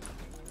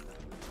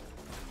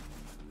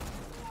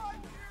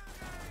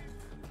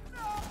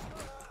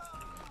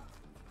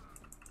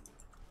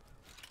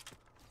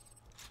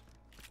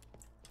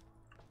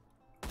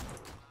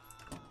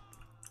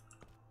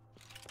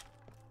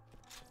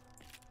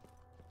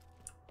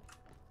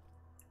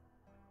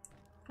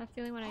 I have a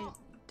feeling when I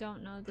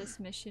don't know this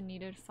mission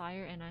needed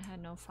fire and I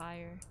had no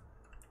fire.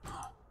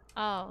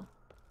 Oh.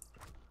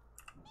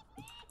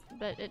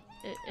 But it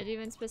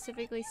even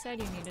specifically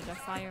said you needed a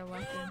fire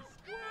weapon.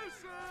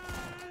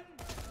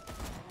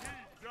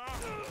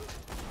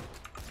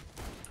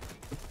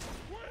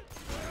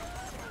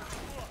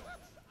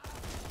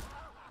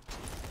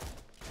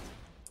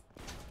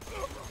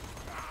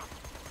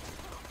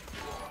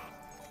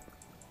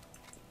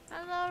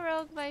 Hello,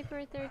 Rogue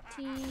Viper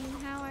 13.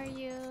 How are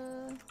you?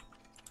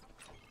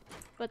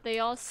 But they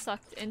all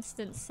sucked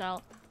instant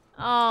cell.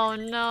 Oh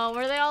no,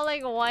 were they all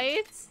like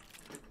white?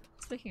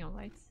 Speaking of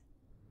whites.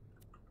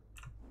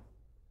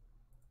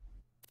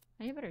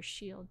 I need a better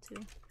shield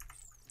too.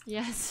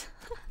 Yes.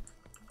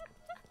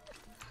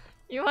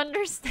 You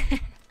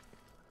understand.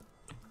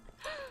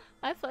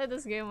 I played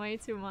this game way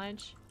too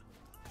much.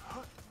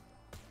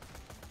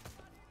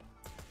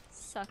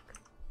 Suck.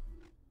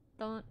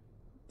 Don't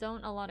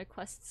a lot of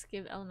quests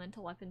give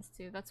elemental weapons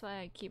too. That's why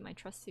I keep my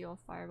trusty old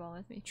fireball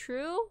with me.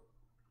 True?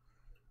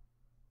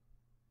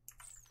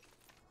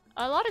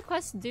 A lot of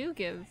quests do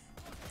give.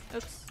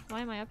 Oops,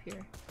 why am I up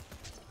here?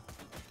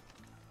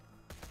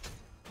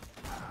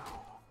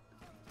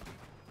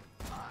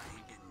 I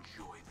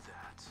enjoyed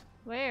that.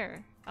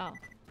 Where? Oh.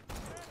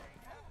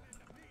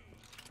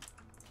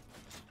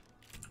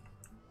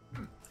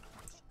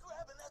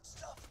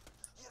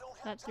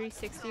 That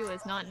 360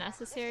 was not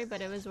necessary, but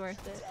it was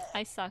worth it.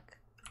 I suck.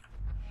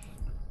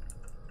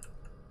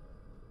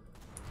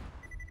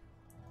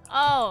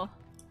 Oh!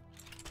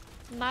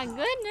 My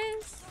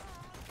goodness!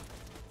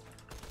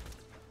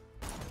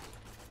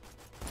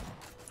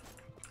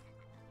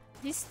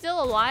 He's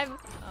still alive?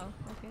 Oh,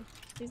 okay.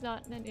 He's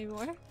not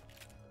anymore.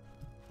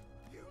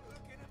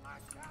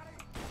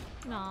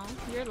 No,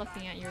 you're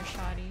looking at your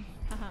shoddy.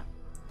 Haha.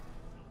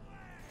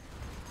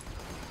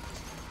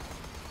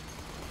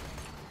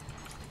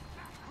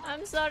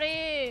 I'm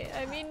sorry.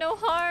 I mean no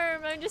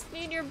harm. I just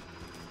need your.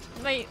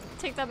 Wait,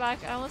 take that back.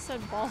 I almost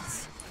said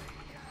balls.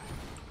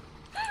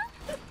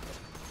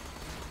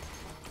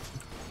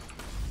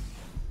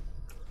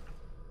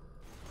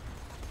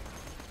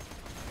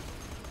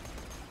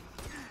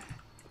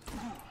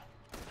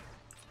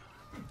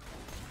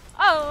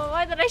 Oh,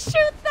 why did I shoot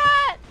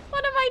that?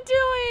 What am I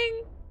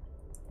doing?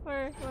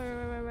 Where?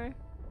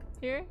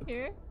 Here?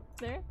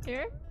 There?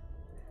 Here?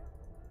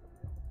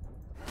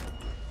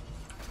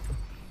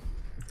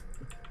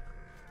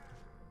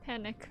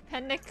 Panic.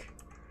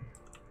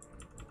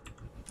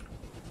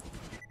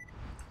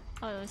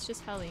 Oh, it's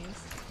just hellies.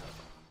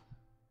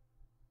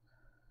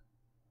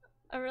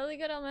 A really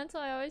good elemental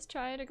I always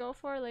try to go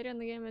for later in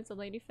the game is a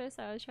Lady Fist.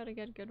 I always try to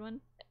get a good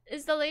one.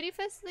 Is the Lady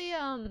Fist the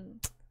Oh,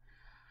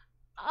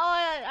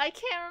 I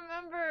can't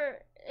remember.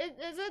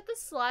 Is it the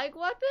slag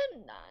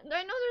weapon?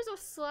 I know there's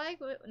a slag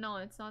no,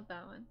 it's not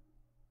that one.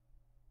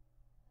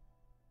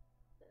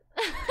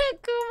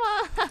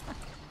 Kuma!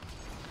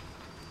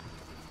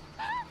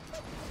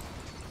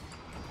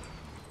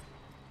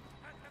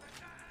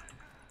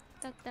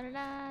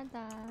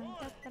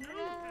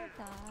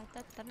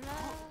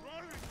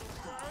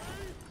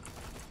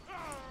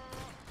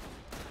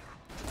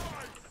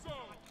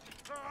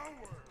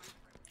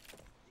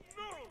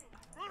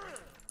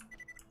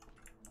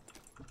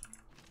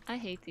 I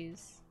hate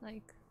these.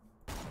 Like,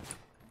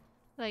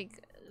 where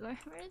are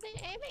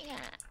they aiming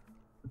at?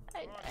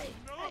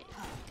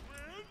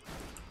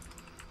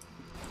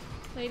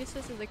 Latest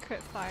is the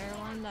crit fire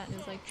one that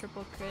is like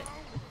triple crit.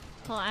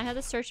 Hold on, I had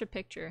to search a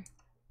picture.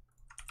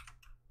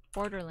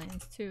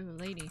 Borderlands 2,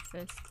 Lady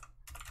Fist.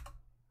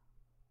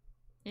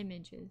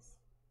 Images.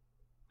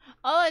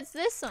 Oh, it's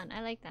this one.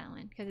 I like that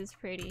one because it's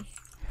pretty.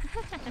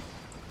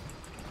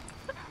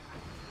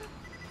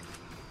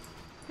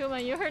 Kuma,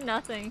 you heard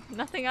nothing.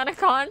 Nothing out of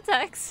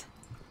context.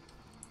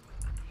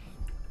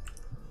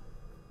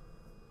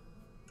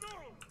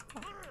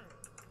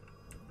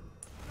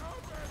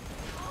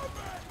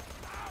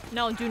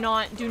 No, do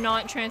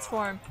not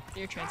transform.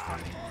 You're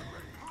transforming.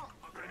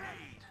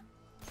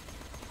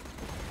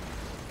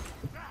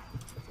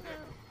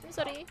 I'm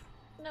sorry.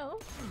 No,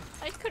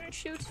 I couldn't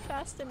shoot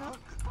fast enough.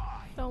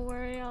 Don't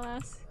worry, I'll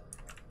ask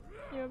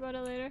you about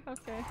it later.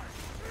 Okay.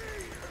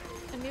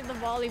 I need the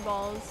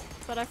volleyballs,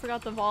 but I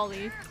forgot the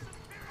volley.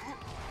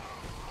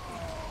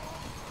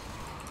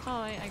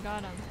 Oh, I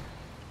got him.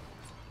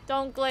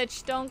 Don't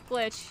glitch, don't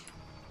glitch.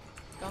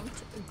 Don't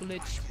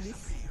glitch,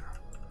 please.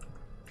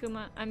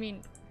 Kuma, I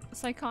mean,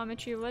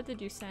 Psychometry, what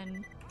did you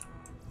send?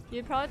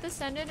 You'd probably have to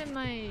send it in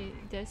my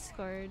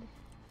Discord.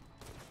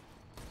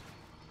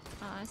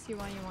 I see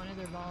why you wanted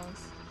their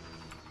balls.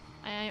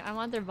 I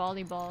want their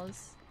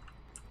volleyballs.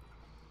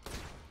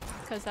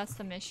 Because that's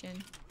the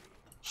mission.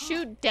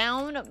 Shoot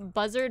down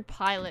buzzard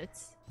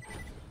pilots.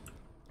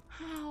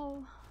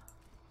 How?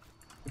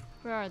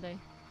 Where are they?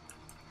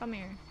 Come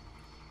here.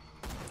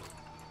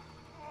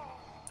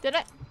 Did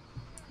I?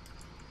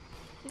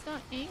 He's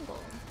not angled.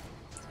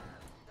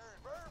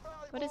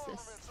 What is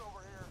this?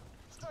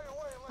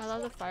 I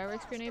love the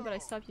fireworks grenade, but I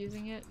stopped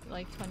using it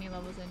like 20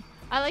 levels in.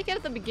 I like it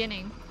at the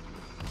beginning.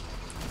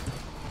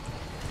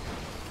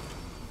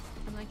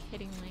 I'm like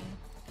hitting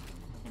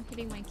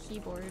my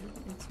keyboard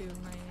into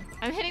my...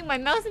 I'm hitting my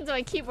mouse into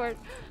my keyboard!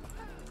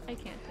 I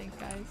can't think,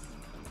 guys.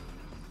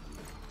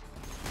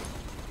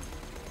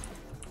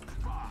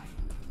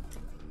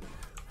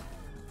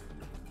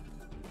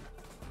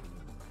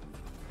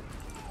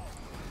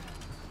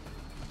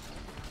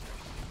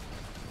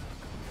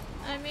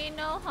 I mean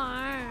no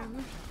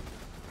harm.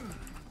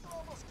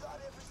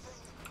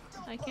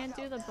 I can't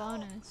do the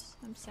bonus.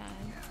 I'm sad.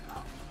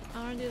 I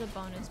want to do the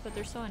bonus, but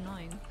they're so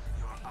annoying.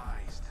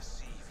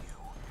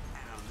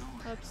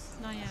 Oops,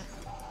 not yet.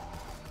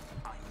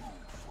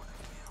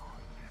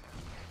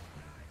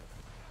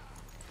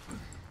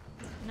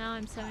 Now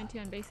I'm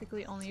 17 and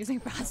basically only using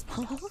brass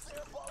balls.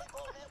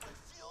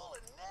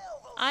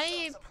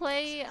 I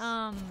play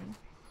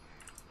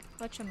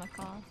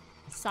whatchamacall?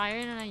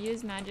 Siren, and I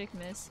use magic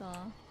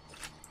missile.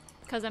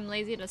 Because I'm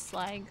lazy to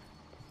slag.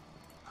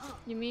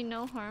 You mean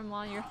no harm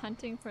while you're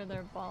hunting for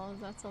their balls?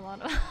 That's a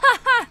lot of...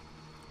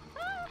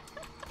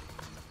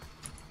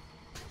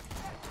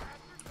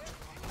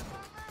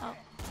 Oh.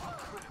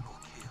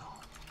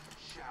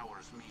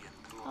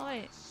 Oh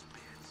wait.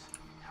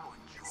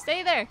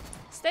 Stay there!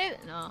 Stay th-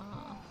 No.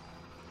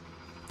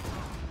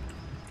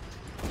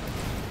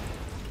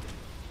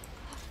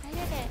 I did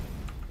it.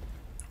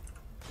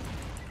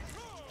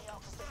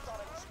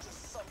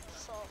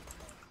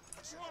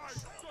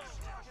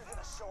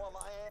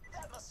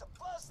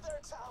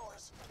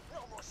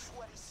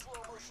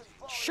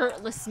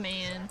 Shirtless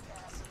man.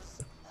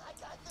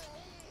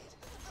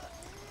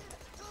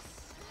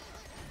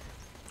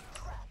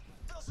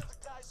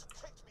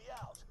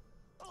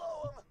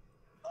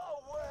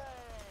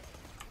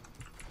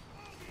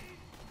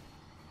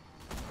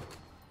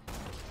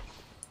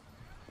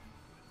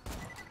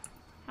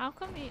 How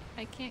come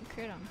I can't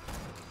crit him?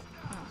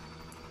 Oh.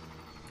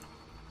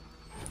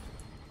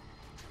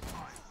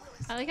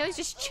 I like how he's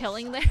just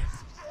chilling there.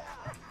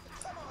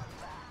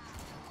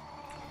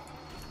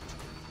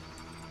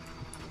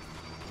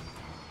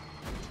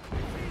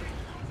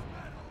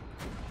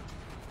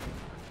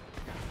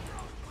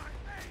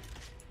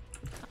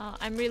 Oh,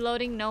 I'm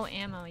reloading, no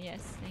ammo.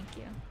 Yes, thank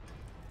you.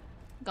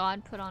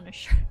 God put on a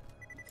shirt.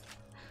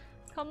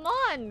 Come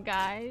on,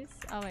 guys.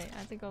 Oh wait, I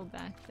have to go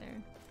back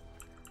there.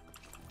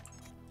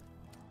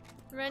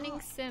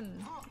 Running sim.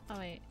 Oh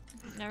wait,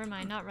 never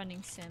mind, not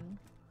running sim.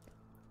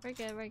 We're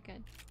good, we're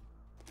good.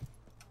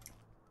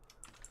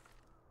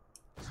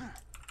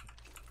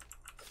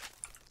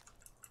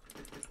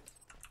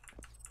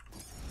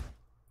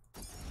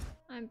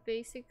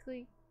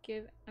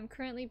 I'm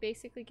currently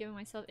basically giving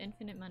myself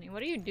infinite money.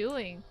 What are you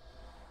doing?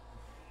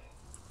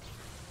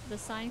 The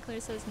sign clearly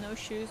says no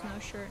shoes, no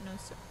shirt, no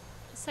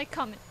it's like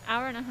come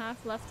hour and a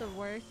half left of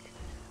work.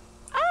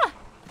 Ah!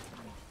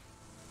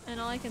 And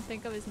all I can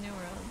think of is New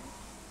World.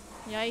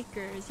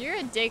 Yikers, you're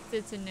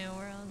addicted to New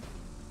World.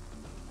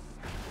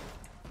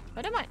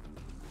 What am I?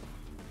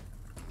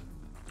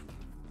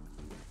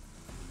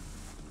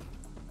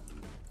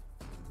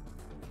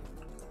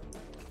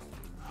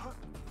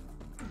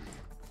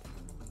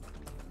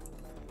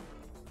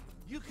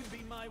 You can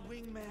be my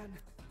wingman.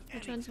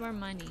 Which one's more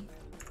money?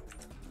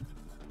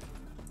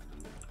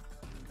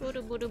 Boo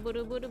boo boo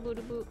boo boo boo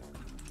boo.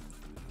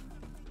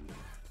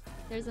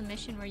 There's a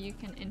mission where you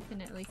can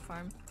infinitely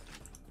farm.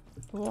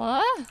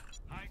 What?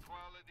 High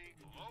quality,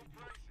 low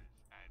prices,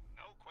 and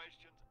no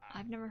questions asked.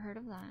 I've never heard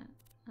of that.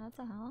 What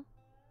the hell?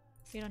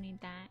 You don't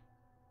need that.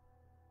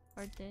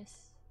 Or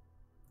this.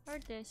 Or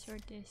this, or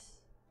this.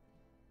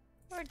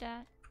 Or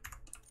that.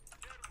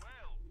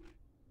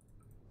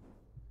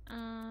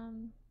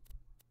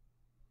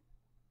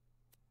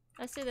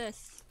 Let's do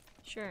this.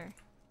 Sure.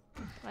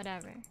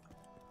 Whatever.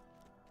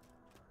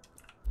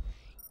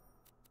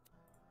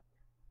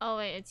 Oh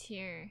wait, it's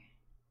here.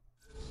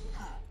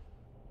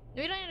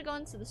 We don't need to go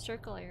into the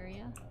circle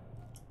area.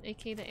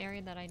 aka the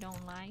area that I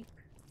don't like.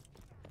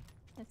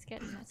 Let's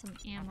get some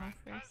ammo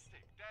first.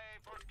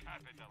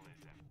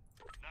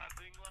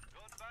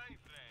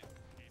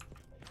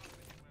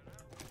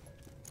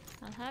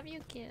 I'll have you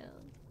killed.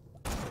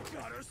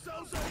 Got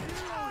ourselves a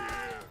hero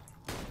here!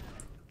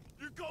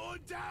 You're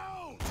going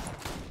down!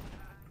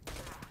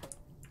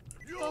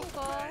 You'll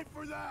pay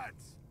for that!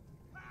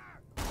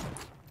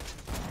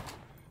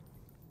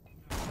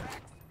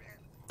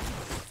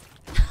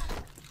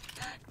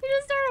 He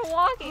just started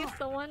walking. It's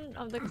the one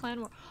of the clan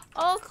war.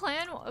 Oh,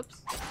 clan war.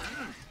 Oops.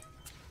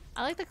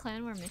 I like the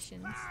clan war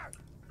missions.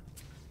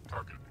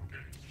 Target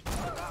engaged.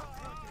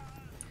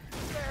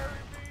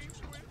 Bury me,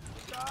 sweet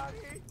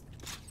Scotty.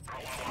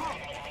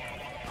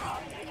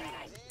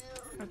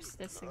 Oops,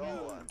 this again.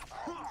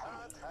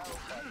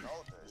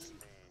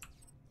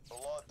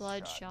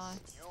 Bloodshot.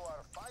 You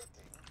are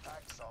fighting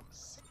back some.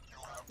 You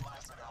have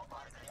blasted out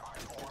my AI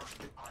core.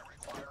 I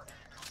require a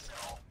new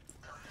shell.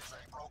 There is a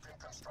broken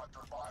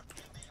constructor bot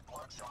in the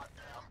bloodshot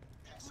dam.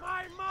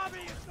 My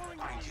mommy is going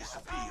I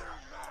disappear.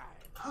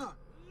 Huh.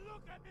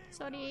 Look at me.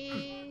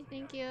 Sorry,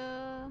 thank you.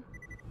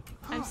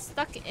 I'm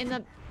stuck in the.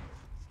 Keep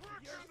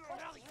what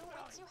few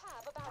wits you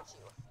have about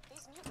you.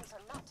 These mutants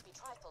are not to be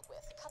trifled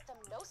with. Cut them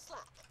no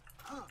slack.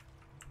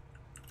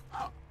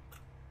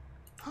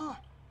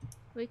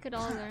 We could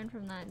all learn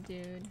from that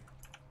dude.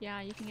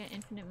 Yeah, you can get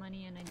infinite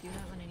money, and I do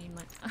that when I need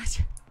money.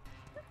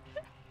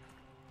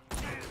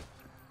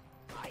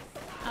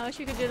 I wish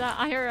you could do that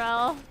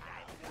IRL.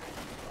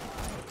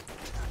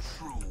 The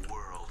true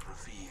world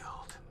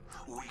revealed.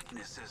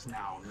 Weaknesses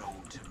now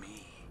known to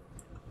me.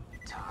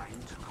 Time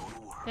to go to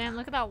work. Damn,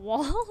 look at that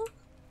wall.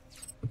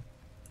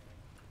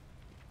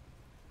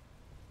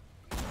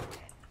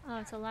 Oh,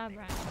 it's a lab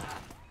rat.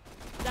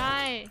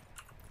 Die!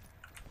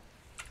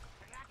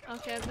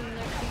 Okay, I've been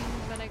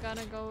lurking, but I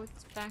gotta go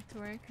back to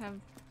work.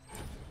 Have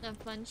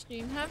fun,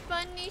 stream. Have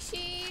fun,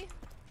 Nishi!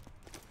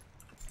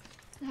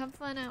 Have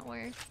fun at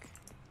work.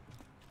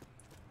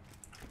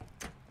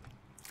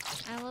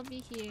 I will be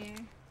here.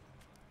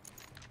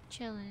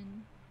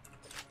 Chillin'.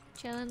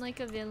 Chillin' like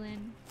a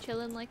villain.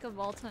 Chillin' like a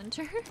vault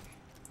hunter.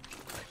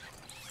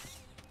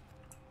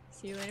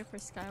 See you later for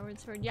Skyward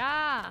Sword.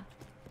 Yeah!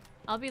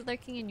 I'll be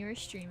lurking in your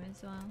stream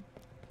as well.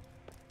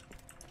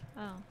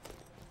 Oh.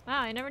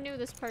 Wow, I never knew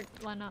this part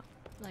went up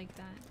like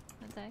that.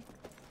 What the heck?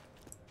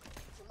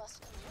 You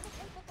must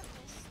communicate with the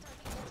beast through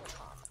the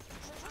intercom.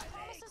 Should your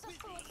promises of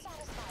food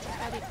satisfy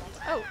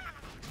Oh!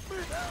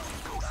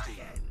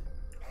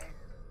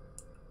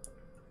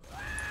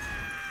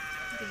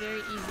 It's a very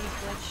easy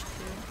glitch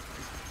too.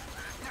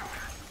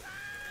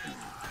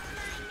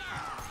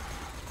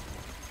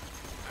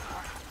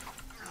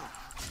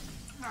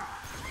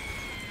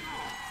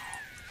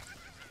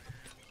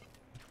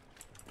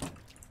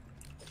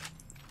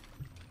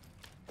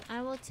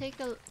 I will take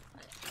a...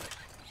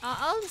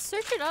 I'll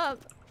search it up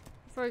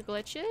for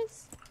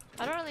glitches.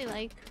 I don't really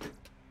like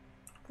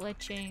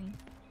glitching,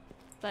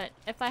 but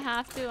if I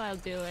have to, I'll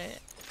do it.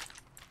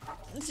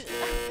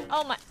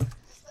 Oh my...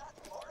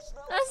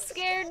 That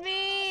scared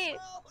me!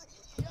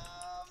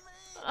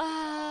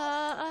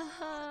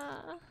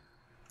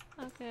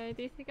 Okay,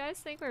 do you guys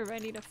think we're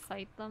ready to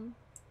fight them?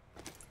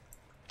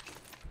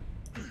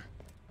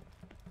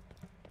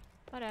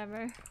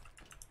 Whatever.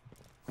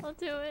 We'll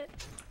do it.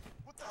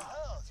 What the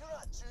hell? You're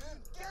not June.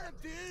 Get him,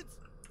 dudes!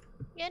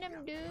 Get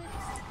him, dude.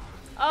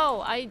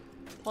 Oh, I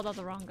pulled out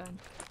the wrong gun.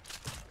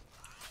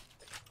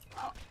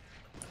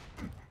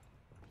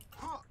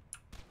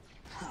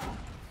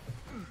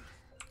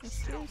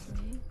 Excuse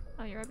me.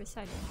 Oh, you're right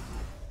beside me.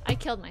 I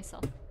killed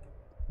myself.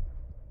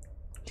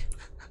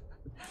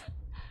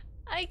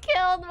 I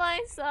killed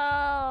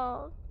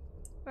myself!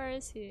 Where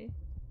is he?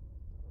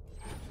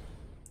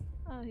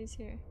 Oh, he's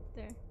here.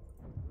 There.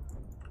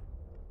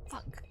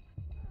 Fuck.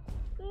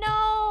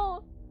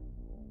 No!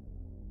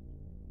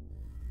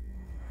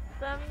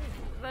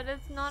 But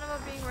it's not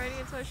about being ready,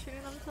 it's about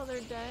shooting them till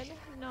they're dead?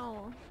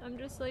 No. I'm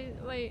just like,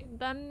 wait,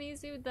 them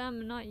means you,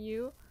 them, not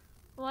you?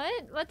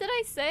 What? What did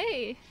I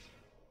say?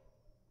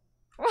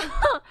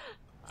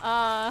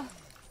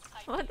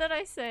 What did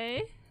I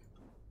say?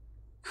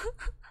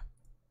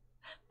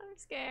 I'm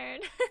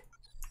scared.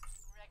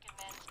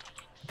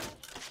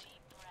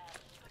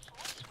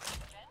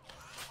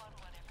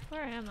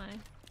 Where am I?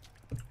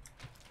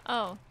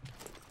 Oh.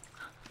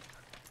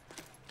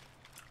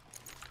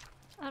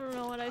 I don't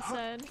know what I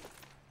said.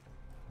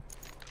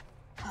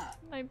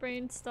 My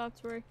brain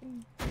stopped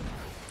working.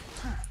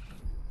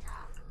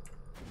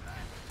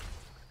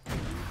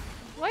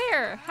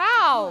 Where?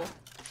 How?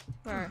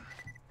 Where?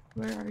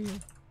 Where are you?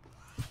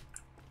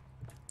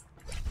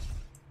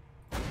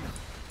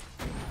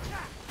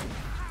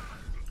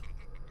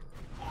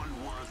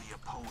 Unworthy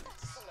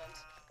opponents.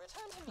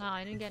 Wow,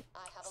 I didn't get.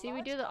 See,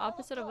 we do the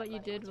opposite of what you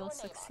did, we'll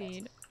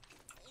succeed.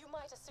 You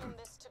might assume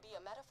this to be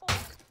a metaphor.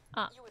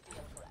 Ah. You would be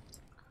incorrect.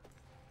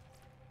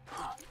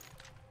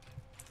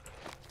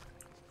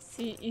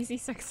 See, easy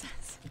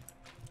success.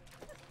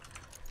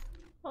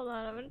 Hold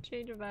on, I'm gonna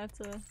change it back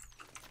to.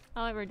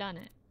 Oh, wait, we're done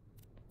it.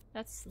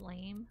 That's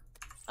lame.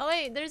 Oh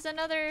wait, there's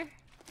another.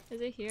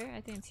 Is it here?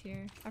 I think it's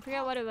here. I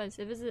forgot what it was.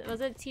 Was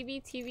it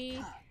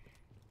TV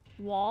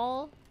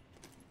wall?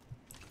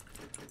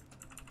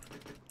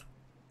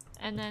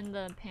 And then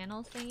the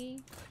panel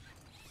thingy?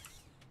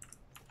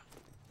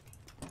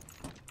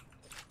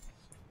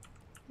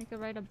 I could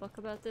write a book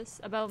about this.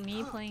 About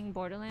me playing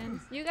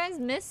Borderlands. You guys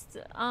missed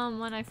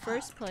when I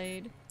first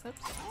played.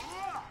 Oops.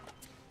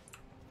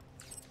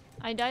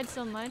 I died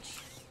so much.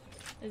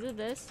 Is it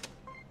this?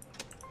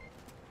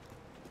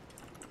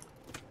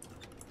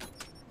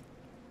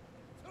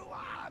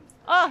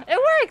 Oh, it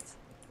worked!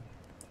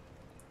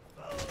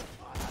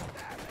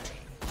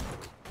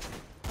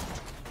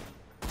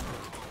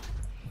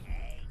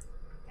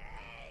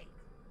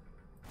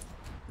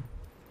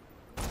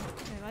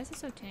 Wait, why is it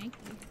so tanky?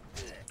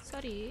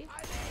 Sorry.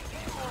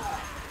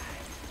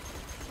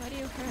 Why do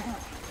you hurt?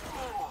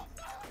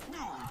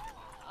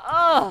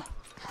 Oh!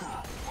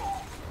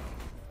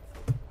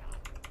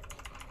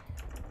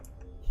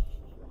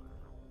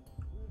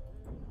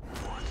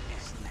 What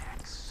is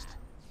next?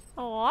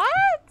 What?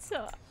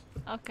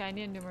 Okay, I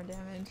need to do more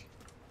damage.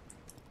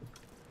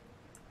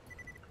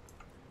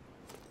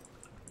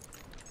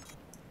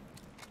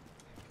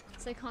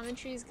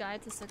 Psychometry's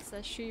guide to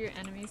success. Shoot your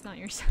enemies, not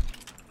yourself.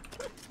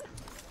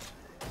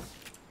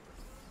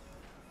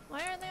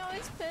 Why are they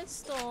always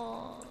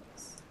pistols?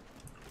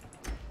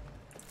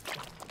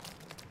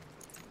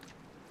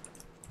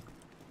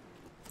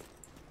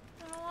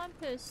 I don't want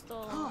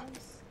pistols.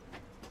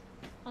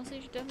 Also,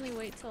 you should definitely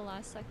wait till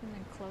last second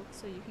and cloak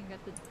so you can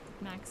get the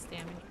max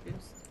damage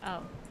boost.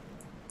 Oh.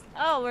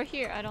 Oh, we're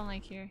here. I don't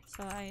like here,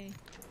 so I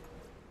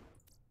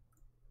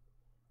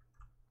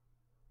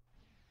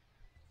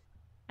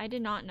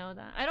did not know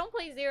that. I don't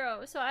play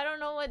Zero, so I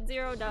don't know what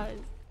Zero does.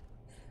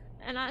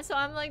 And so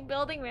I'm like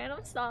building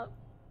random stuff.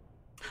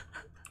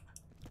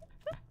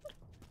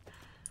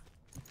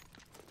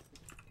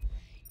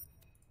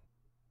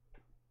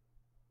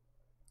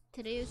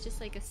 Today is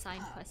just like a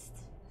side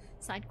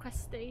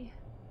quest day.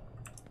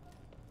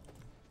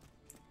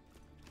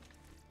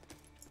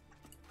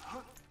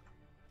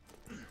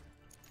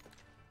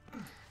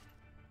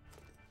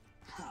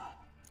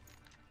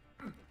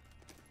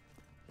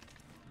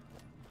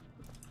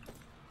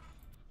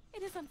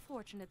 It is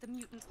unfortunate the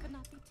mutants could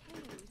not be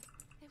tamed.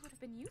 They would have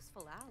been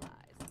useful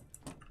allies.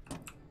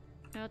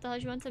 Now what the hell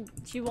she wants to?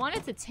 She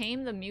wanted to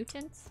tame the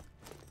mutants?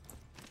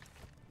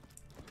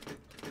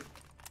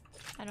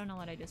 I don't know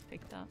what I just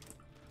picked up.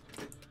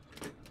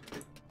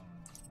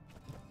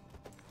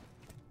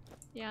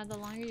 Yeah, the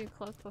longer you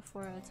cloak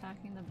before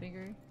attacking, the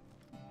bigger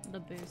the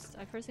boost.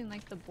 I personally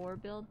like the boar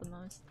build the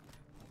most.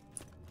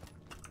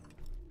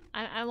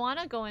 I want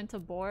to go into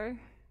boar.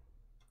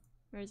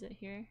 Where is it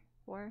here?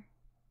 Boar.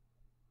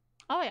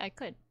 Oh wait, I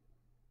could.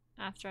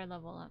 After I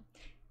level up.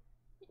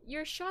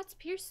 Your shots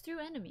pierce through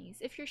enemies.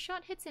 If your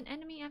shot hits an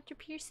enemy after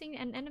piercing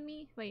an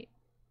enemy... Wait.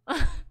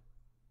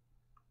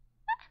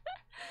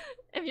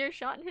 If your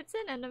shot hits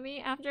an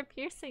enemy after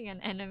piercing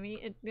an enemy,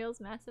 it deals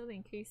massively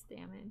increased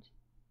damage.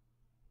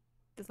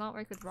 Does not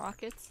work with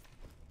rockets.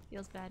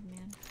 Feels bad,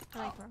 man. I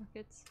like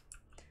rockets.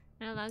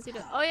 And it allows you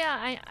to... Oh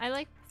yeah, I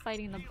like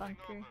fighting the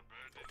bunker.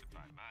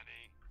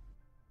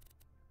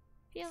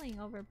 Feeling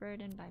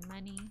overburdened by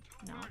money?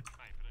 No.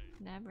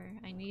 Never.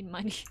 I need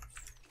money.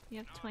 You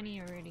have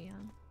 20 already,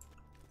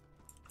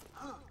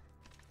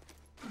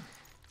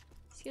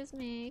 Excuse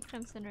me,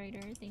 Crimson Raider.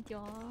 Thank you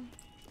all.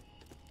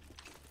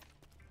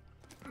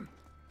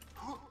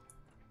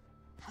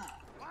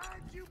 Why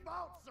ain't you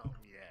bought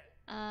something yet?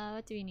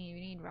 What do we need? We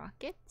need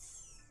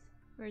rockets.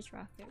 Where's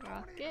rocket? Don't even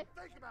Rocket.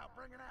 think about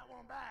bringing that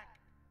one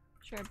back.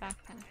 Sure,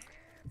 backpack. And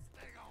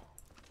stay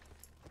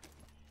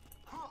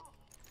on.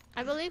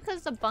 I believe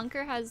because the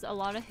bunker has a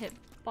lot of hit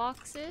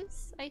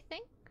boxes, I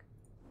think.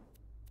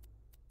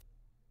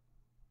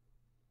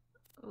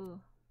 Ooh.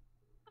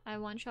 I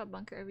one-shot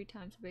bunker every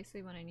time, so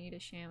basically when I need a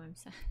sham, I'm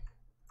sad.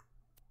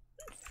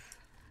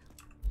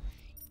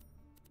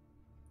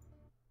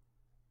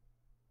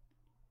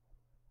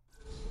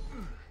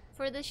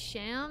 For the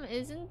sham,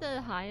 isn't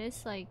the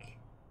highest like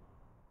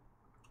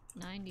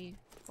 94%,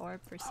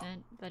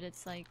 but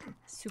it's like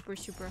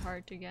super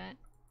hard to get.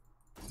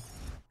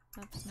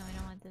 Oops, no, I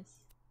don't want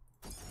this.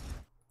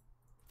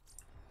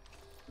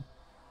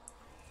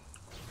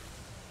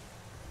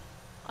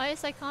 Oh yeah,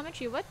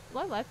 psychometry. What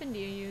weapon do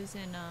you use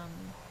in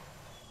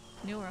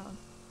New World?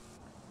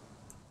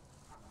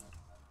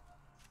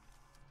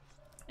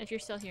 If you're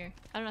still here.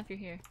 I don't know if you're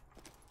here.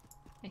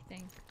 I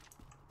think.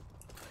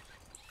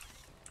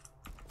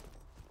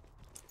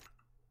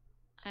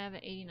 I have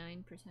an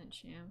 89%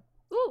 sham.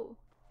 Ooh!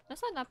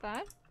 That's not that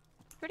bad.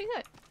 Pretty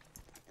good.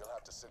 You'll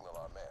have to signal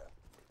our man.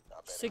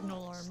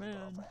 Signal our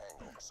man.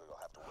 So you'll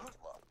have to wake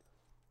him up.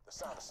 The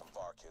sound of some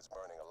VAR kids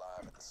burning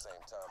alive at the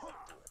same time won't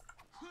do it.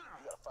 You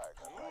got a fire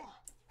gun, right?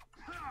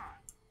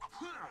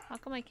 How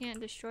come I can't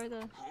destroy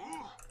the...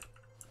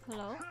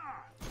 Hello?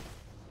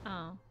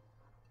 Oh.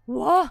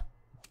 What?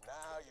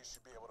 Now you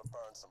should be able to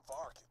burn some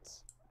VAR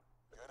kids.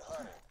 Good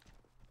hunting.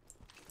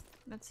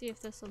 Let's see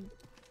if this will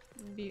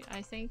be...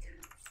 I think...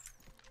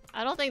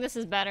 I don't think this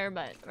is better,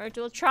 but we're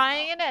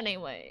trying it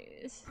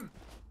anyways.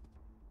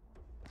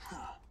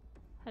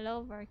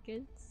 Hello,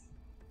 Varkids.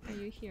 Are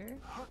you here?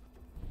 Well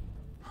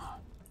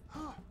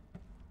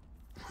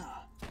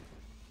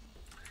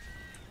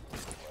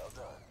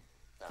done.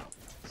 Now,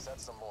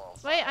 set some more on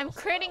fire. Wait, I'm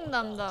critting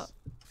them though.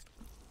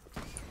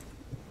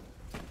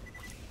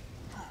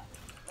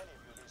 Many of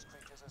you these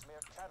creatures as mere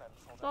cannon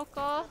for the Fuck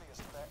off. oblivious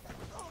to their...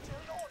 Oh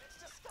dear Lord, it's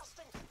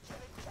disgusting! Kill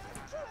it, kill it,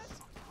 kill it!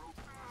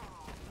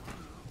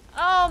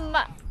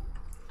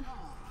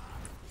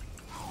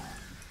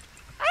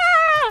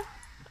 Ah!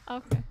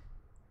 Okay.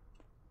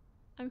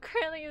 I'm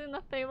currently using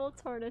the Fabled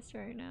Tortoise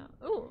right now.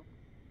 Ooh.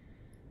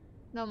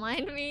 Don't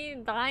mind me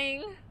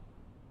dying.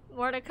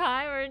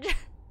 Mordecai, we're just...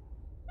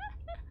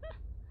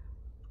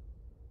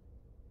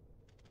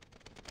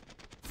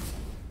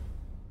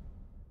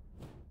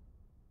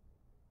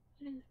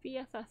 It is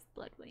BFF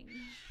Bloodwing.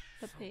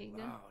 The pig.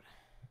 Loud.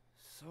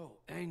 So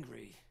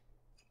angry.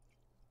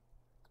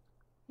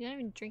 You're not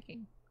even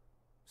drinking.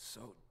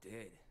 So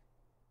dead.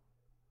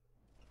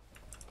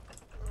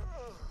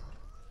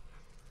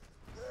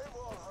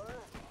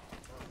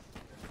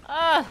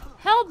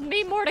 Help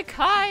me,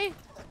 Mordecai!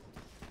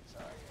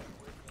 Sorry, I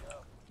wake me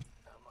up.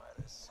 I might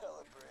have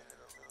celebrated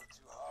a little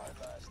too hard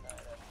last night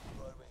after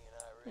Bloodwing and I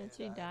ran. Did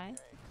she die?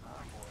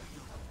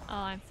 Oh,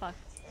 I'm fucked.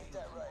 Ain't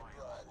that right,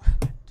 Blood?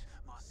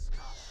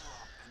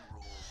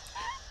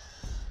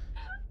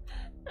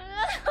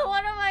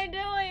 What am I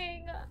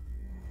doing?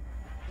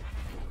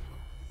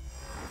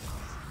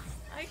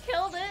 I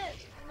killed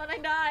it, but I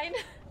died.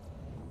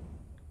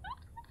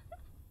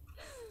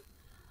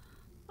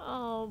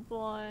 Oh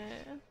boy.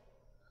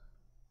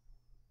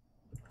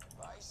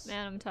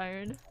 Man, I'm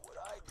tired. What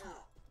I do?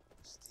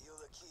 Steal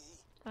the key.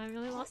 I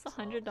really lost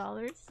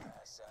 $100.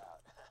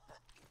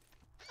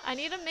 I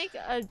need to make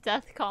a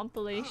death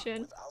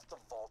compilation.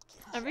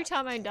 Every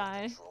time I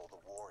die. The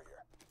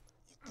warrior.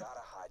 You gotta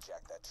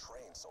hijack that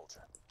train,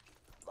 soldier.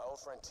 My old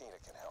friend Tina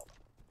can help.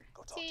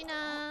 Go talk to her.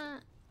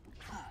 Tina!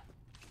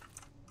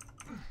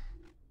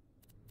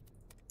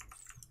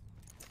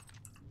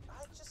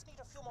 I just need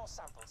a few more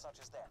samples such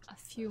as that. A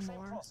few Same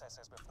more? process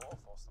as before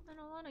for some. I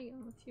don't want to give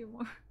him a few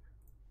more.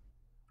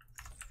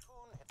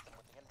 Hit them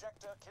with the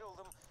injector, kill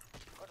them.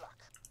 Good luck.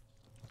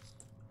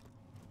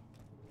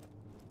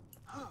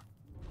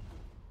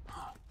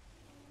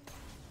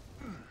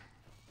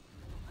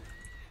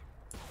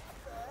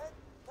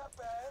 Not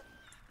bad.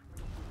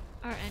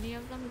 Are any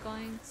of them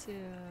going to...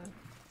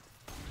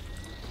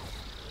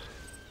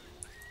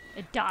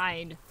 It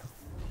died.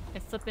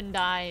 It flippin'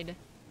 died.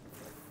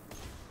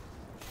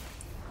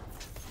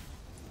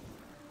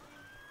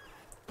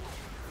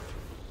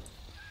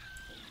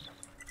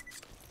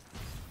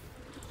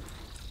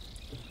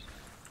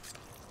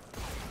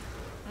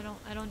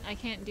 I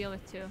can't deal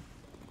with two.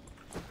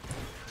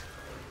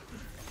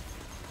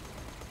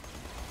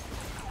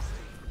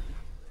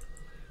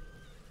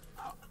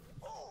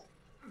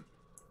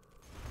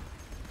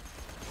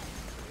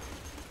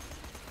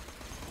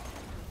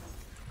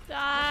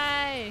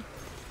 Die!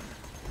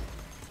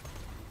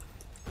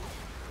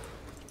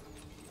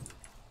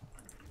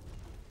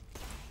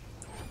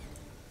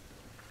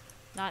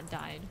 That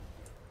died.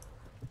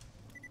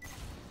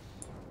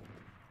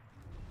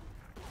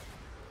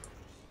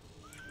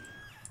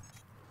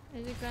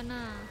 Are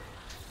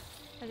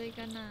they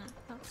gonna?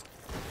 Oh.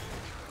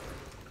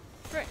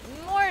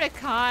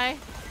 Mordecai!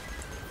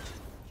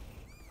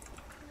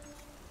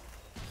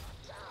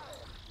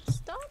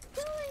 Stop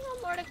killing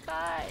him,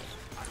 Mordecai!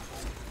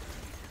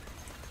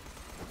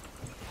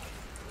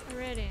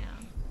 Iridium.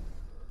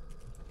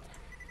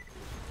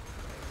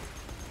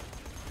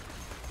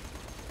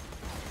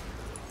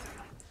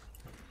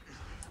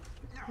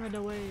 Run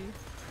away.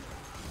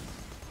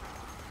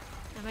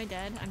 Am I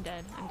dead? I'm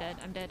dead. I'm dead.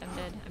 I'm dead. I'm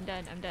dead. I'm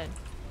dead. I'm dead.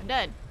 I'm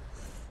dead.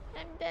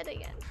 I'm dead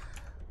again.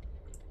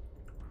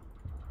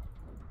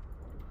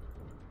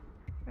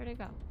 Where'd it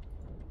go?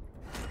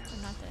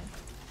 I'm not there.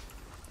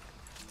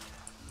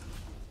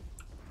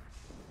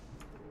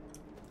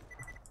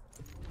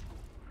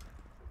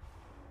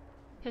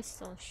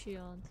 Pistol,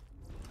 shield.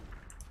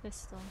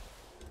 Pistol.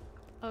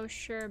 Oh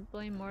sure,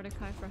 blame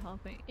Mordecai for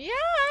helping. Yeah!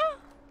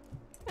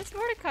 It's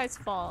Mordecai's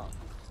fault.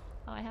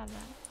 Oh, I have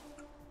that.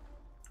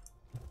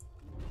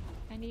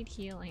 I need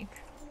healing.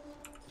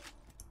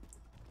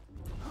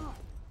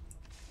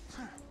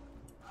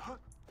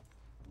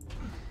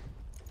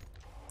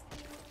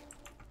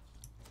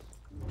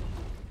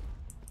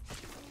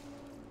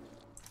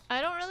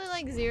 I don't really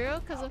like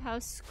Zero because of how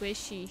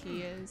squishy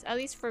he is. At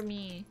least for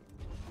me.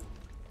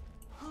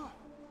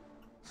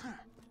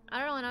 I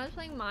don't know, when I was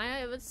playing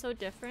Maya, it was so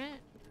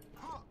different.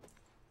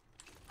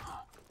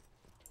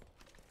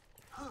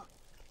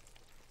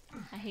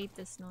 I hate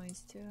this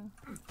noise too.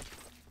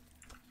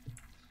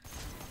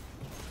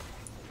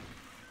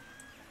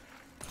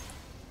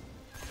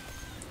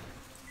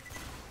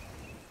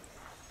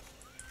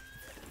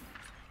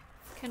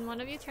 Can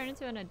one of you turn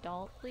into an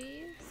adult,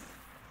 please?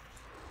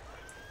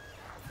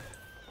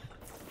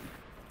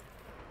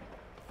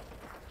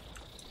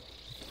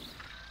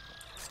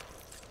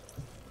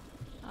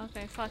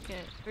 Okay, fuck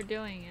it. We're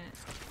doing it.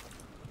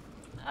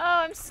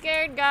 Oh, I'm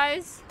scared,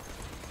 guys.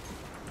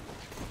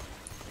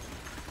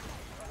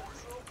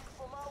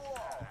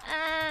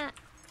 Ah.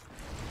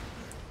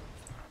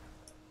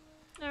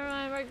 Never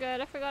mind, we're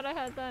good. I forgot I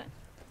had that.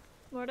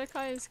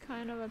 Mordecai is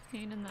kind of a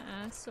pain in the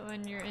ass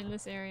when you're in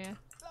this area.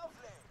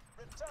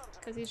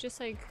 Because he's just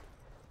like,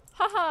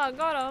 haha,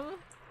 got him!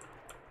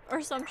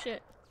 Or some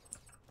shit.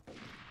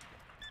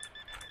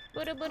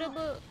 Buddha Buddha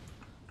boo.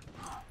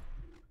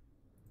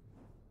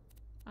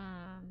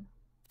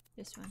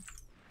 This one.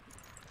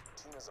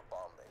 Tina's a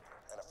bomb maker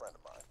and a friend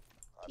of mine.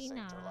 I've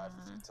Tina. saved her life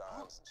a few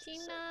times.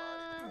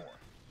 Tina.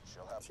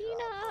 She'll help Tina, you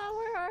out.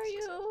 where are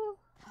you?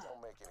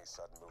 Don't make any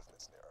sudden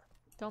movements near her.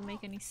 Don't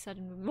make any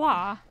sudden movement.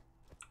 Wah!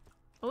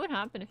 What would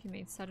happen if you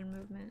made sudden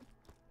movement?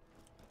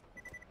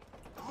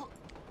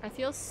 I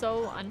feel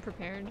so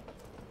unprepared.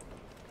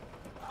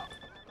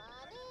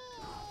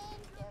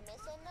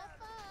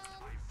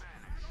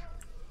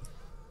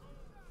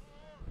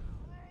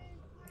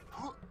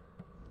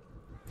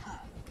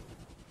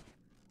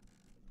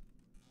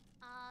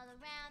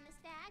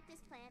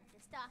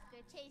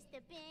 Stalker chased a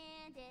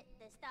bandit.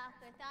 The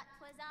stalker thought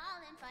 'twas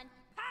all in fun.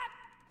 Pop!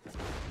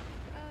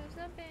 Goes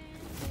the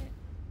bandit.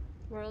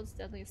 World's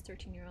deadliest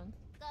 13-year-old.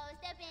 Goes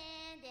the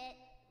bandit.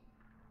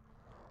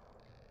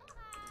 Oh,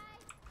 hi.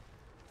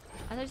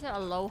 I thought you said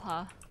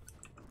aloha.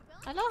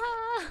 Aloha!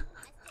 I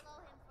still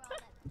owe him for all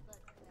that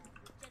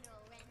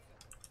general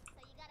ransom. So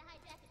you gotta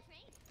hijack a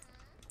train,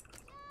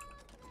 huh?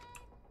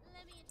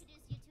 Let me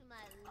introduce you to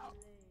my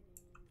ladies.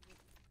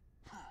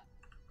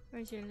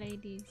 Where's your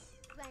ladies?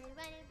 Running,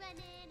 running,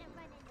 running, and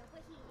running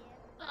over here.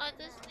 Oh,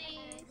 the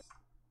sneeze.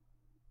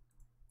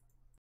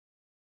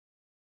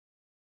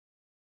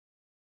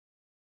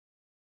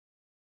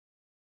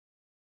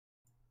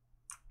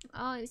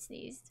 Oh, I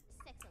sneezed.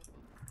 Sexo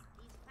things.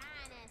 These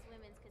fine-ass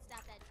women could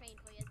stop that train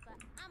for you, but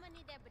I'ma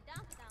need their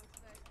badonkadonks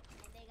first,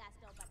 and they got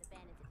stolen by the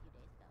bandits a few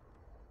days ago.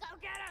 Go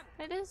get them!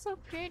 That is so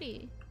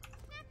pretty.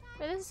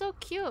 That is so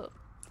cute.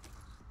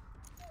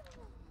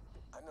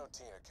 I know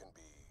Tina can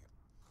be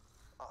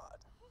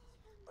odd,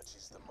 but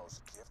she's the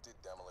most gifted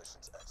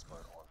demolitions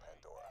expert on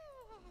Pandora.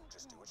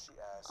 Just do what she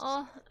asks.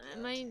 Oh,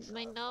 my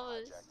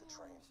nose. Hijack the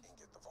train and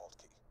get the vault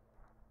key.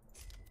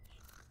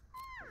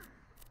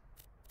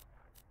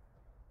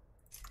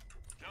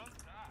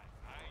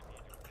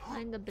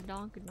 Find the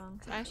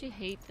badonkadonks. I actually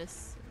hate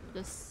this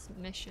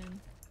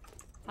mission.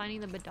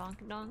 Finding the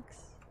badonkadonks.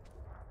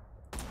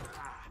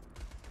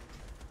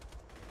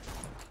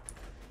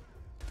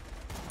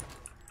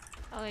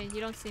 Oh wait, you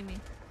don't see me.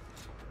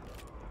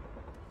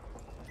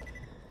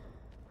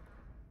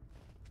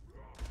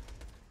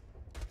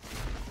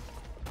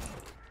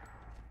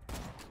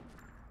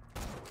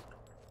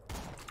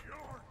 You're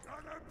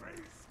gonna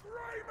be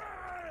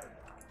screaming!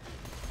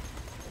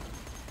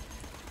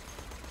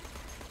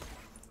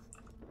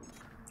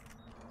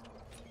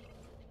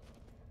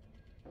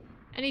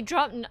 And he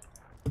dropped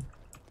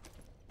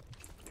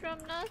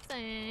dropped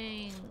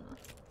nothing.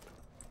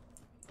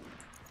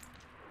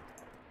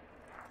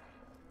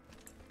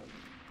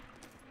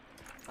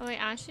 Oh wait,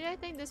 actually I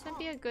think this might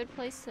be a good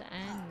place to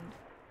end.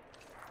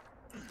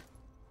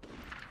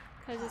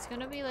 Cause it's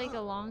gonna be like a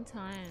long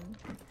time.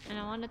 And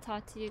I want to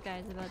talk to you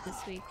guys about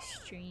this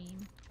week's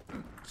stream.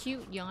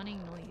 Cute yawning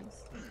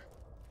noise.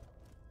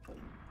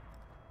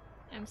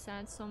 I'm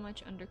sad. So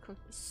much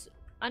undercooked.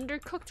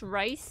 Undercooked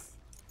rice?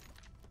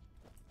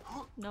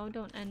 No,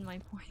 don't end my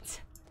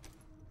points.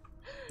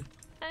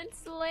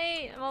 It's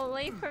late. Well,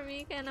 late for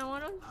weekend. I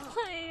want to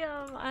play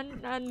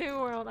a New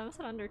World. I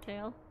said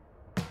Undertale.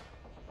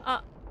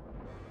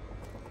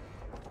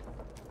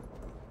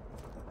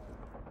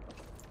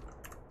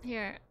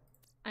 Here,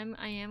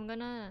 I am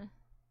gonna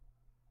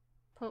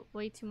put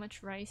way too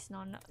much rice.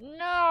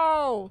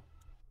 No.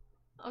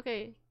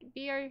 Okay,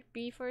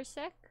 BRB for a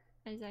sec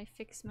as I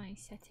fix my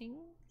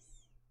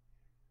settings.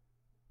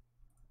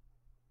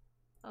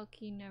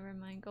 Okay, never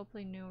mind. Go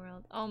play New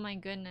World. Oh my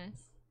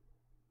goodness.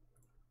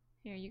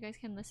 Here, you guys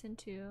can listen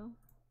to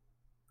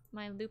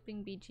my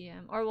looping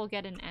BGM, or we'll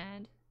get an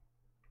ad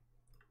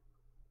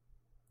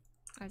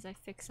as I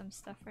fix some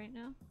stuff right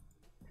now,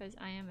 because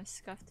I am a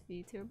scuffed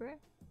VTuber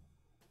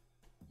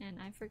and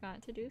I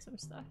forgot to do some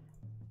stuff.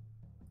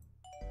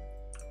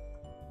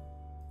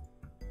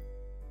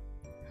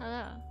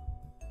 Hello,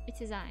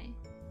 it is I.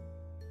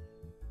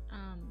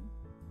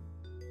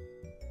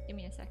 Give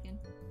me a second.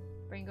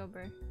 Brain go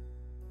burr.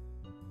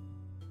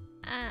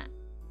 Yeah.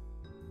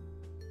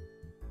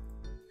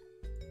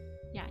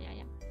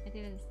 I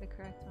think that is the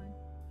correct one.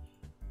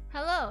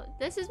 Hello,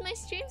 this is my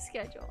stream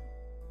schedule.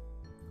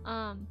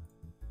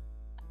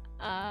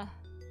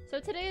 So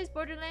today is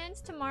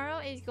Borderlands. Tomorrow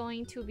is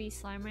going to be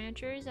Slime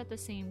Ranchers at the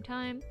same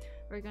time.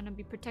 We're gonna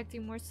be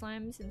protecting more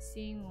slimes and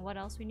seeing what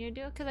else we need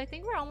to do, because I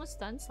think we're almost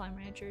done Slime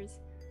Ranchers.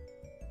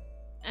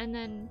 And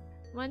then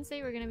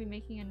Wednesday we're gonna be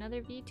making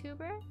another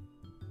VTuber.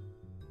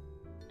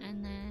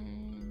 And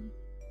then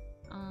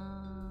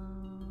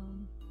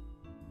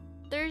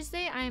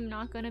Thursday I am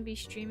not gonna be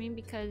streaming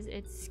because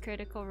it's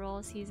Critical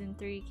Role Season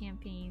 3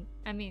 campaign.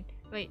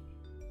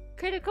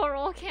 Critical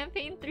Role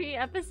Campaign 3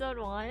 Episode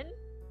 1.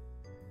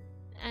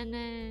 And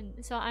then,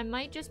 so I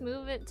might just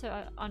move it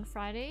to on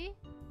Friday,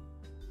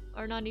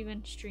 or not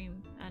even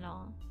stream at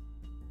all.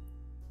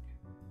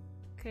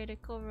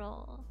 Critical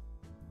Role.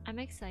 I'm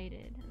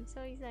excited. I'm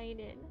so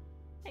excited.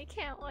 I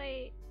can't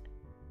wait.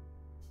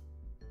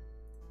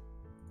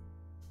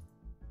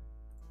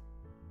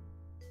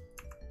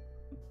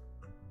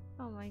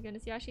 Oh my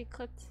goodness, you actually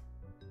clipped.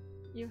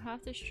 You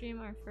have to stream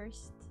our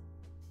first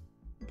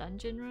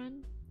dungeon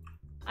run?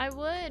 I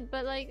would,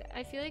 but like,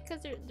 I feel like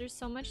because there's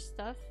so much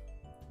stuff.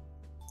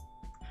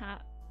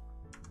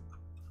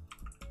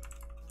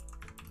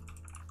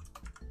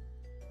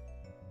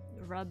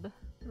 Rub.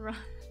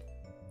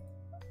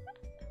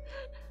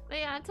 But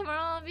yeah,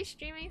 tomorrow I'll be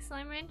streaming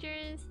Slime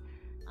Ranchers.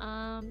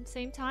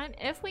 Same time.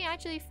 If we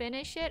actually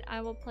finish it,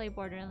 I will play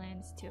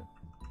Borderlands 2.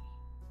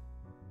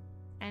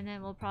 And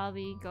then we'll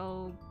probably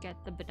go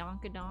get the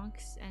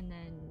badonkadonks and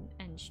then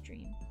end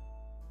stream.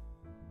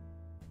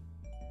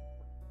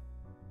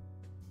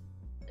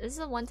 This is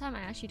the one time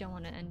I actually don't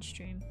want to end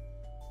stream.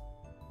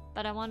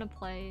 But I want to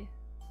play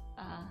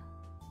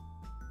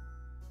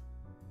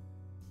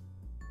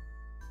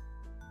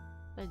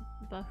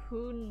but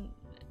who,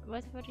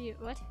 what are you,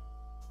 what?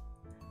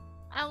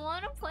 I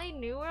want to play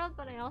New World,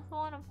 but I also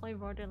want to play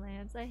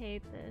Borderlands. I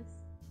hate this.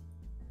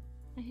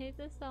 I hate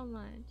this so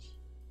much.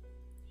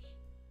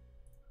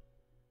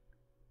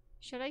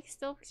 Should I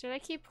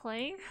keep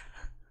playing?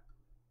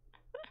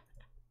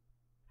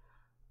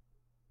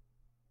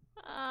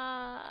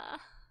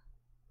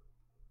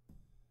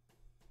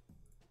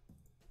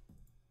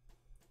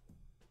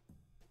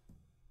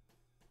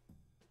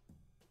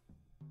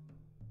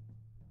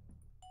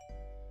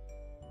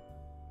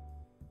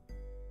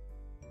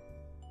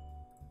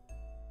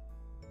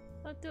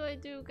 What do I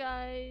do,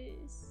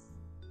 guys?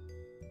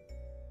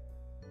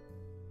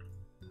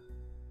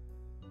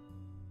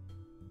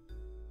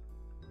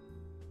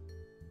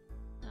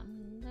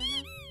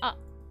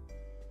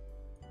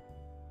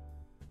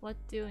 What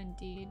do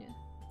indeed?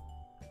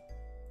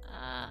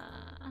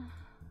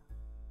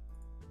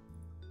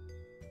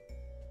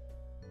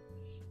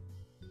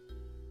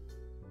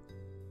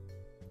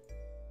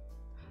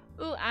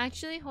 Ooh,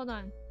 actually, hold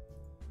on.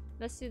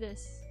 Let's do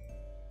this.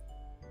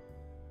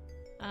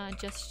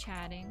 Just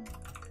chatting.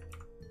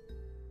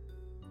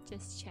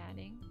 Just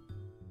chatting.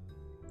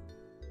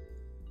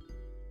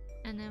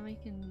 And then we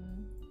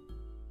can...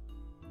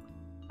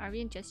 Are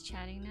we in just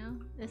chatting now?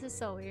 This is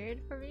so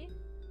weird for me.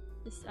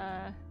 Just,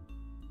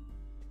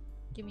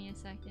 give me a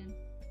second.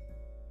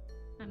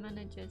 I'm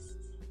gonna just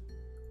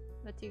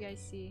let you guys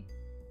see.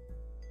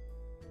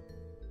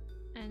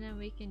 And then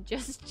we can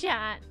just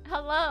chat.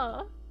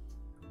 Hello!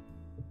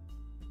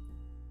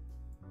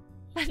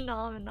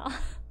 Phenomenal.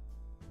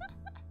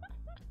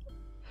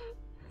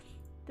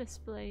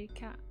 Display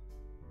cap.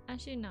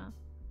 Actually no.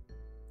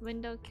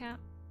 Window cap.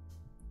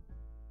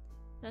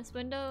 Let's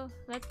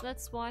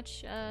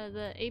watch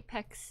the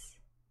Apex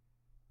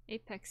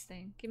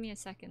thing. Give me a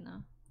second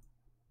though.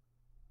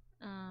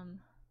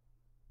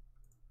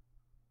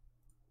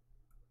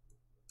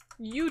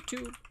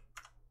 YouTube.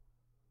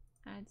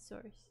 Add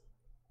source.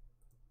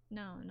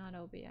 No, not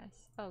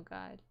OBS. Oh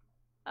god.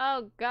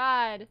 Oh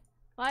god.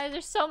 Why is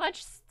there so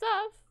much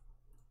stuff?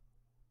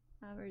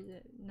 Where is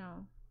it?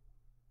 No.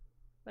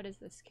 What is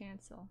this?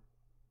 Cancel.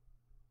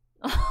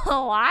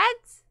 What?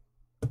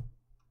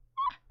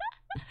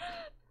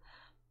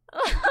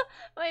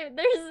 Wait,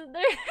 there's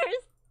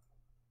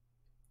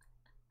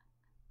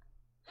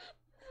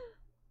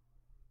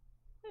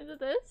Is it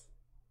this?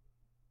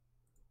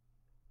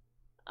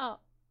 Oh.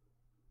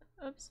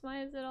 Oops,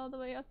 why is it all the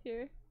way up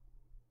here?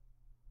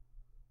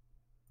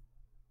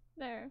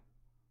 There.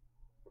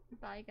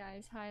 Bye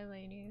guys, hi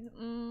ladies.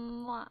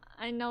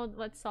 I know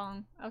what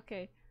song.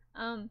 Okay.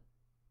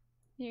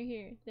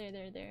 Here.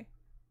 There.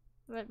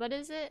 What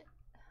is it?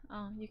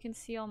 Oh, you can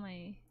see all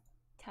my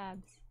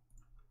tabs.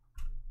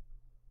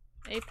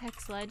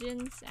 Apex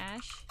Legends,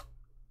 Ash.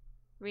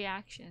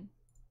 Reaction.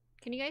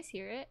 Can you guys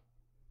hear it?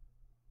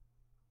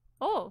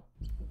 Oh!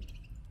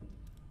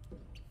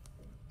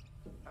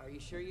 Are you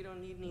sure you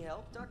don't need any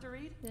help, Dr.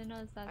 Reed?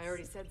 I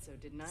already said so,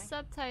 didn't I?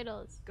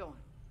 Subtitles. Go on.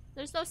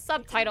 There's no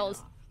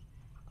subtitles.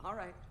 All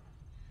right.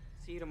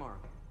 See you tomorrow.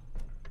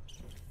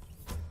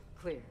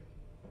 Clear.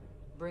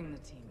 Bring the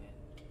team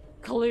in.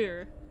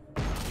 Clear.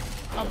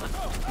 Oh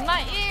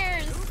my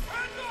ears!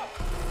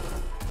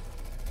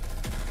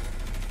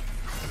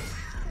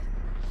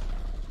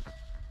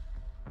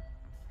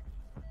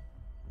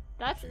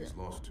 That's She's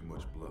lost too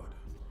much blood.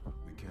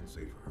 We can't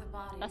save her.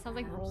 That sounds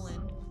like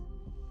Roland.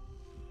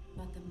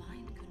 But the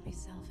mind could be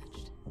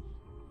salvaged.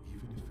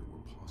 Even if it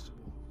were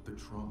possible, the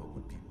trauma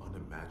would be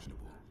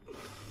unimaginable.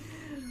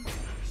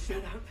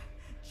 Shut up.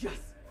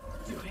 Just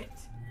do it.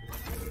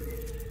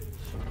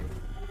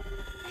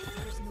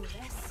 There's no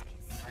risk.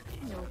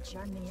 No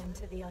journey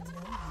into the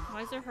unknown.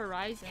 Why is there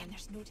horizon? And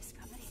there's no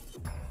discovery.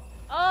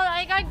 Oh,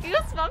 I got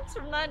goosebumps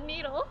from that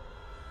needle.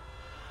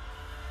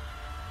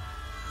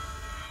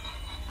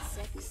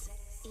 6,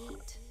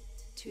 8,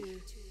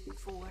 2,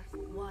 4,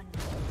 1.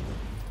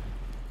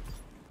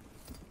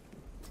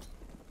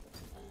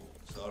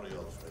 Sorry,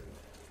 old friend.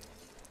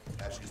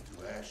 Ashes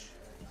to ash.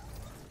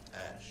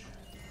 Ash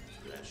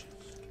to ashes.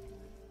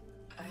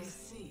 I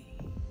see.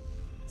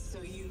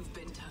 So you've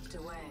been tucked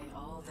away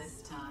all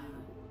this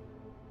time.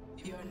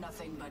 You're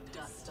nothing but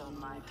dust on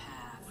my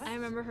path. I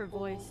remember her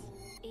voice.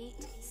 8,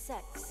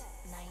 6,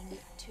 9,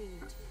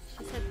 2.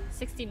 She said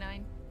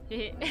 69.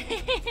 You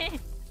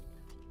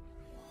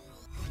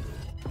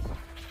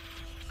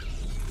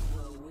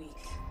were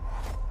weak.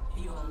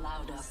 You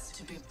allowed us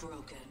to be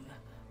broken.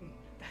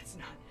 That's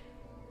not...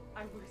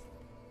 I was...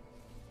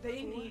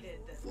 They needed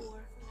the...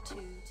 4, 2,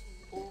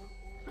 0,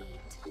 8.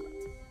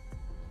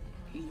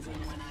 Even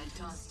when I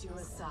tossed you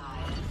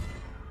aside,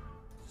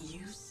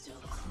 you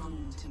still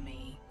clung to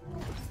me.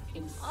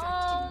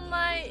 Infecting me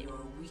with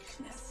your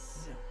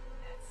weakness. No,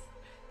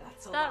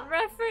 that's a that lie.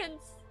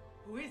 reference.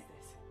 Who is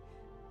this?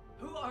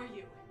 Who are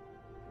you?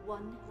 1,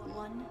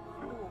 1,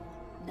 0,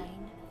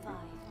 9, 5.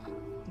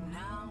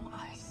 Now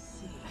I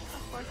see.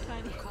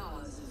 The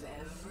cause of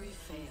every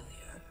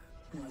failure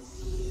was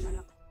you. Shut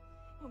up.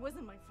 It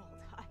wasn't my fault.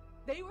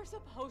 They were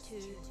supposed 2,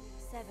 to.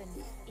 7,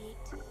 8,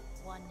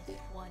 1,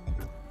 1.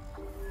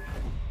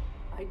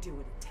 I do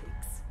what it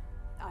takes.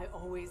 I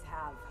always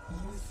have.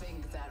 You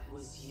think that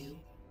was you?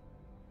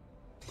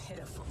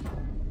 Pitiful.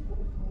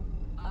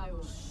 I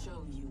will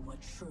show you what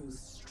true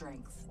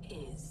strength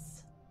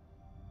is.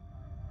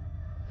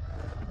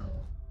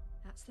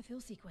 That's the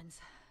full sequence.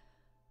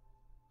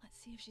 Let's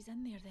see if she's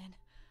in there then.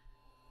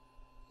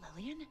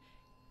 Lillian?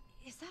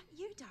 Is that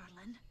you,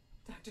 darling?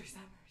 Dr.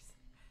 Summers.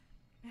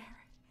 Mary,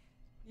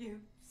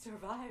 you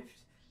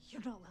survived.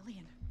 You're not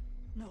Lillian.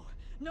 No,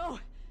 no,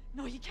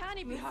 no, you can't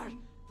even. Listen,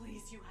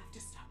 please, you have to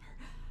stop her.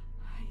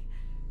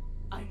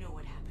 I know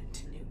what happened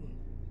to Newton.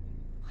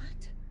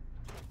 What?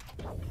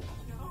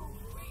 No,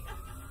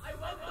 I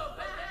won't go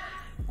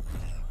back.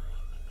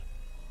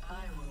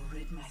 I will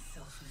rid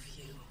myself of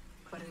you,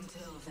 but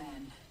until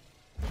then.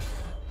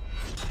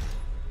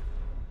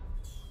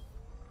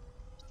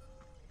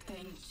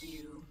 Thank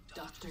you,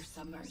 Dr.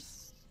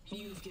 Summers.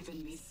 You've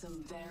given me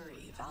some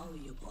very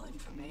valuable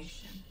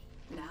information.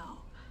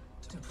 Now,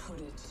 to put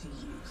it to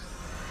use.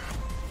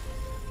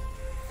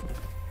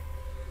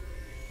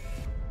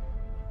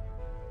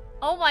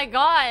 Oh my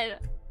god!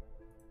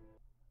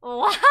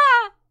 What?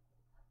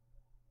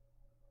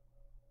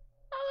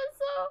 That was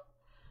so...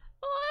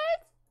 What?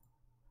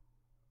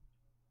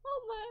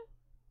 Oh my...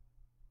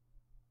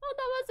 Oh,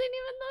 that wasn't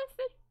even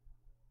nothing.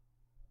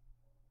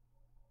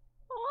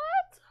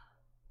 What?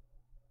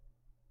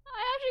 I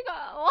actually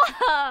got...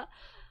 What?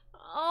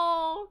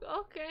 Oh,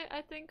 okay.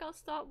 I think I'll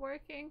stop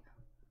working.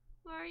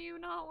 Why are you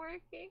not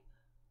working?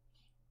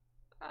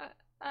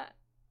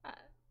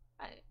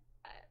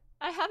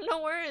 I have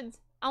no words.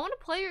 I want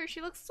to play her.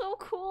 She looks so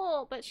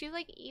cool, but she's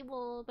like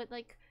evil, but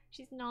like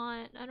she's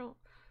not. I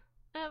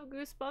have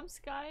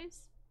goosebumps,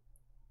 guys.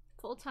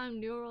 Full-time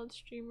New World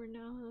streamer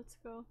now. Let's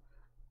go.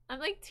 I'm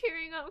like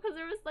tearing up because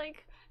there was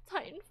like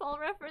Titanfall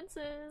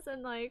references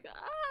and like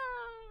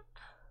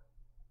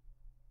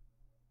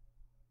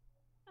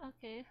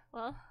Okay,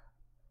 well,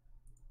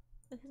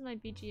 this is my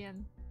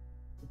BGM.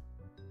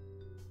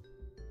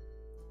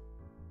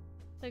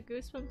 The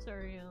goosebumps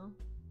are real.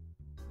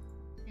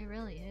 It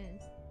really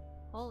is.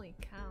 Holy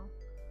cow.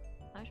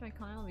 I wish my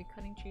content will be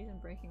cutting trees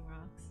and breaking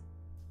rocks.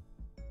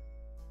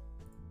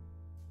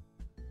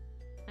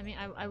 I mean,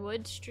 I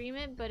would stream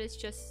it, but it's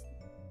just,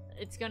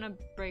 it's gonna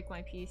break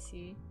my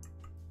PC.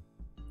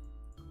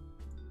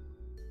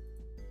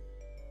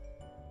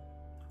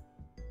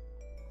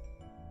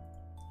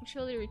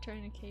 Actually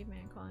returning to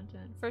caveman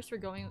content. First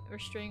we're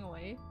straying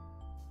away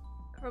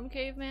from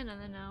caveman, and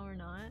then now we're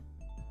not.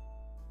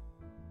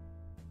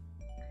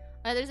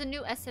 There's a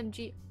new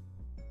SMG.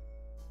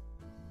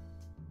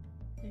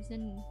 There's a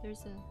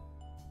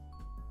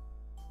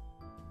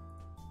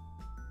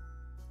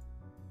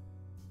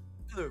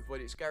Hello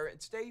everybody, it's Garrett, and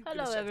today we're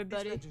hello gonna set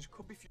everybody. this Legends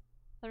copy.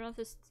 I don't know if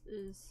this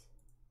is.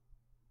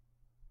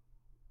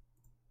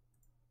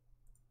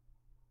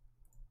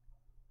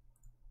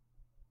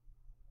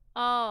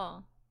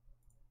 Oh.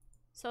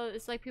 So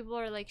it's like people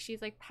are like,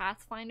 she's like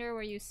Pathfinder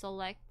where you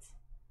select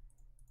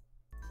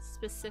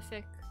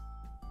specific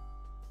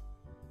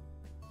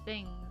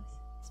things,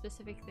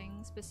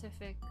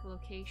 specific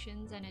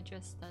locations, and it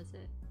just does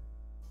it.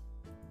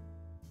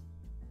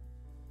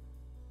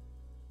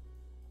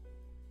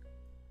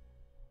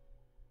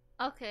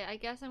 Okay, I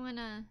guess I'm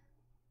gonna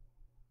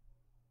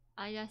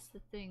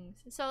the things.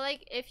 So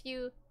like if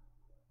you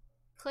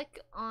click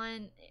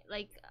on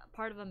like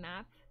part of a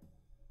map,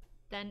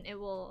 then it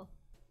will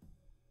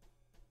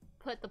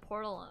put the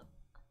portal up,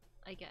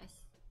 I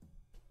guess.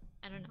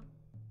 I don't know.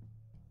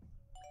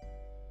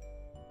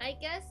 I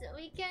guess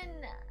we can.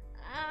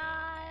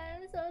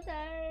 I'm so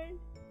tired.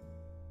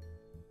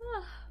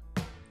 Oh,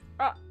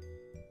 that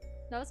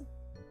was.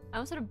 I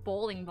almost had a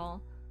bowling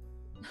ball.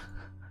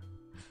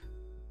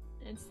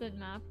 Instant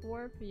map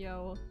warp,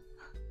 yo.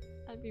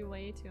 That'd be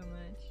way too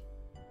much.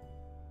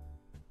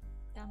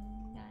 Dum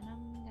dum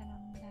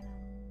dum dum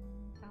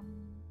dum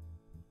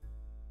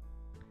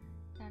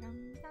dum dum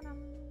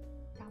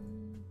dum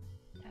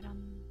dum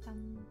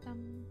dum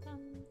dum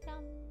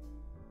dum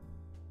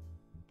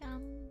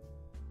dum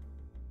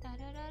da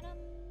da da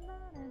dum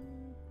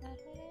da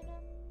da da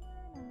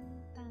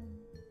dum.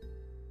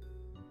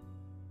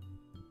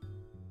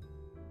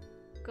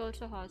 Go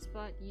to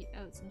hotspot, eat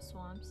out some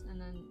swamps, and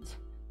then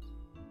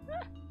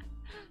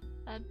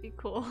that'd be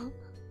cool.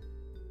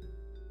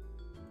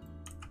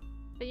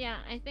 But yeah,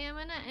 I think I'm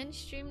gonna end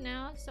stream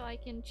now so I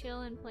can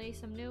chill and play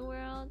some New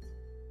World.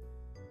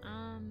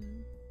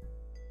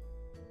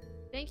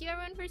 Thank you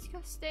everyone for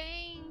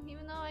staying,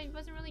 even though I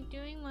wasn't really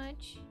doing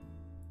much.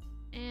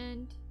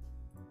 And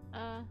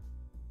I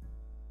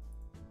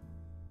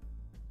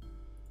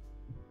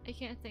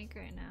can't think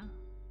right now.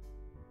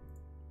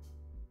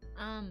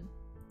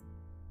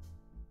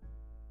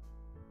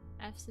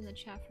 F's in the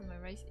chat for my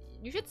rice.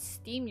 You should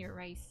steam your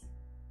rice.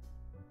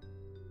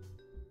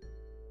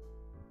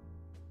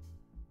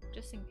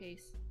 Just in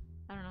case.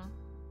 I don't know.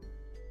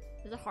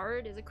 Is it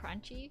hard? Is it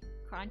crunchy?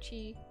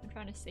 Crunchy. I'm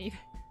trying to save it.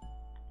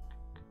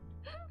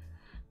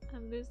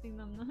 I'm losing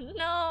them.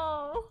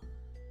 No!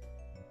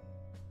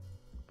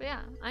 But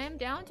yeah, I am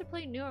down to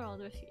play New World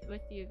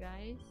with you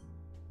guys.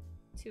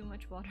 Too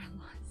much water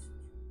lost.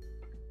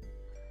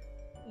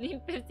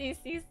 Need 50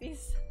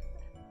 cc's.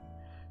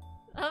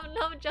 Oh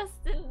no,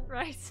 Justin,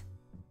 right.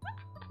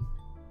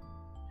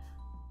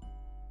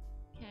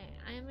 Okay,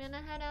 I am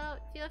gonna head out.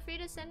 Feel free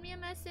to send me a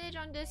message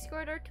on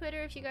Discord or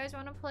Twitter if you guys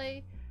want to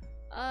play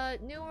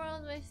New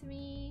World with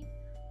me,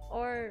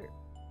 or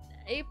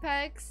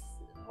Apex,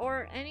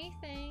 or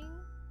anything.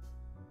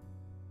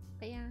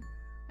 But yeah,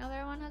 I hope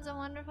everyone has a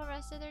wonderful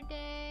rest of their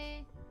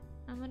day.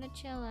 I'm gonna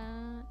chill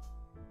out.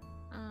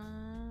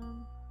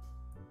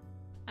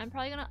 I'm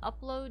probably gonna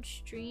upload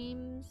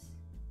streams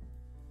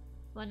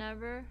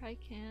whenever I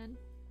can.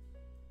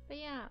 But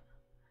yeah,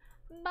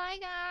 bye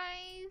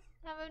guys.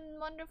 Have a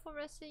wonderful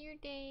rest of your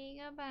day.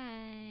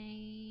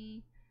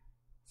 Goodbye.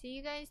 See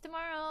you guys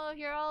tomorrow if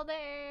you're all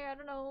there. I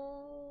don't know.